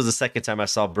the second time I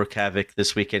saw Brooke Havoc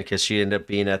this weekend, because she ended up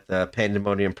being at the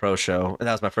Pandemonium Pro Show, and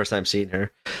that was my first time seeing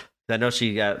her. I know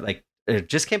she got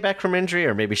just came back from injury,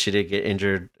 or maybe she did get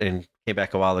injured and came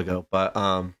back a while ago. But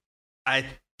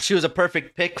she was a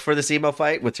perfect pick for this emo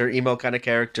fight with her emo kind of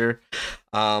character.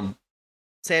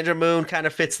 Sandra Moon kind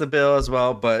of fits the bill as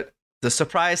well, but the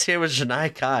surprise here was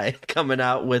Janai Kai coming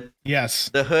out with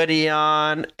the hoodie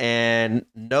on and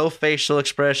no facial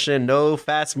expression, no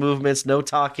fast movements, no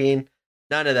talking,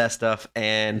 none of that stuff.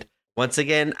 And once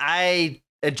again, I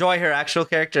enjoy her actual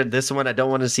character. This one I don't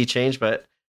want to see change, but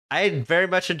I very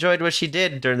much enjoyed what she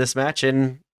did during this match,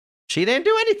 and she didn't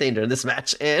do anything during this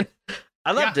match, and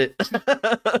I loved it.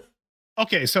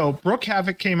 Okay, so Brooke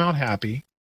Havoc came out happy.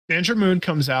 Sandra Moon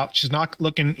comes out. She's not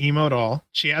looking emo at all.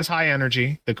 She has high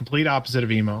energy, the complete opposite of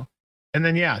emo. And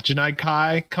then, Janai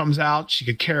Kai comes out. She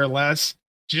could care less.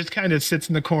 She just kind of sits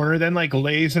in the corner, then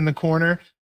lays in the corner.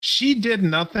 She did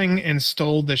nothing and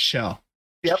stole the show.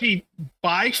 Yep.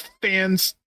 By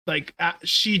fans,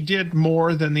 she did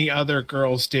more than the other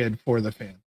girls did for the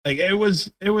fans. It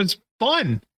was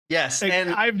fun. Yes,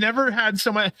 and I've never had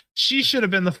so much. She should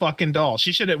have been the fucking doll.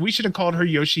 We should have called her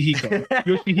Yoshihiko.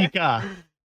 Yoshihika.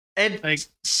 And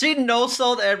she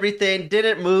no-sold everything,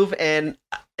 didn't move, and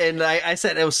like I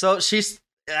said, it was so.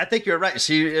 I think you're right.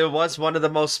 It was one of the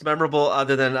most memorable,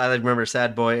 other than I remember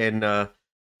Sad Boy and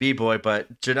B-Boy,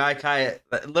 but Janai Kai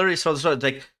literally sold the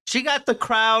show. She got the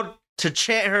crowd to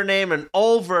chant her name and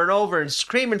over and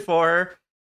screaming for her,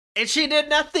 and she did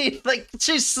nothing.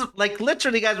 She's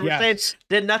literally, guys were saying,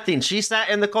 did nothing. She sat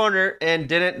in the corner and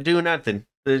didn't do nothing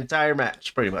the entire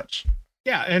match, pretty much.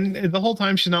 Yeah, and the whole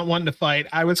time she's not wanting to fight.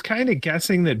 I was kind of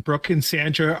guessing that Brooke and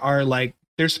Sandra are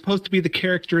they're supposed to be the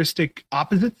characteristic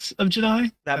opposites of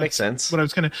Janai. That makes sense. What I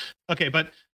was okay,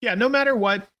 but yeah, no matter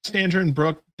what Sandra and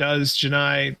Brooke does,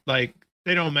 Janai,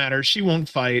 they don't matter. She won't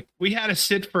fight. We had a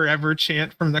sit forever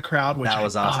chant from the crowd, which that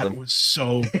was awesome. It was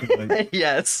so good.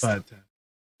 Yes. But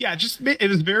it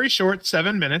was very short,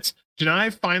 7 minutes.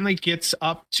 Janai finally gets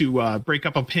up to break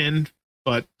up a pin,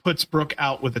 but puts Brooke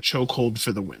out with a chokehold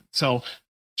for the win. So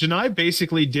Janai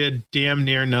basically did damn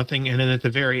near nothing, and then at the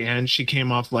very end, she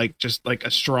came off just like a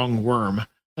strong worm.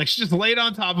 She just laid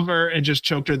on top of her and just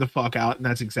choked her the fuck out, and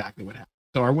that's exactly what happened.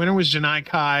 So our winner was Janai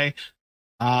Kai.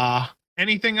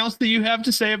 Anything else that you have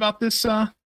to say about this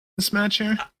match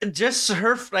here? Just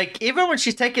her, even when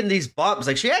she's taking these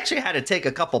bumps, she actually had to take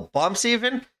a couple bumps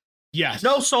even. Yes.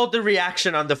 No shoulder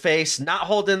reaction on the face, not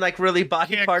holding like really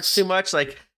body Kicks. parts too much.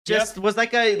 Like just was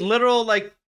like a literal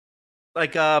like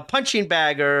a punching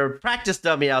bag or practice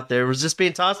dummy out there. It was just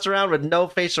being tossed around with no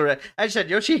facial. As I said,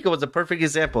 Yoshihiko was a perfect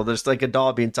example. There's like a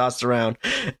doll being tossed around,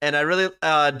 and I really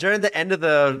during the end of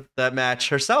that match,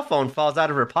 her cell phone falls out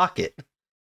of her pocket.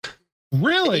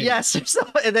 Really? Yes.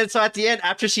 And then so at the end,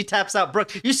 after she taps out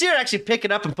Brooke, you see her actually pick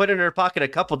it up and put it in her pocket a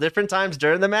couple different times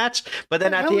during the match. But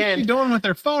then what at the end, she doing with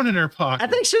her phone in her pocket? I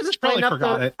think she was just playing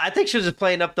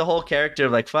up the whole character.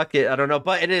 Like fuck it, I don't know.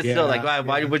 But it is still like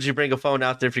why would you bring a phone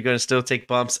out there if you're going to still take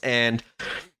bumps? And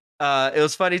it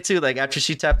was funny too. Like after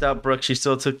she tapped out Brooke, she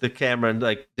still took the camera and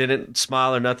like didn't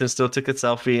smile or nothing. Still took a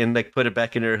selfie and like put it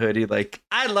back in her hoodie. Like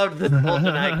I loved the whole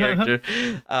Tonight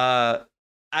character.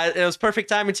 It was perfect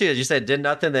timing too, as you said. Did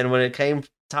nothing. Then when it came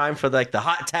time for like the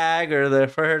hot tag or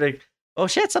for her to,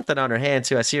 she had something on her hand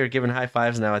too. I see her giving high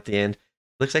fives now at the end.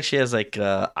 Looks like she has like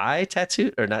eye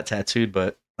tattooed or not tattooed,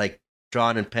 but like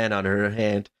drawn in pen on her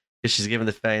hand because she's giving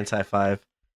the fans high five.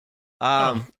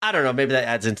 I don't know. Maybe that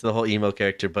adds into the whole emo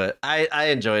character, but I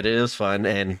enjoyed it. It was fun,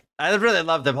 and I really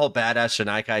love the whole badass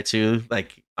Shinaikai too.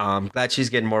 Like, glad she's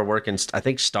getting more work in, I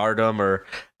think, Stardom or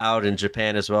out in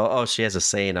Japan as well. Oh, she has a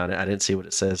saying on it. I didn't see what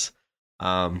it says.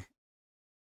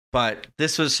 But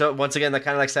this was once again, like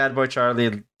kind of like Sad Boy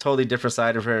Charlie, totally different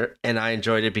side of her, and I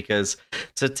enjoyed it because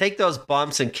to take those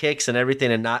bumps and kicks and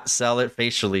everything and not sell it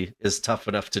facially is tough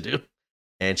enough to do.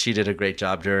 And she did a great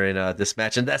job during this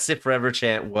match. And that Sit Forever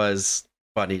chant was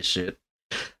funny as shit.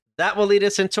 That will lead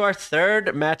us into our third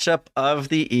matchup of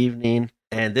the evening.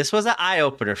 And this was an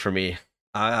eye-opener for me.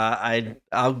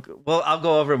 I'll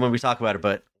go over it when we talk about it.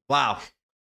 But wow.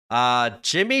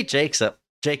 Jimmy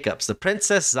Jacobs, the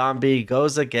Princess Zombie,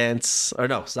 goes against... Or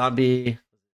no, Zombie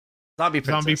Princess.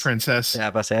 Zombie Princess. Yeah,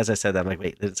 but as I said that, I'm like,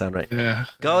 wait, that didn't sound right. Yeah.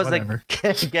 Goes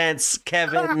against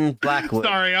Kevin Blackwood.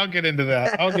 Sorry, I'll get into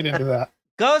that.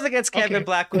 Goes against Kevin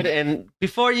Blackwood, and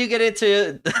before you get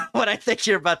into what I think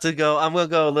you're about to go, I'm going to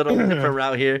go a little different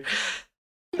route here.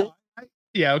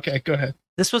 Yeah, okay, go ahead.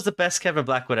 This was the best Kevin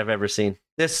Blackwood I've ever seen.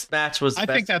 This match was the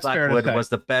best. Blackwood was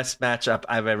the best matchup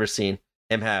I've ever seen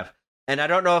him have. And I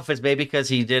don't know if it's maybe because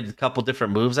he did a couple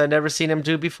different moves I'd never seen him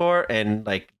do before and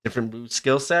like different move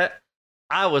skill set.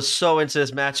 I was so into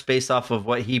this match based off of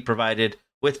what he provided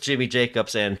with Jimmy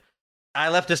Jacobs, and I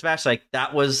left this match like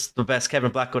that was the best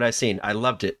Kevin Blackwood I've seen. I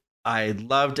loved it. I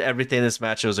loved everything in this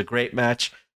match. It was a great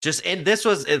match. And this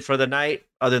was it for the night,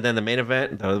 other than the main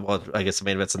event. Well, I guess the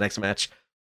main event's the next match.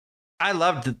 I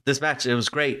loved this match. It was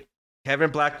great.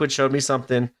 Kevin Blackwood showed me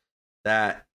something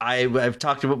that we've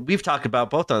talked about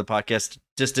both on the podcast.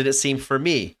 Just didn't seem for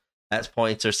me at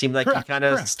points, or seemed like he kind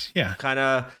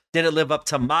of didn't live up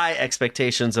to my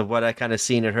expectations of what I kind of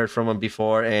seen and heard from him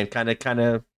before, and kind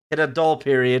of hit a dull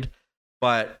period.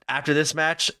 But after this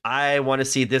match, I want to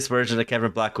see this version of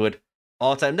Kevin Blackwood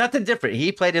all the time. Nothing different.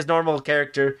 He played his normal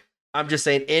character. I'm just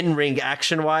saying, in-ring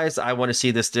action-wise, I want to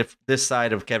see this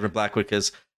side of Kevin Blackwood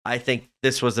because I think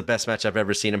this was the best match I've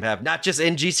ever seen him have. Not just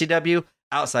in GCW,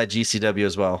 outside GCW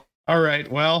as well. All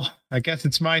right. Well, I guess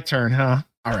it's my turn, huh?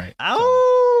 All right.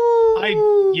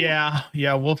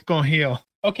 Wolf gonna heal.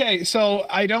 Okay, so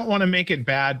I don't want to make it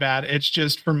bad. It's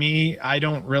just for me, I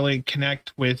don't really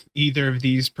connect with either of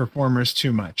these performers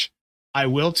too much. I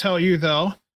will tell you,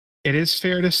 though, it is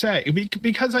fair to say,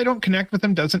 because I don't connect with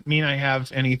them doesn't mean I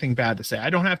have anything bad to say.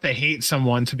 I don't have to hate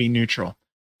someone to be neutral.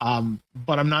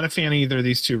 But I'm not a fan of either of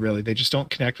these two, really. They just don't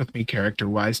connect with me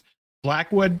character-wise.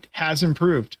 Blackwood has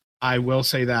improved. I will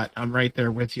say that. I'm right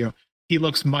there with you. He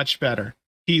looks much better.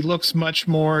 He looks much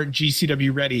more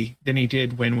GCW ready than he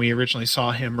did when we originally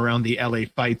saw him around the LA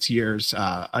Fights years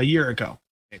a year ago.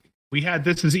 Maybe. We had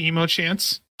This Is Emo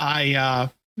chance. I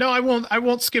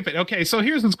won't skip it. Okay, so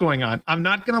here's what's going on. I'm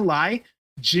not gonna lie.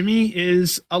 Jimmy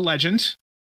is a legend,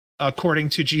 according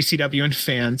to GCW and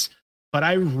fans, but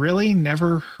I really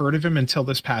never heard of him until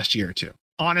this past year or two.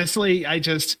 Honestly,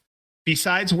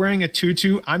 besides wearing a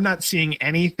tutu, I'm not seeing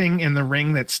anything in the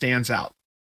ring that stands out.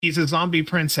 He's a zombie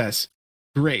princess.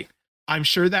 Great. I'm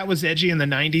sure that was edgy in the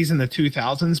 90s and the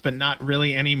 2000s, but not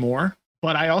really anymore.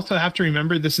 But I also have to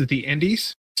remember this is the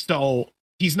indies. So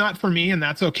he's not for me, and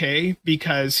that's okay,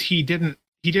 because he didn't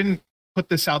put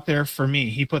this out there for me.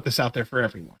 He put this out there for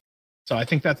everyone. So I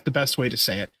think that's the best way to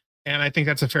say it. And I think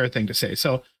that's a fair thing to say.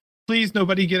 So please,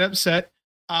 nobody get upset.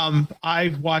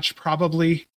 I've watched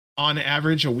probably on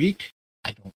average a week.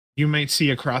 You might see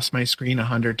across my screen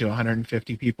 100 to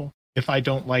 150 people. If I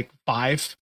don't like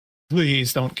 5,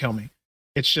 please don't kill me.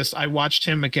 It's just, I watched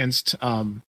him against, off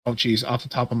the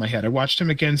top of my head. I watched him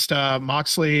against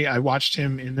Moxley. I watched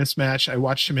him in this match. I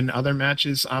watched him in other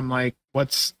matches. I'm like,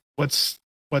 what's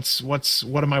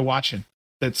What am I watching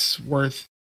that's worth,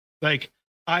 like,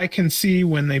 I can see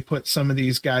when they put some of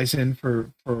these guys in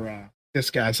for this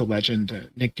guy's a legend,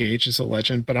 Nick Gage is a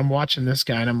legend, but I'm watching this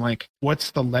guy and I'm like,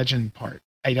 what's the legend part?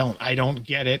 I don't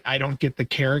get it. I don't get the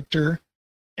character.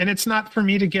 And it's not for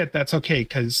me to get. That's okay,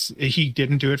 because he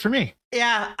didn't do it for me.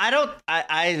 Yeah,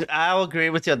 I'll agree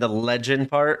with you on the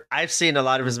legend part. I've seen a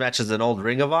lot of his matches in old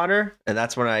Ring of Honor, and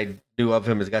that's when I knew of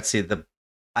him and got to see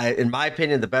in my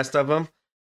opinion, the best of him.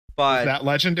 But is that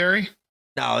legendary?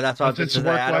 No, that's what I was just saying.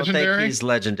 I don't think he's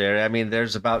legendary. I mean,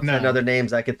 there's about 10 other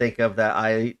names I could think of that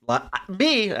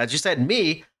as you said,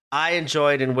 I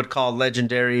enjoyed and would call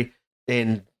legendary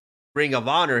in Ring of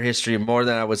Honor history more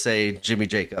than I would say Jimmy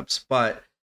Jacobs. But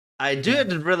I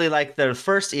did really like their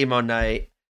first emo night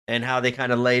and how they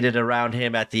kind of laid it around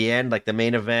him at the end, like the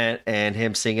main event and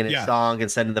him singing his song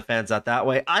and sending the fans out that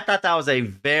way. I thought that was a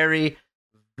very,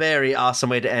 very awesome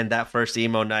way to end that first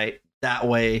emo night that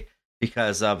way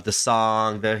because of the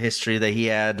song, the history that he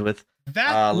had with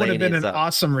that would have been an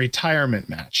awesome retirement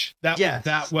match. That was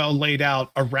that well laid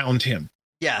out around him.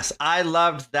 Yes, I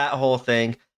loved that whole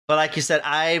thing. But like you said,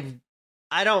 I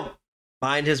don't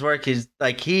mind his work.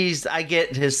 I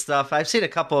get his stuff. I've seen a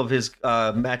couple of his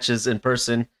matches in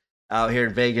person out here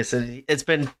in Vegas, and it's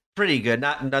been pretty good.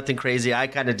 Nothing crazy. I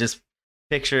kind of just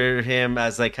picture him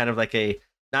as like kind of like I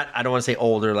don't want to say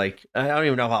older, like I don't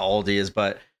even know how old he is,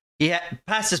 but he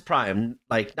past his prime,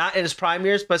 like not in his prime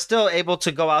years, but still able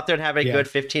to go out there and have a good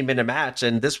 15-minute match.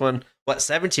 And this one,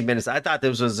 17 minutes? I thought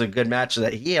this was a good match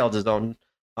that he held his own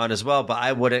on as well, but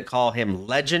I wouldn't call him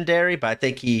legendary, but I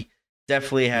think he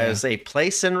definitely has a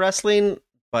place in wrestling,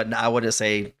 but I wouldn't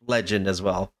say legend as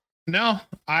well. No,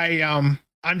 I'm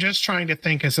just trying to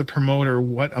think as a promoter,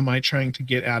 what am I trying to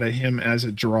get out of him as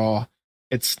a draw?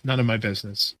 It's none of my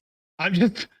business. I'm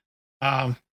just,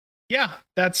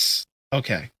 that's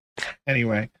okay.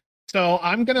 Anyway, so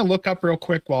I'm going to look up real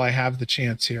quick while I have the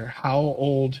chance here. How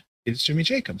old is Jimmy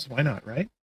Jacobs? Why not, right?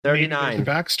 39. There's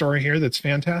a backstory here that's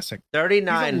fantastic.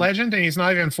 39. He's a legend and he's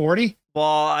not even 40?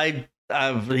 Well,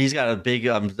 he's got a big,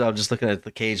 I'm just looking at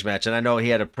the cage match, and I know he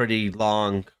had a pretty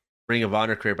long Ring of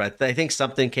Honor career, but I think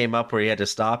something came up where he had to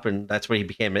stop, and that's where he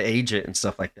became an agent and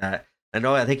stuff like that.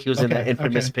 I think he was in that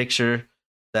infamous picture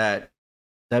that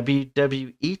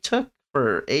WWE took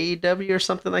for AEW or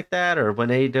something like that, or when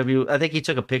AEW, I think he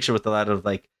took a picture with a lot of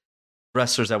like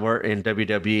wrestlers that weren't in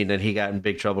WWE, and then he got in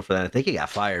big trouble for that. I think he got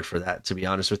fired for that, to be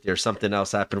honest with you, or something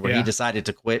else happened where he decided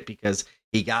to quit because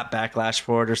he got backlash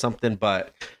for it or something.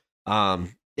 But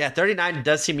 39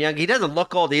 does seem young. He doesn't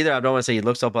look old either. I don't want to say he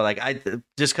looks old, but like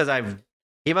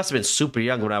he must have been super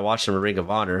young when I watched him in Ring of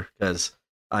Honor, because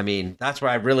I mean that's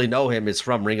where I really know him is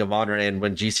from Ring of Honor and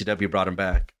when GCW brought him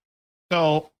back.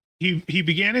 So he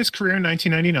began his career in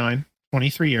 1999,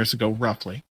 23 years ago,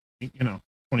 roughly,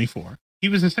 24. He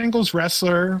was a singles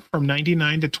wrestler from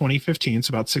 99 to 2015,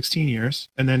 so about 16 years,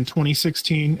 and then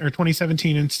 2017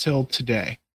 until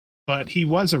today. But he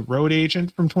was a road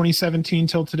agent from 2017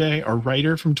 till today, a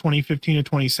writer from 2015 to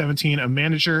 2017, a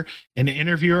manager and an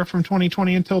interviewer from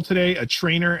 2020 until today, a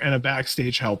trainer and a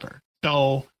backstage helper.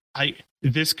 So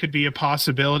this could be a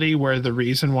possibility where the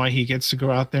reason why he gets to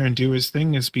go out there and do his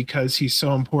thing is because he's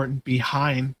so important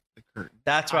behind the curtain.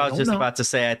 That's what I was just about to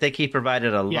say. I think he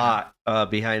provided a lot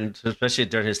behind, especially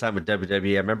during his time with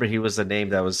WWE. I remember he was a name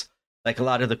that was like a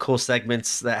lot of the cool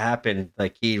segments that happened.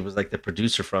 Like he was like the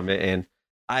producer from it, and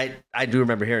I do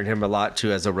remember hearing him a lot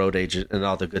too as a road agent and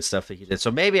all the good stuff that he did. So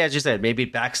maybe, as you said, maybe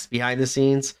back behind the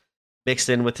scenes mixed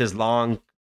in with his long.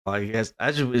 I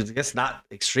guess not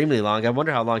extremely long. I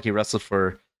wonder how long he wrestled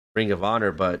for Ring of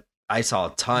Honor, but I saw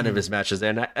a ton of his matches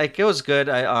there, and it was good.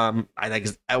 I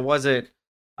wasn't,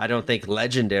 I don't think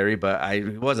legendary, but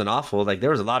it wasn't awful. Like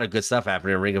there was a lot of good stuff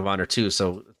happening in Ring of Honor too.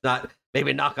 So it's not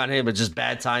maybe knock on him, but just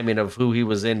bad timing of who he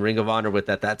was in Ring of Honor with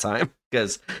at that time,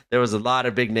 because there was a lot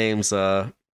of big names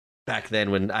back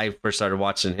then when I first started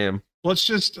watching him. Well, it's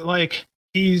just like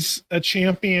he's a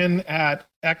champion at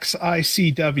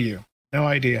XICW. No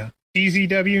idea.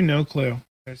 PZW, no clue.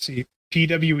 Let's see.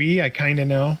 PWE, I kind of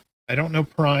know. I don't know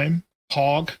Prime.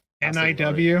 POG,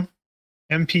 NIW,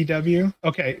 MPW.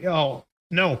 Okay. Oh,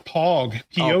 no, POG.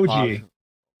 POG.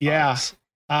 Yeah.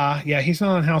 He's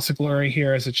not on House of Glory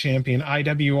here as a champion.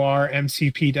 IWR,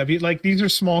 MCPW. Like, these are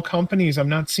small companies. I'm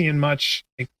not seeing much.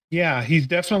 Yeah, he's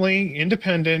definitely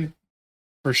independent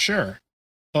for sure.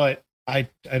 But I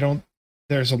don't,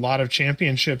 there's a lot of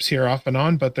championships here off and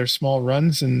on, but they're small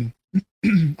runs, and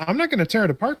I'm not going to tear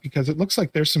it apart because it looks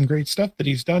like there's some great stuff that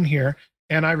he's done here.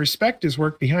 And I respect his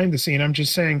work behind the scene. I'm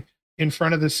just saying in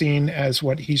front of the scene as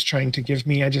what he's trying to give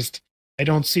me. I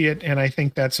don't see it. And I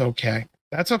think that's okay.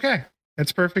 That's okay.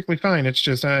 It's perfectly fine. It's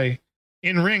just in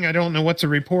ring, I don't know what to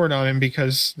report on him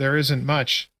because there isn't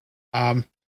much.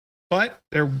 But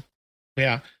there,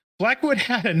 yeah. Blackwood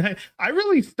had I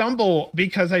really stumble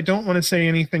because I don't want to say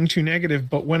anything too negative,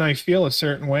 but when I feel a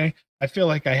certain way, I feel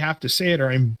like I have to say it or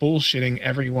I'm bullshitting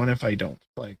everyone if I don't.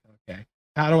 Like, okay,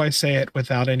 how do I say it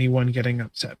without anyone getting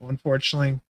upset? Well,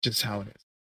 unfortunately, just how it is.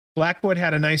 Blackwood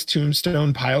had a nice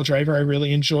tombstone pile driver I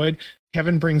really enjoyed.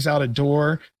 Kevin brings out a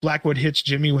door. Blackwood hits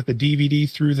Jimmy with a DVD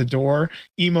through the door.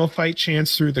 Emo fight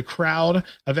chants through the crowd.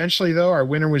 Eventually, though, our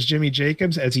winner was Jimmy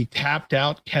Jacobs as he tapped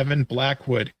out Kevin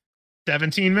Blackwood.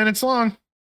 17 minutes long.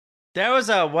 There was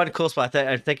one cool spot.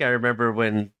 I think I remember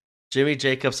when Jimmy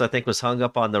Jacobs, I think, was hung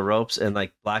up on the ropes, and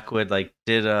like Blackwood like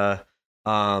did a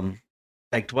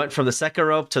like went from the second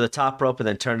rope to the top rope and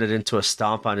then turned it into a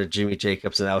stomp onto Jimmy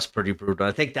Jacobs, and that was pretty brutal.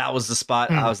 I think that was the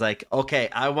spot I was like, okay,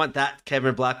 I want that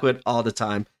Kevin Blackwood all the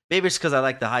time. Maybe it's because I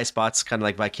like the high spots, kind of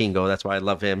like Vikingo. That's why I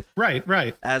love him.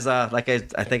 Right. As like I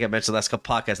think I mentioned last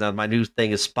couple podcasts. Now my new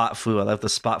thing is spot foo. I love the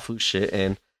spot foo shit,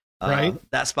 and right,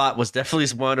 that spot was definitely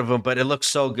one of them. But it looked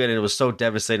so good, and it was so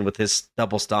devastating with his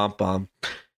double stomp. I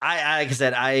like I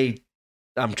said,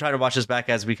 I'm trying to watch this back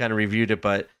as we kind of reviewed it,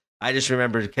 but I just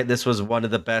remember this was one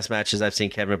of the best matches I've seen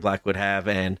Kevin Blackwood have,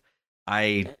 and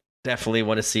I definitely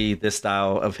want to see this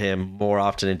style of him more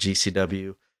often in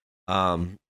GCW.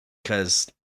 And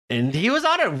he was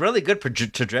on a really good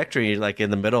trajectory, like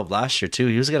in the middle of last year too.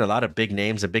 He was getting a lot of big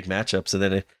names and big matchups, and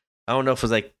then I don't know if it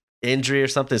was like injury or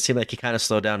something. It seemed like he kind of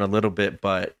slowed down a little bit,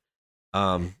 but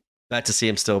glad to see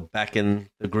him still back in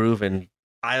the groove. And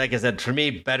like I said, for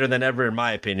me, better than ever in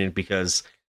my opinion, because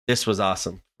this was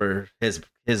awesome for his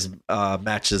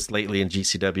matches lately in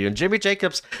GCW. And Jimmy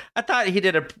Jacobs, I thought he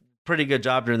did a pretty good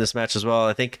job during this match as well.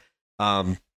 I think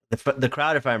the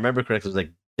crowd, if I remember correctly, was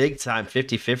like big time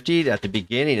 50-50 at the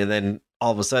beginning, and then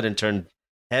all of a sudden turned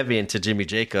heavy into Jimmy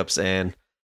Jacobs, and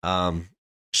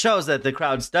shows that the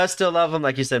crowd does still love him.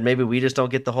 Like you said, maybe we just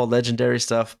don't get the whole legendary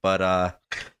stuff, but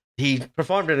he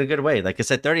performed in a good way. Like I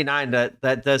said, 39,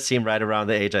 that does seem right around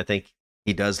the age I think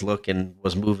he does look and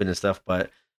was moving and stuff,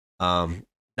 but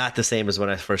not the same as when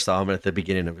I first saw him at the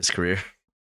beginning of his career.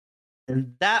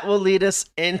 And that will lead us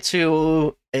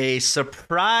into a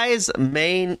surprise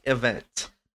main event,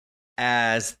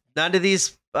 as none of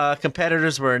these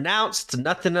competitors were announced.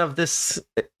 Nothing of this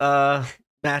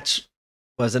match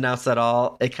was announced at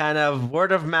all. A kind of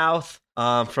word of mouth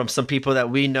from some people that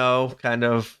we know, kind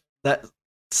of that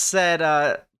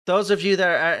said, those of you that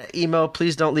are emo,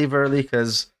 please don't leave early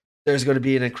because there's going to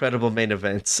be an incredible main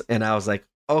event. And I was like,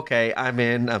 okay, I'm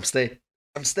in. I'm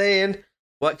staying.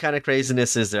 What kind of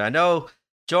craziness is there? I know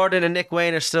Jordan and Nick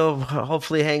Wayne are still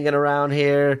hopefully hanging around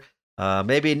here.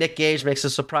 Maybe Nick Gage makes a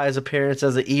surprise appearance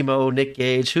as an emo Nick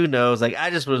Gage. Who knows? Like, I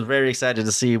just was very excited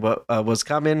to see what was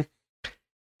coming.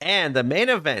 And the main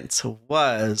event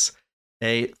was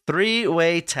a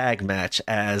 3-way tag match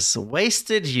as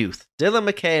Wasted Youth, Dylan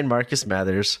McKay and Marcus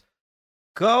Mathers,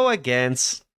 go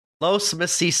against Los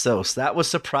Macizos. That was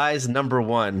surprise number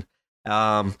 1.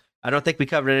 I don't think we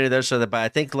covered any of those, but I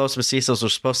think Los Macizos were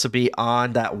supposed to be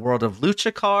on that World of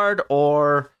Lucha card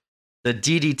or the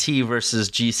DDT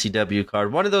versus GCW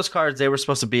card. One of those cards they were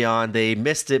supposed to be on. They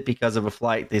missed it because of a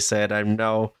flight. They said, I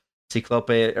know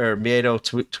Ciclope or Miedo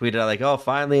tweeted out like, oh,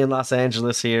 finally in Los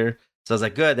Angeles here. So I was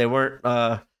like, good. They weren't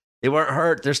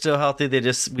hurt. They're still healthy.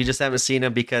 We just haven't seen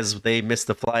them because they missed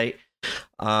the flight.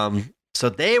 So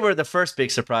they were the first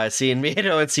big surprise, seeing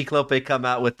Miedo and Ciclope come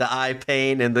out with the eye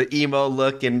pain and the emo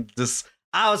look, and just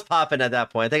I was popping at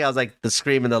that point. I think I was like the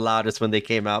screaming the loudest when they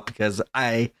came out because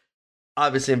I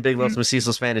obviously am a big Los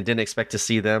Macizos fan and didn't expect to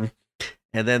see them.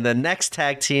 And then the next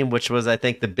tag team, which was I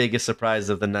think the biggest surprise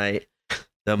of the night,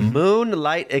 the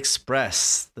Moonlight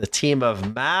Express, the team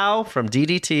of Mao from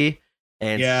DDT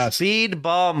and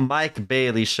Speedball Mike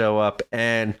Bailey show up.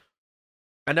 And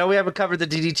I know we haven't covered the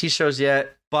DDT shows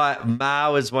yet, but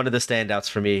Mao is one of the standouts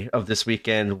for me of this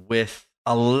weekend with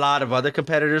a lot of other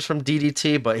competitors from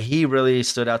DDT, but he really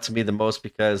stood out to me the most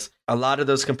because a lot of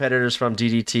those competitors from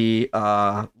DDT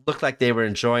looked like they were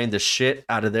enjoying the shit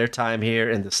out of their time here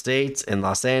in the States, in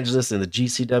Los Angeles, in the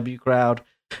GCW crowd.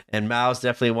 And Mao's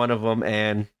definitely one of them,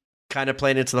 and kind of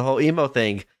playing into the whole emo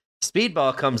thing.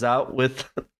 Speedball comes out with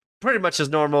pretty much his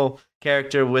normal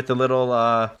character with a little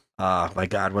my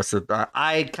God, what's the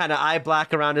eye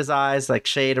black around his eyes, like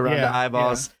shade around the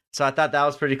eyeballs. Yeah. So I thought that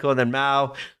was pretty cool. And then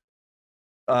Mao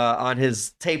on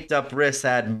his taped up wrist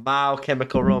had Mao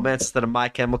Chemical Romance instead of My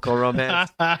Chemical Romance.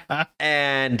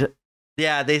 And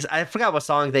yeah, I forgot what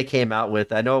song they came out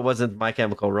with. I know it wasn't My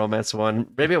Chemical Romance one.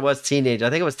 Maybe it was Teenage.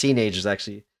 I think it was Teenagers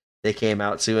actually they came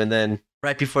out to. And then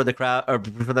right before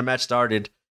the match started,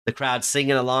 the crowd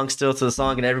singing along still to the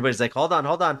song, and everybody's like, hold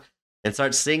on, and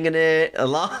start singing it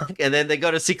along. And then they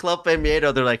go to Ciclope and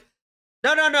Miedo. They're like,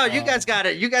 no, you guys got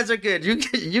it. You guys are good. You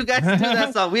guys do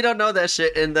that song. We don't know that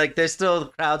shit. And like, there's still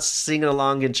crowds singing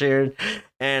along and cheering.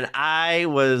 And I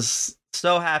was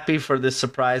so happy for this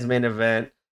surprise main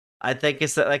event. I think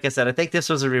it's like I said, I think this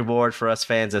was a reward for us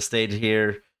fans that stayed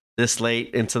here this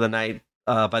late into the night.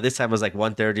 By this time it was like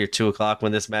 1:30 or 2 o'clock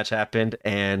when this match happened.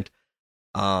 And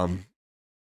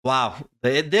wow,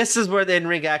 this is where the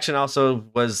in-ring action also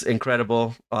was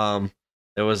incredible.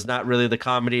 There was not really the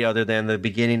comedy other than the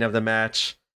beginning of the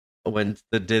match when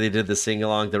they did the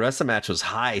sing-along. The rest of the match was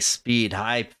high speed,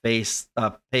 high pace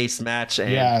match.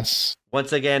 And yes,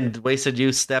 once again, Wasted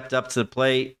Youth stepped up to the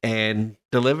plate and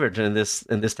delivered in this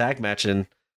tag match. And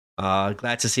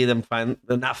glad to see them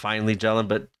not finally gelling,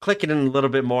 but clicking in a little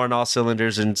bit more on all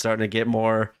cylinders and starting to get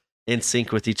more in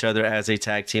sync with each other as a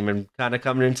tag team and kind of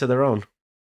coming into their own.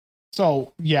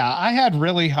 So yeah, I had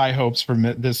really high hopes for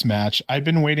this match. I've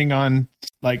been waiting on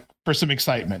for some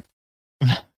excitement.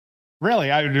 Really,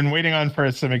 I've been waiting on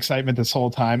for some excitement this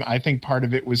whole time. I think part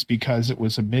of it was because it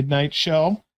was a midnight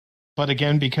show, but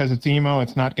again, because it's emo,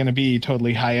 it's not going to be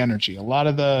totally high energy. A lot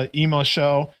of the emo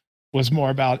show was more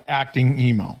about acting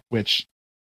emo, which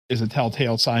is a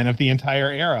telltale sign of the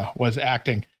entire era was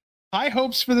acting. High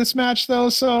hopes for this match though,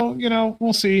 so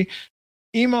we'll see.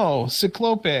 Emo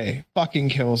Ciclope fucking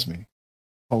kills me.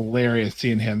 Hilarious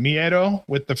seeing him. Miedo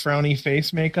with the frowny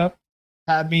face makeup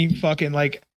had me fucking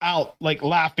out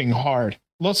laughing hard.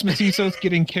 Los Macizos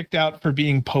getting kicked out for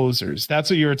being posers. That's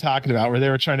what you were talking about, where they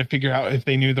were trying to figure out if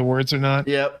they knew the words or not.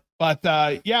 Yep.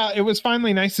 But yeah, it was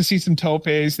finally nice to see some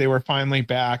topes. They were finally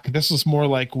back. This was more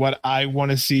like what I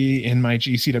want to see in my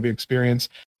GCW experience.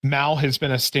 Mal has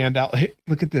been a standout. Hey,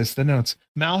 look at this, the notes.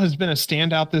 Mal has been a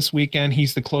standout this weekend.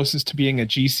 He's the closest to being a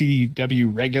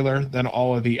GCW regular than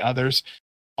all of the others.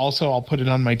 Also, I'll put it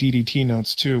on my DDT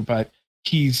notes too, but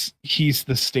he's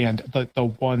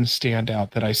the one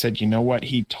standout that I said, you know what,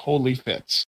 he totally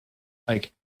fits.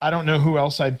 I don't know who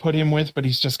else I'd put him with, but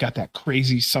he's just got that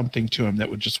crazy something to him that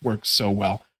would just work so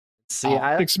well. See,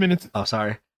 6 minutes. Oh,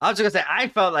 sorry. I was just gonna say, I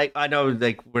felt like, I know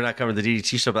we're not covering the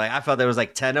DDT show, but I felt there was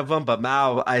 10 of them. But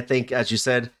Mao, I think, as you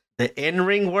said, the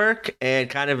in-ring work and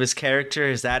kind of his character,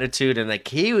 his attitude, and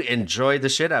he enjoyed the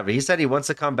shit out of it. He said he wants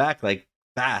to come back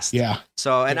fast. Yeah.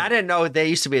 So, and I didn't know they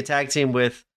used to be a tag team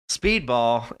with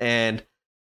Speedball, and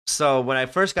so when I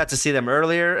first got to see them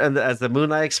earlier as the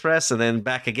Moonlight Express, and then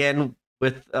back again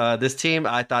with this team,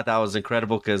 I thought that was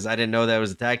incredible because I didn't know that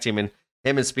was a tag team, and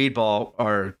him and Speedball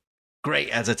are great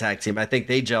as a tag team. I think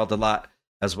they gelled a lot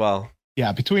as well.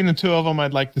 Yeah, between the two of them,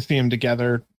 I'd like to see them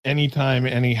together anytime,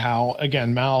 anyhow.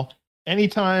 Again, Mal,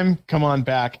 anytime, come on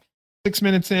back. 6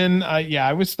 minutes in,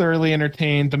 I was thoroughly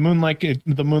entertained. The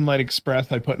Moonlight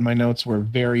Express I put in my notes were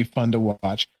very fun to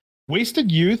watch.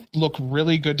 Wasted Youth look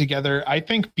really good together. I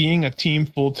think being a team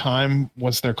full time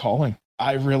was their calling.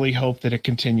 I really hope that it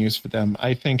continues for them.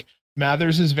 I think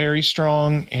Mathers is very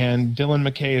strong and Dylan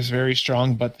McKay is very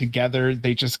strong, but together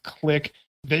they just click.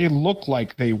 They look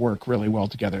like they work really well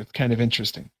together. It's kind of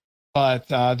interesting. But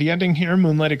the ending here,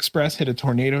 Moonlight Express hit a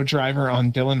tornado driver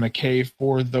on Dylan McKay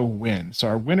for the win. So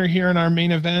our winner here in our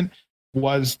main event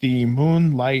was the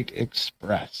Moonlight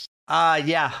Express.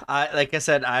 Yeah. Like I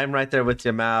said, I'm right there with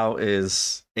you. Mao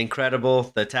is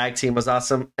incredible. The tag team was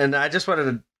awesome. And I just wanted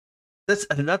to, that's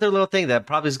another little thing that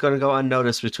probably is going to go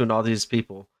unnoticed between all these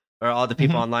people, or all the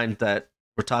people online that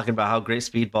were talking about how great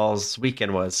Speedball's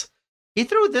weekend was. He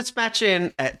threw this match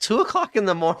in at 2 o'clock in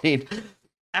the morning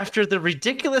after the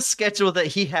ridiculous schedule that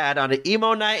he had on an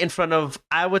emo night in front of,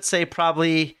 I would say,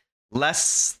 probably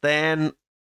less than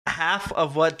half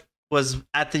of what was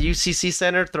at the UCC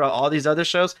Center throughout all these other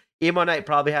shows. Emo night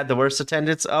probably had the worst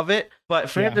attendance of it, but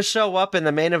for him to show up in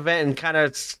the main event and kind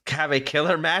of have a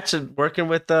killer match and working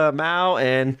with Mao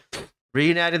and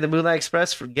reuniting the Moonlight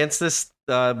Express against this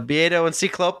Miedo and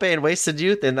Ciclope and Wasted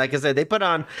Youth. And like I said, they put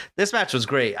on, this match was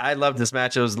great. I loved this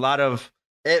match. It was a lot of,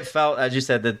 it felt, as you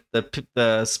said, that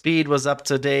the speed was up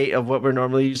to date of what we're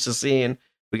normally used to seeing.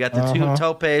 We got the two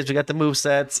topes, we got the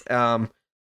movesets.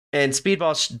 And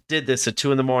Speedball did this at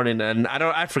 2 a.m. And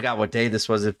I forgot what day this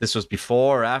was, if this was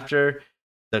before or after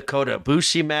the Kota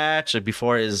Ibushi match, or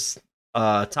before his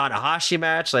Tanahashi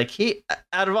match.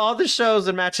 Out of all the shows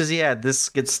and matches he had, this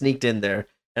gets sneaked in there.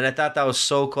 And I thought that was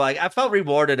so cool. I felt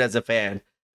rewarded as a fan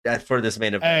for this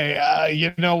main event. Hey,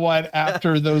 you know what?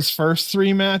 After those first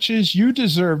 3 matches, you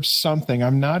deserved something.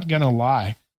 I'm not going to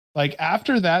lie.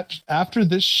 After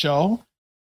this show,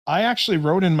 I actually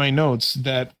wrote in my notes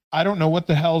that I don't know what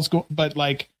the hell's going, but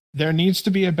there needs to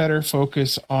be a better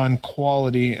focus on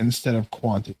quality instead of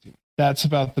quantity. That's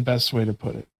about the best way to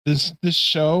put it. This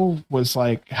show was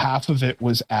like half of it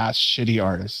was ass shitty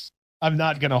artists. I'm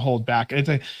not gonna hold back.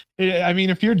 I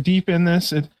mean, if you're deep in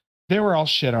this, they were all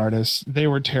shit artists. They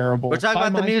were terrible. We're talking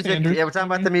about the music. Yeah, we're talking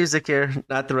about the music here,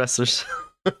 not the wrestlers.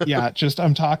 Yeah,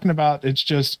 I'm talking about. It's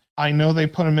just I know they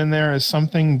put them in there as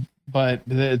something, but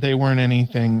they weren't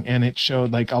anything, and it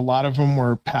showed like a lot of them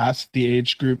were past the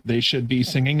age group they should be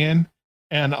singing in.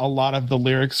 And a lot of the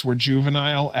lyrics were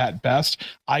juvenile at best.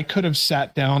 I could have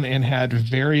sat down and had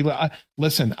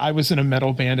listen, I was in a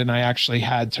metal band and I actually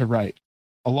had to write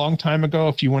a long time ago.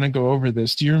 If you want to go over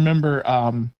this, do you remember?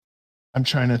 I'm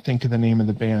trying to think of the name of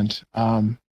the band.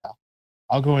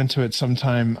 I'll go into it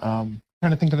sometime.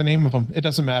 Trying to think of the name of them. It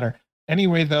doesn't matter.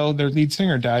 Anyway, though, their lead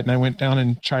singer died and I went down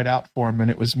and tried out for him and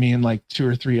it was me and like 2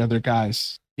 or 3 other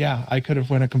guys. Yeah, I could have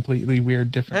went a completely weird,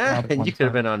 different route. And you could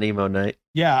have been on emo night.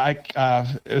 Yeah,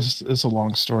 it's a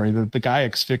long story. The guy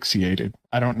asphyxiated.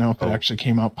 I don't know if it actually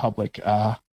came out public.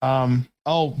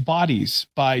 Bodies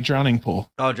by Drowning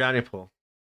Pool. Oh, Drowning Pool.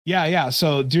 Yeah.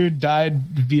 So dude died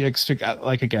via asphyxiation.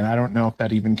 Like again, I don't know if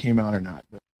that even came out or not.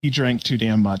 But he drank too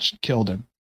damn much, killed him.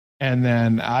 And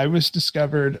then I was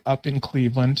discovered up in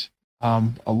Cleveland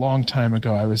a long time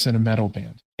ago. I was in a metal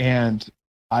band and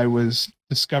I was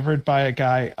discovered by a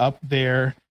guy up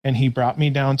there and he brought me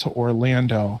down to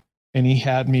Orlando and he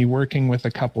had me working with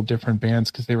a couple different bands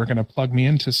because they were going to plug me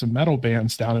into some metal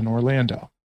bands down in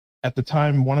Orlando. At the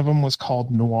time, one of them was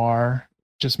called Noir,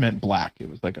 just meant black. It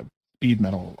was like a speed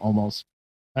metal almost.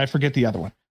 I forget the other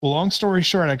one. Well, long story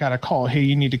short, I got a call. Hey,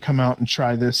 you need to come out and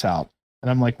try this out. And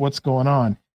I'm like, what's going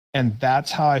on? And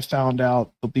that's how I found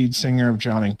out the lead singer of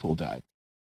Drowning Pool died.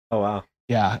 Oh, wow.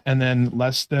 Yeah. And then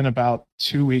less than about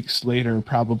 2 weeks later,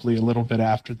 probably a little bit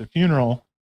after the funeral,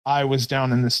 I was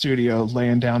down in the studio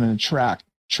laying down in a track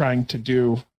trying to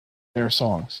do their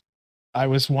songs. I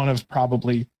was one of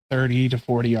probably 30 to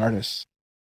 40 artists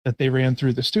that they ran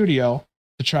through the studio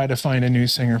to try to find a new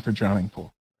singer for Drowning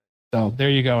Pool. So there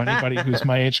you go. Anybody who's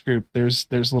my age group, there's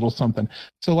a little something.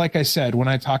 So like I said, when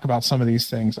I talk about some of these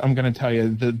things, I'm going to tell you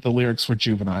the lyrics were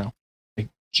juvenile. Like,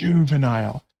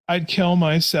 juvenile. I'd kill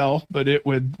myself, but it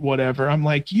would whatever. I'm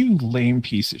like, you lame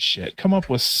piece of shit. Come up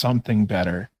with something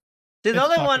better. The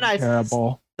only one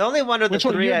terrible. The only one of the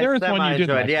three I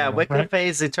enjoyed. Yeah, like, Wicked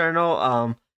Phase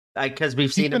Eternal. Because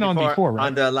we've seen him before right?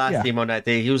 On the last demo night.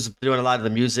 He was doing a lot of the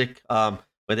music.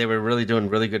 But they were really doing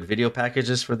really good video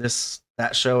packages for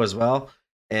that show as well.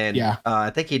 And I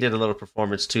think he did a little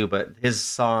performance too. But his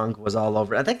song was all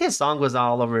over. I think his song was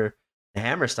all over the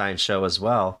Hammerstein show as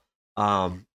well.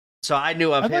 So I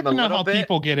knew of him a little bit.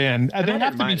 People get in. They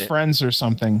have to be friends or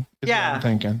something. Yeah, I'm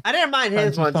thinking. I didn't mind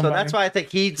his one, so that's why I think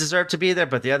he deserved to be there.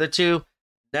 But the other two,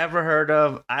 never heard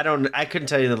of. I couldn't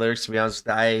tell you the lyrics, to be honest.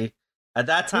 At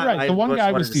that time, the one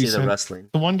guy was decent. To see the wrestling.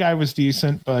 The one guy was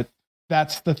decent, but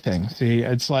that's the thing. See,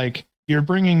 it's like you're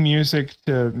bringing music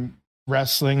to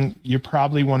wrestling. You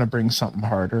probably want to bring something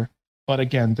harder. But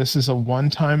again, this is a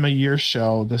one-time-a-year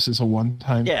show. This is a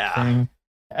one-time thing.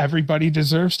 Everybody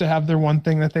deserves to have their one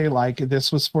thing that they like.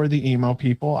 This was for the emo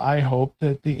people. I hope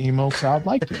that the emo crowd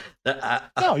liked it.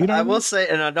 I will say,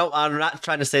 and I'm not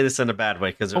trying to say this in a bad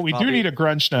way because we do need a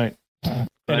grunge night.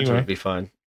 Grunge would be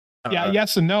fun.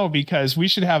 Yes and no, because we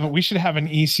should have an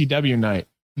ECW night.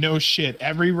 No shit.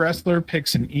 Every wrestler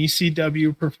picks an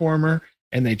ECW performer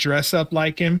and they dress up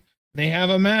like him. They have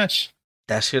a match.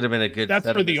 That should have been a good.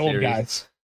 That's for the old guys.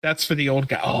 That's for the old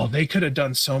guy. Oh, they could have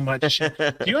done so much.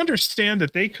 Do you understand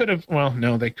that they could have? Well,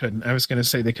 no, they couldn't. I was going to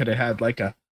say they could have had like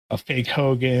a fake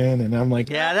Hogan, and I'm like,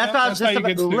 that's what I was just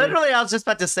about. Literally, I was just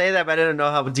about to say that, but I didn't know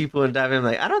how deep we would dive in. I'm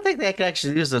like, I don't think they could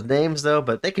actually use those names though,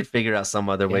 but they could figure out some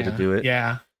other way to do it.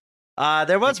 Yeah.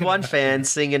 There was one fan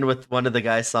singing with one of the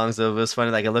guy's songs. It was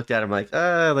funny. Like I looked at him,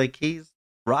 like he's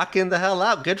rocking the hell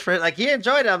out. Good for him. Like he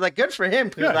enjoyed it. I'm like, good for him.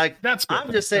 Good. Like that's good.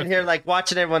 I'm just sitting here like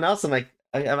watching everyone else. I'm like,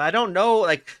 I don't know.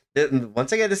 Like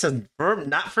once again, this is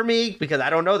not for me because I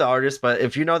don't know the artist. But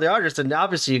if you know the artist, then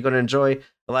obviously you're going to enjoy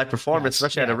the live performance,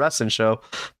 especially at a wrestling show.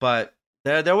 But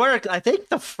there were, I think,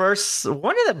 the first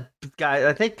one of the guys.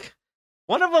 I think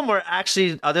one of them were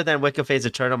actually other than Wicked Phase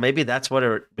Eternal. Maybe that's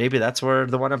where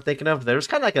the one I'm thinking of. There was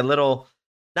kind of like a little.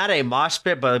 Not a mosh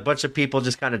pit, but a bunch of people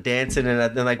just kind of dancing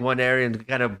in like one area and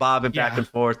kind of bobbing back and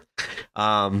forth.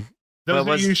 Those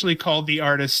are usually called the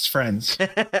artist's friends.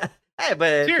 Hey,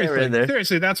 but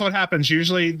seriously, that's what happens.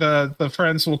 Usually the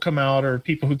friends will come out or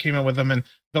people who came out with them and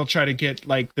they'll try to get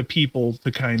like the people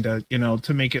to kind of,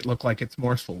 to make it look like it's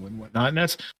more full and whatnot. And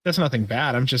that's nothing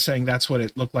bad. I'm just saying that's what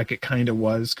it looked like it kind of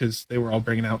was because they were all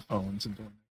bringing out phones and doing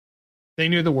it. They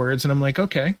knew the words and I'm like,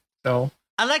 okay, so.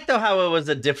 I like though how it was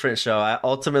a different show. I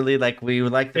ultimately like we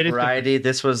like the variety.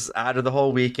 This was out of the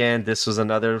whole weekend. This was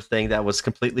another thing that was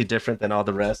completely different than all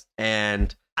the rest.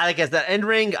 And I guess that end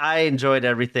ring, I enjoyed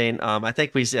everything. I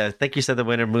think you said the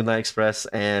winner, Moonlight Express,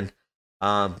 and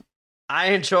I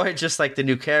enjoyed just like the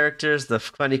new characters, the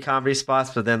funny comedy spots.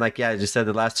 But then, like as you said,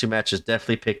 the last two matches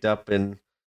definitely picked up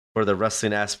for the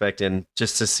wrestling aspect, and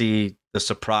just to see the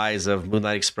surprise of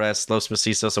Moonlight Express, Los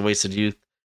Macisos, and Wasted Youth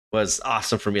was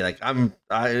awesome for me. Like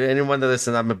anyone that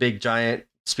listens, I'm a big giant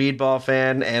Speedball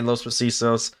fan and Los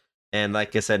Macisos. And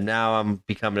like I said, now I'm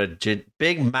becoming a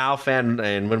big Mao fan.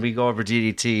 And when we go over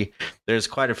DDT, there's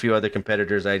quite a few other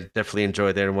competitors I definitely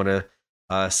enjoy there and want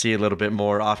to see a little bit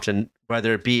more often,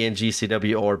 whether it be in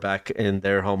GCW or back in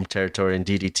their home territory in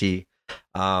DDT.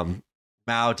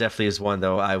 Mao definitely is one,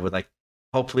 though, I would like,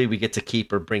 hopefully we get to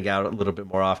keep or bring out a little bit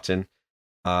more often.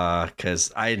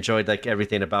 Because I enjoyed like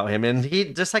everything about him, and he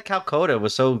just like how Coda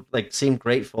was so like seemed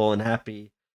grateful and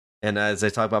happy, and as I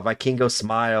talk about Vikingo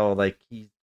smile, like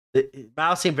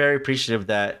Mao seemed very appreciative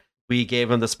that we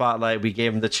gave him the spotlight, we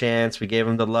gave him the chance, we gave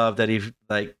him the love that he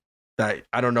like. That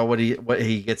I don't know what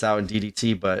he gets out in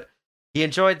DDT, but he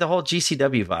enjoyed the whole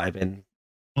GCW vibe, and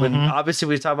when obviously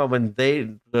we talk about when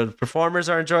the performers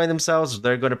are enjoying themselves,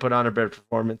 they're going to put on a better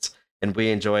performance, and we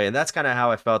enjoy it. And that's kind of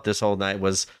how I felt this whole night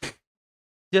was.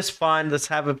 Just fun. Let's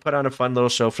have it put on a fun little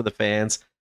show for the fans.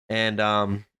 And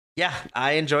yeah,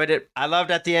 I enjoyed it. I loved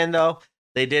at the end though.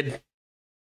 They did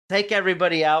take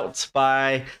everybody out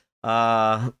by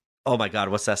oh my god,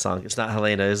 what's that song? It's not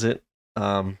Helena, is it?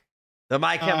 The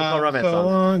My Chemical Romance so song.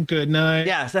 Long, good night.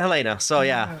 Yeah, it's Helena. So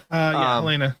yeah.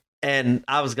 Helena. And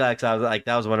I was glad because I was like,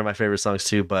 that was one of my favorite songs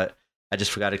too, but I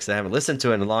just forgot it because I haven't listened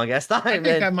to it in a long ass time. I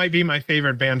think that might be my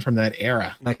favorite band from that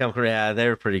era. Yeah, they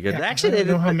were pretty good. Yeah, actually, I don't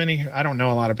know how many. I don't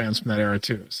know a lot of bands from that era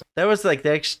too. So. There was like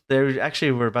they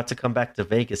actually were about to come back to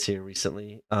Vegas here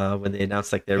recently when they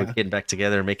announced like they were getting back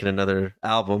together and making another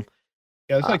album.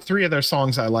 Yeah, it's like 3 of their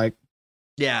songs I like.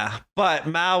 Yeah, but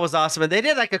Mao was awesome, and they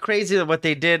did like a crazy what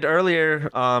they did earlier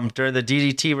during the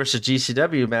DDT versus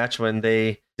GCW match when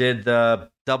they did the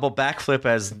double backflip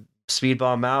as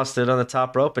Speedball Mao stood on the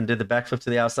top rope and did the backflip to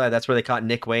the outside. That's where they caught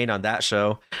Nick Wayne on that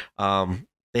show.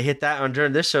 They hit that on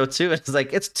during this show too. It's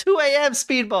like it's 2 a.m.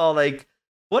 Speedball. Like,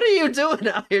 what are you doing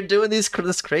out here doing this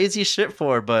crazy shit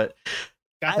for? But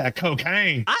got that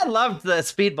cocaine. I loved the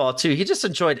Speedball too. He just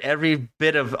enjoyed every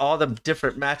bit of all the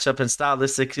different matchup and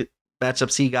stylistic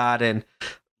matchups he got, and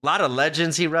a lot of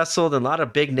legends he wrestled and a lot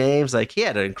of big names. Like he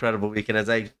had an incredible weekend, as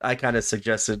I kind of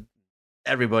suggested.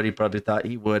 Everybody probably thought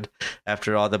he would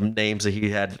after all the names that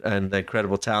he had and the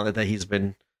incredible talent that he's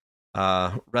been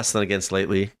wrestling against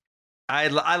lately. I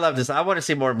love this. I want to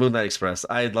see more Moonlight Express.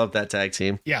 I love that tag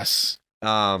team. Yes.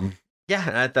 Yeah,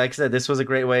 like I said, this was a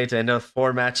great way to end a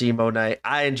 4-match emo night.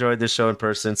 I enjoyed this show in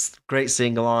person. It's great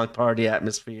sing-along party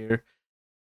atmosphere.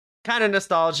 Kind of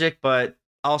nostalgic, but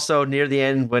also near the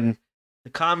end when the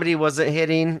comedy wasn't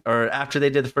hitting, or after they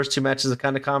did the first 2 matches of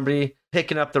kind of comedy,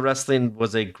 picking up the wrestling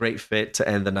was a great fit to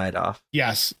end the night off.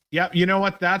 Yes. Yeah. You know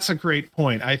what? That's a great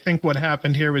point. I think what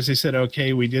happened here was they said,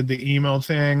 okay, we did the emo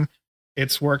thing.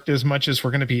 It's worked as much as we're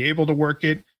going to be able to work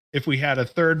it. If we had a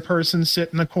third person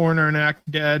sit in the corner and act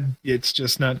dead, it's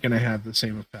just not going to have the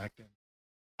same effect.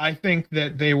 I think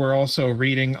that they were also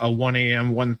reading a 1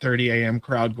 a.m., 1:30 a.m.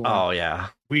 crowd going, oh, yeah.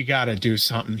 We got to do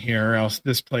something here, or else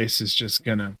this place is just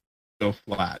going to go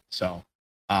flat. So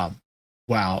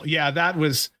wow, yeah, that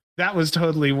was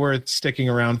totally worth sticking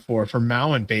around for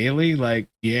Mao and Bailey. Like,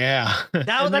 yeah,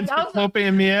 that's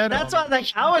why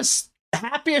like I was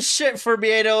happy as shit for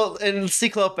Miedo and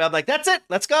Ciclope. I'm like, that's it,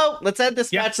 let's go, let's end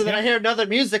this match. And then I hear another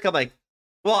music. I'm like,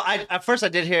 well, at first I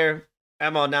did hear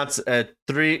Emma announce a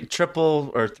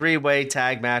 3-way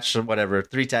tag match or whatever,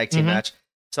 3 tag team match.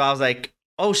 So I was like,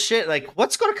 oh shit, like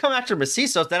what's going to come after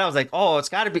Macisos? Then I was like, oh, it's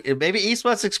got to be maybe East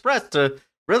West Express to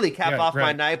really cap off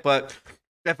my night. But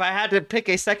if I had to pick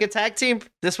a second tag team,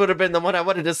 this would have been the one I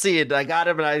wanted to see. And I got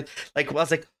him, and I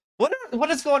was like, what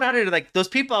is going on here? Like those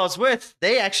people I was with,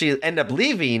 they actually end up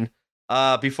leaving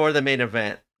before the main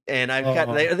event, and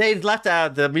they left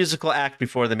out the musical act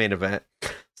before the main event.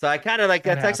 So I kind of like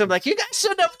I texted them like, you guys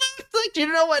should have left. Like, you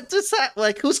know what? Just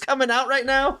like who's coming out right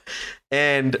now?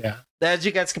 And as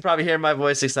you guys can probably hear my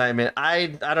voice excitement, I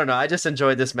don't know. I just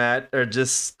enjoyed this match or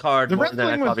just card more than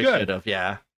I probably should have.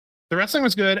 Yeah, the wrestling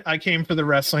was good. I came for the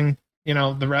wrestling. You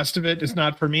know, the rest of it is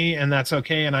not for me, and that's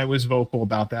okay. And I was vocal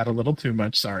about that a little too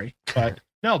much. Sorry, but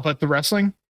but the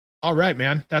wrestling, all right,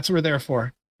 man. That's what we're there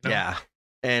for. You know? Yeah,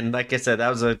 and like I said, that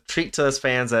was a treat to us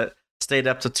fans that stayed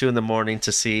up till 2 a.m.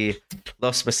 to see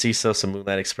Los Macisos and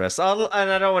Moonlight Express. And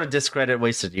I don't want to discredit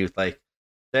Wasted Youth. Like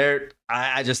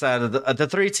I just the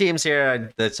three teams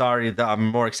here. I'm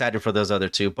more excited for those other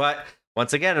two. But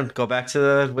once again, go back to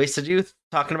the Wasted Youth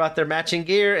talking about their matching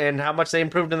gear and how much they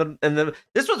improved in the.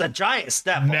 This was a giant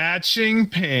step. Matching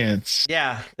pants.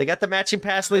 Yeah, they got the matching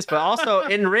pass list, but also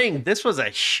in ring, this was a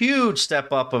huge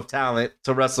step up of talent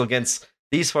to wrestle against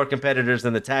these four competitors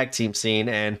in the tag team scene,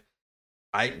 and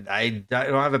I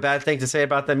don't have a bad thing to say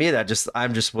about them either.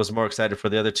 I'm just was more excited for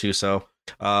the other two. So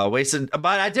Wasted,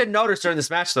 but I did notice during this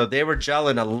match though they were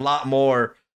gelling a lot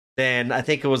more than I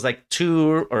think it was like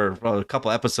a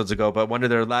couple episodes ago. But one of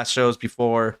their last shows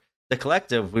before the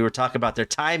collective, we were talking about their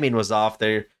timing was off.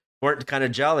 They weren't kind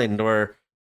of gelling. Or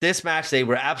this match they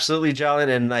were absolutely gelling,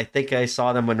 and I think I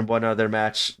saw them in one other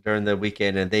match during the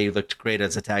weekend, and they looked great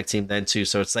as a tag team then too.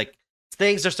 So it's like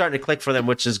things are starting to click for them,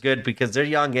 which is good because they're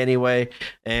young anyway.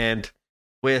 And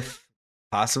with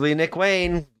possibly Nick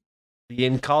Wayne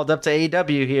being called up to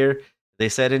AEW here, they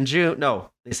said in June.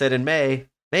 No, they said in May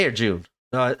or June.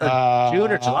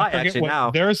 June or July actually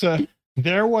now. There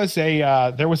was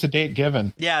a date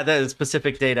given. Yeah, the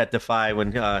specific date at Defy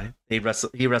when he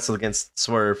wrestled against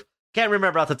Swerve. Can't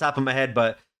remember off the top of my head,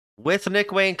 but with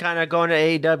Nick Wayne kind of going to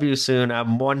AEW soon,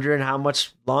 I'm wondering how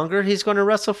much longer he's going to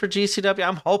wrestle for GCW.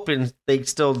 I'm hoping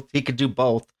he could do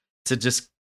both to just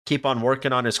keep on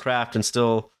working on his craft and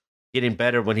still getting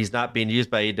better when he's not being used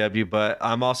by AEW. But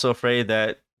I'm also afraid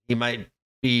that he might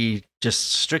be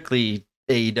just strictly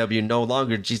AEW, no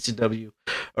longer GCW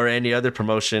or any other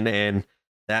promotion. And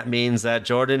that means that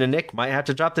Jordan and Nick might have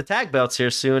to drop the tag belts here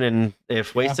soon. And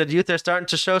if Wasted Youth are starting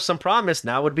to show some promise,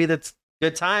 now would be the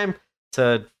good time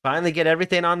to finally get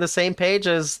everything on the same page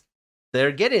as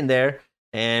they're getting there,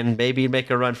 and maybe make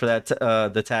a run for that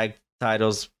the tag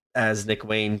titles as Nick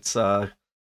Wayne's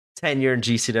tenure in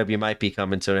GCW might be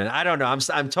coming to an end. I don't know.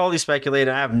 I'm totally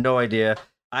speculating. I have no idea.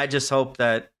 I just hope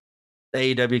that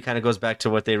AEW kind of goes back to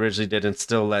what they originally did and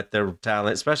still let their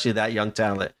talent, especially that young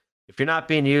talent. If you're not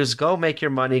being used, go make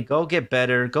your money, go get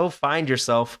better, go find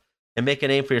yourself and make a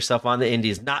name for yourself on the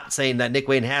indies. Not saying that Nick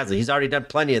Wayne has it. He's already done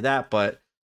plenty of that, but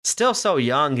still so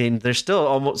young, and there's still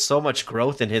almost so much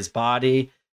growth in his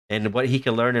body and what he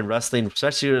can learn in wrestling,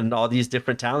 especially in all these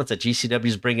different talents that GCW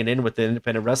is bringing in with the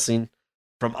independent wrestling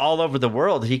from all over the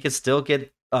world. He could still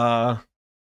get a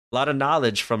lot of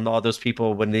knowledge from all those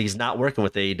people when he's not working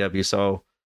with AEW. So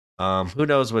who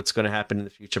knows what's going to happen in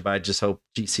the future, but I just hope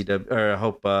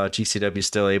GCW is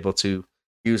still able to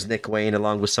use Nick Wayne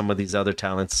along with some of these other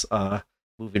talents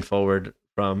moving forward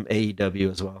from AEW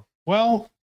as well.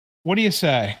 Well, what do you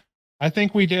say? I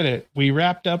think we did it. We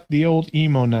wrapped up the old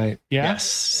emo night. Yeah?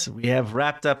 Yes, we have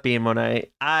wrapped up emo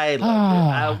night. I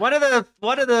loved it.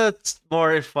 One of the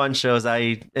more fun shows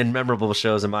and memorable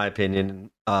shows in my opinion.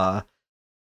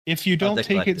 If you don't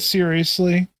take it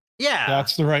seriously,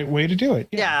 that's the right way to do it.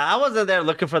 Yeah, I wasn't there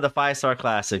looking for the 5-star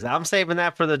classics. I'm saving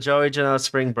that for the Joey Janela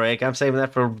spring break. I'm saving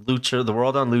that for Lucha, the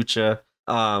World on Lucha.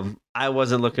 I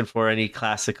wasn't looking for any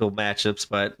classical matchups,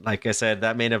 but like I said,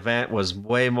 that main event was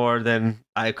way more than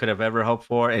I could have ever hoped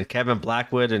for. And Kevin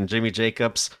Blackwood and Jimmy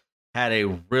Jacobs had a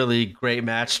really great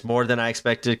match, more than I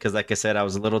expected. Because like I said, I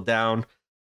was a little down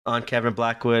on Kevin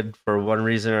Blackwood for one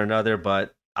reason or another,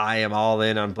 but I am all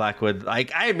in on Blackwood.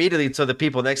 Like I immediately told the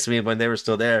people next to me when they were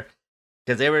still there,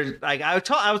 because they were like, I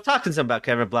was talking to them about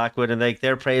Kevin Blackwood, and like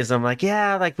they're praising him, like,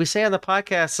 yeah, like we say on the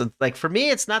podcast, like for me,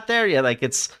 it's not there yet. Like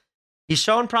he's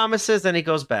shown promises, and he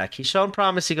goes back. He's shown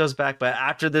promise, he goes back. But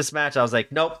after this match, I was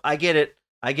like, nope, I get it.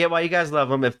 I get why you guys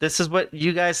love him. If this is what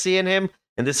you guys see in him,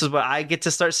 and this is what I get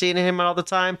to start seeing in him all the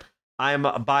time, I'm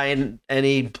buying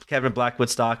any Kevin Blackwood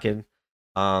stock, and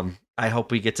I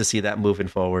hope we get to see that moving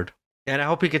forward. And I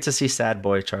hope we get to see Sad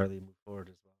Boy Charlie move forward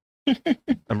as well.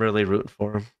 I'm really rooting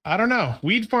for him. I don't know.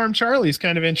 Weed Farm Charlie's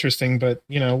kind of interesting, but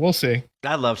we'll see.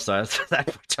 I love Sad Boy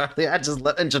Charlie. I just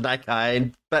love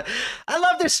Janai, but I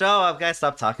love this show. I've got to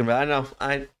stop talking about it.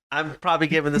 I know I'm probably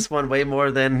giving this one way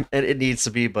more than it needs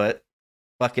to be, but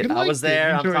fuck it. I was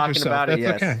there. I'm talking about it.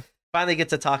 Yes. Okay. Finally get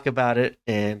to talk about it,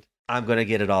 and I'm going to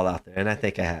get it all out there. And I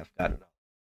think I have gotten it all.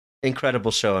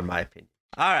 Incredible show, in my opinion.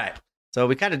 All right. So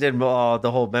we kind of did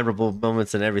the whole memorable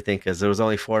moments and everything because there was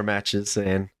only 4 matches.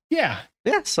 And yeah.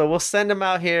 So we'll send them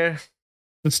out here.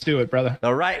 Let's do it, brother.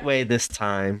 The right way this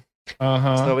time.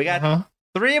 So we got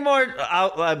 3 more.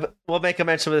 We'll make a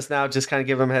mention of this now. Just kind of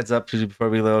give them a heads up before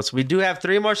we load. So we do have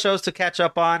 3 more shows to catch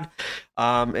up on,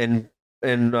 and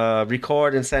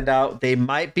record and send out. They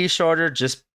might be shorter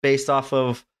just based off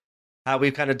of how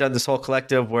we've kind of done this whole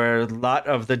collective, where a lot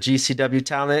of the GCW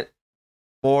talent,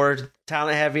 more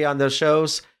talent heavy on those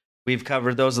shows. We've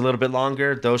covered those a little bit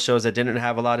longer. Those shows that didn't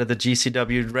have a lot of the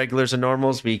GCW regulars and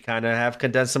normals, we kind of have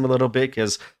condensed them a little bit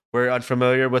because we're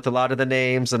unfamiliar with a lot of the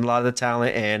names and a lot of the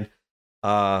talent, and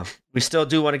we still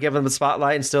do want to give them the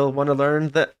spotlight and still want to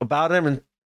learn about them and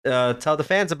tell the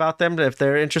fans about them. If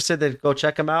they're interested, they go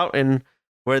check them out and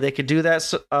where they could do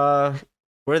that.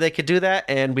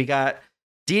 And we got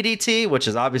DDT, which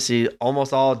is obviously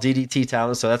almost all DDT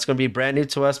talent, so that's going to be brand new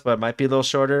to us, but it might be a little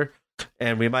shorter.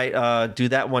 And we might do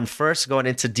that one first, going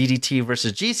into DDT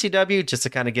versus GCW, just to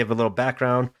kind of give a little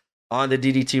background on the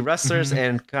DDT wrestlers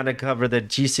and kind of cover the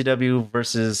GCW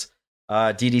versus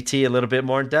DDT a little bit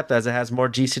more in depth, as it has more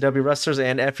GCW wrestlers,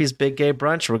 and Effie's Big Gay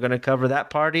Brunch. We're going to cover that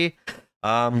party.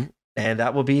 And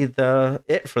that will be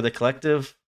it for the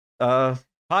collective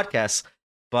podcast.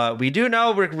 But we do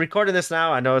know we're recording this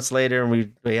now. I know it's later,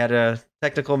 and we had a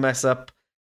technical mess up,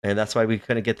 and that's why we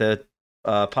couldn't get the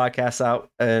podcast out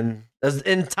and as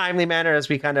in timely manner as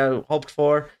we kind of hoped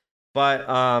for.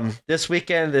 But this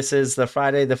weekend, this is the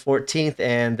Friday the 14th,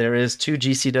 and there is 2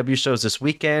 GCW shows this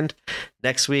weekend.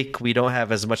 Next week, we don't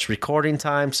have as much recording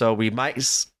time, so we might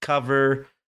cover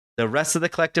the rest of the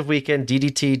collective weekend,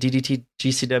 DDT,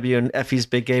 GCW, and Effie's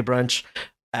Big Gay Brunch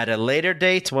at a later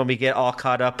date when we get all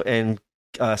caught up and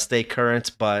stay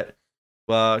current. But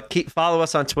follow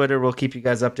us on Twitter. We'll keep you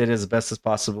guys updated as best as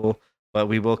possible, but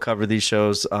we will cover these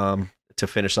shows to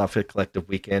finish off the collective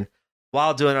weekend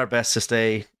while doing our best to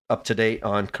stay up to date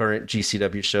on current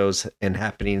GCW shows and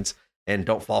happenings and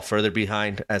don't fall further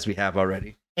behind as we have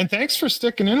already. And thanks for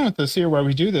sticking in with us here while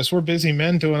we do this. We're busy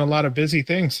men doing a lot of busy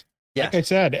things. Yeah. Like I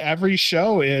said, every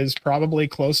show is probably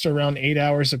close to around 8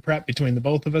 hours of prep between the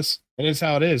both of us. It is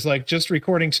how it is. Like just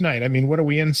recording tonight. I mean, what are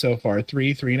we in so far?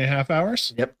 3.5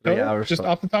 hours? Yep. 3 hours. Just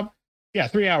off the top. Yeah,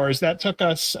 3 hours. That took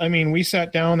us, I mean, we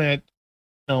sat down at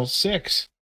 6.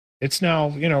 It's now,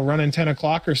 running 10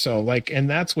 o'clock or so. And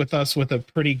that's with us with a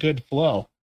pretty good flow.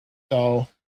 So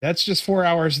that's just 4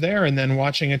 hours there. And then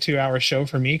watching a 2-hour show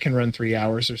for me can run 3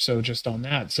 hours or so just on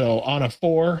that. So on a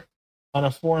four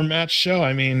match show,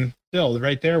 I mean, still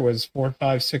right there was 4,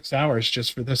 5, 6 hours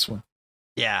just for this one.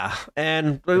 Yeah.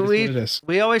 And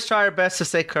we always try our best to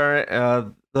stay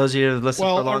current. Those of you who listen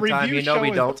for a long time, we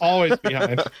don't. Always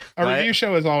behind. A right? Review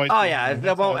show is always. Oh yeah,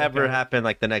 that won't ever happen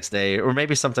like the next day, or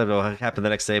maybe sometimes it'll happen the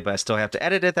next day, but I still have to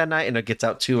edit it that night, and it gets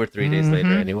out 2 or 3 days later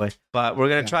anyway. But we're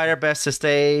gonna try our best to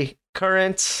stay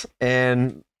current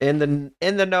and in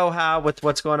the know-how with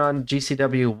what's going on in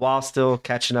GCW while still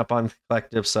catching up on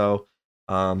Collective. So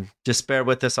just bear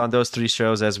with us on those 3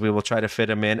 shows as we will try to fit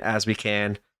them in as we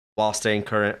can while staying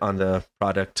current on the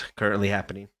product currently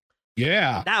happening.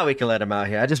 Yeah. Now we can let him out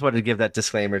here. I just wanted to give that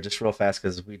disclaimer just real fast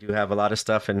because we do have a lot of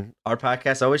stuff and our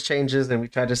podcast always changes and we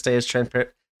try to stay as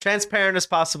transparent as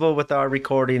possible with our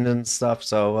recording and stuff.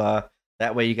 So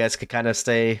that way you guys could kind of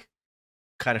stay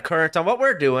kind of current on what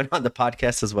we're doing on the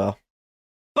podcast as well.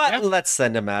 But let's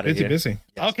send him out of here. Busy.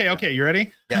 Yes, okay. You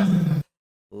ready? Yeah.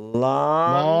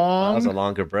 Long. That was a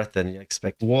longer breath than you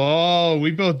expected. Whoa,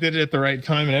 we both did it at the right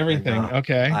time and everything.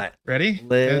 Okay, ready?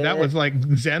 That was like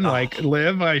Zen,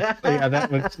 live. That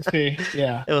was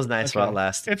yeah. It was nice while it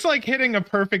lasted. It's like hitting a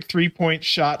perfect 3-point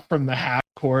shot from the half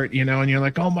court, and you're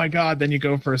like, oh my god. Then you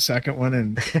go for a second one,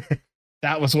 and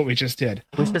that was what we just did.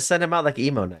 We should send him out like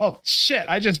emo night. Oh shit!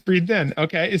 I just breathed in.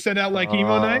 Okay, is sent out like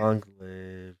emo night? Long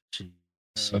live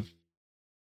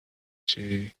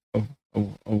G.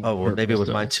 Well, maybe it was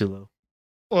mine too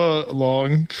low.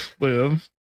 Long live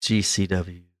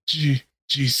GCW.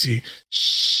 GC.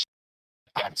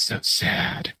 I'm so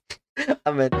sad.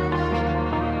 I'm in.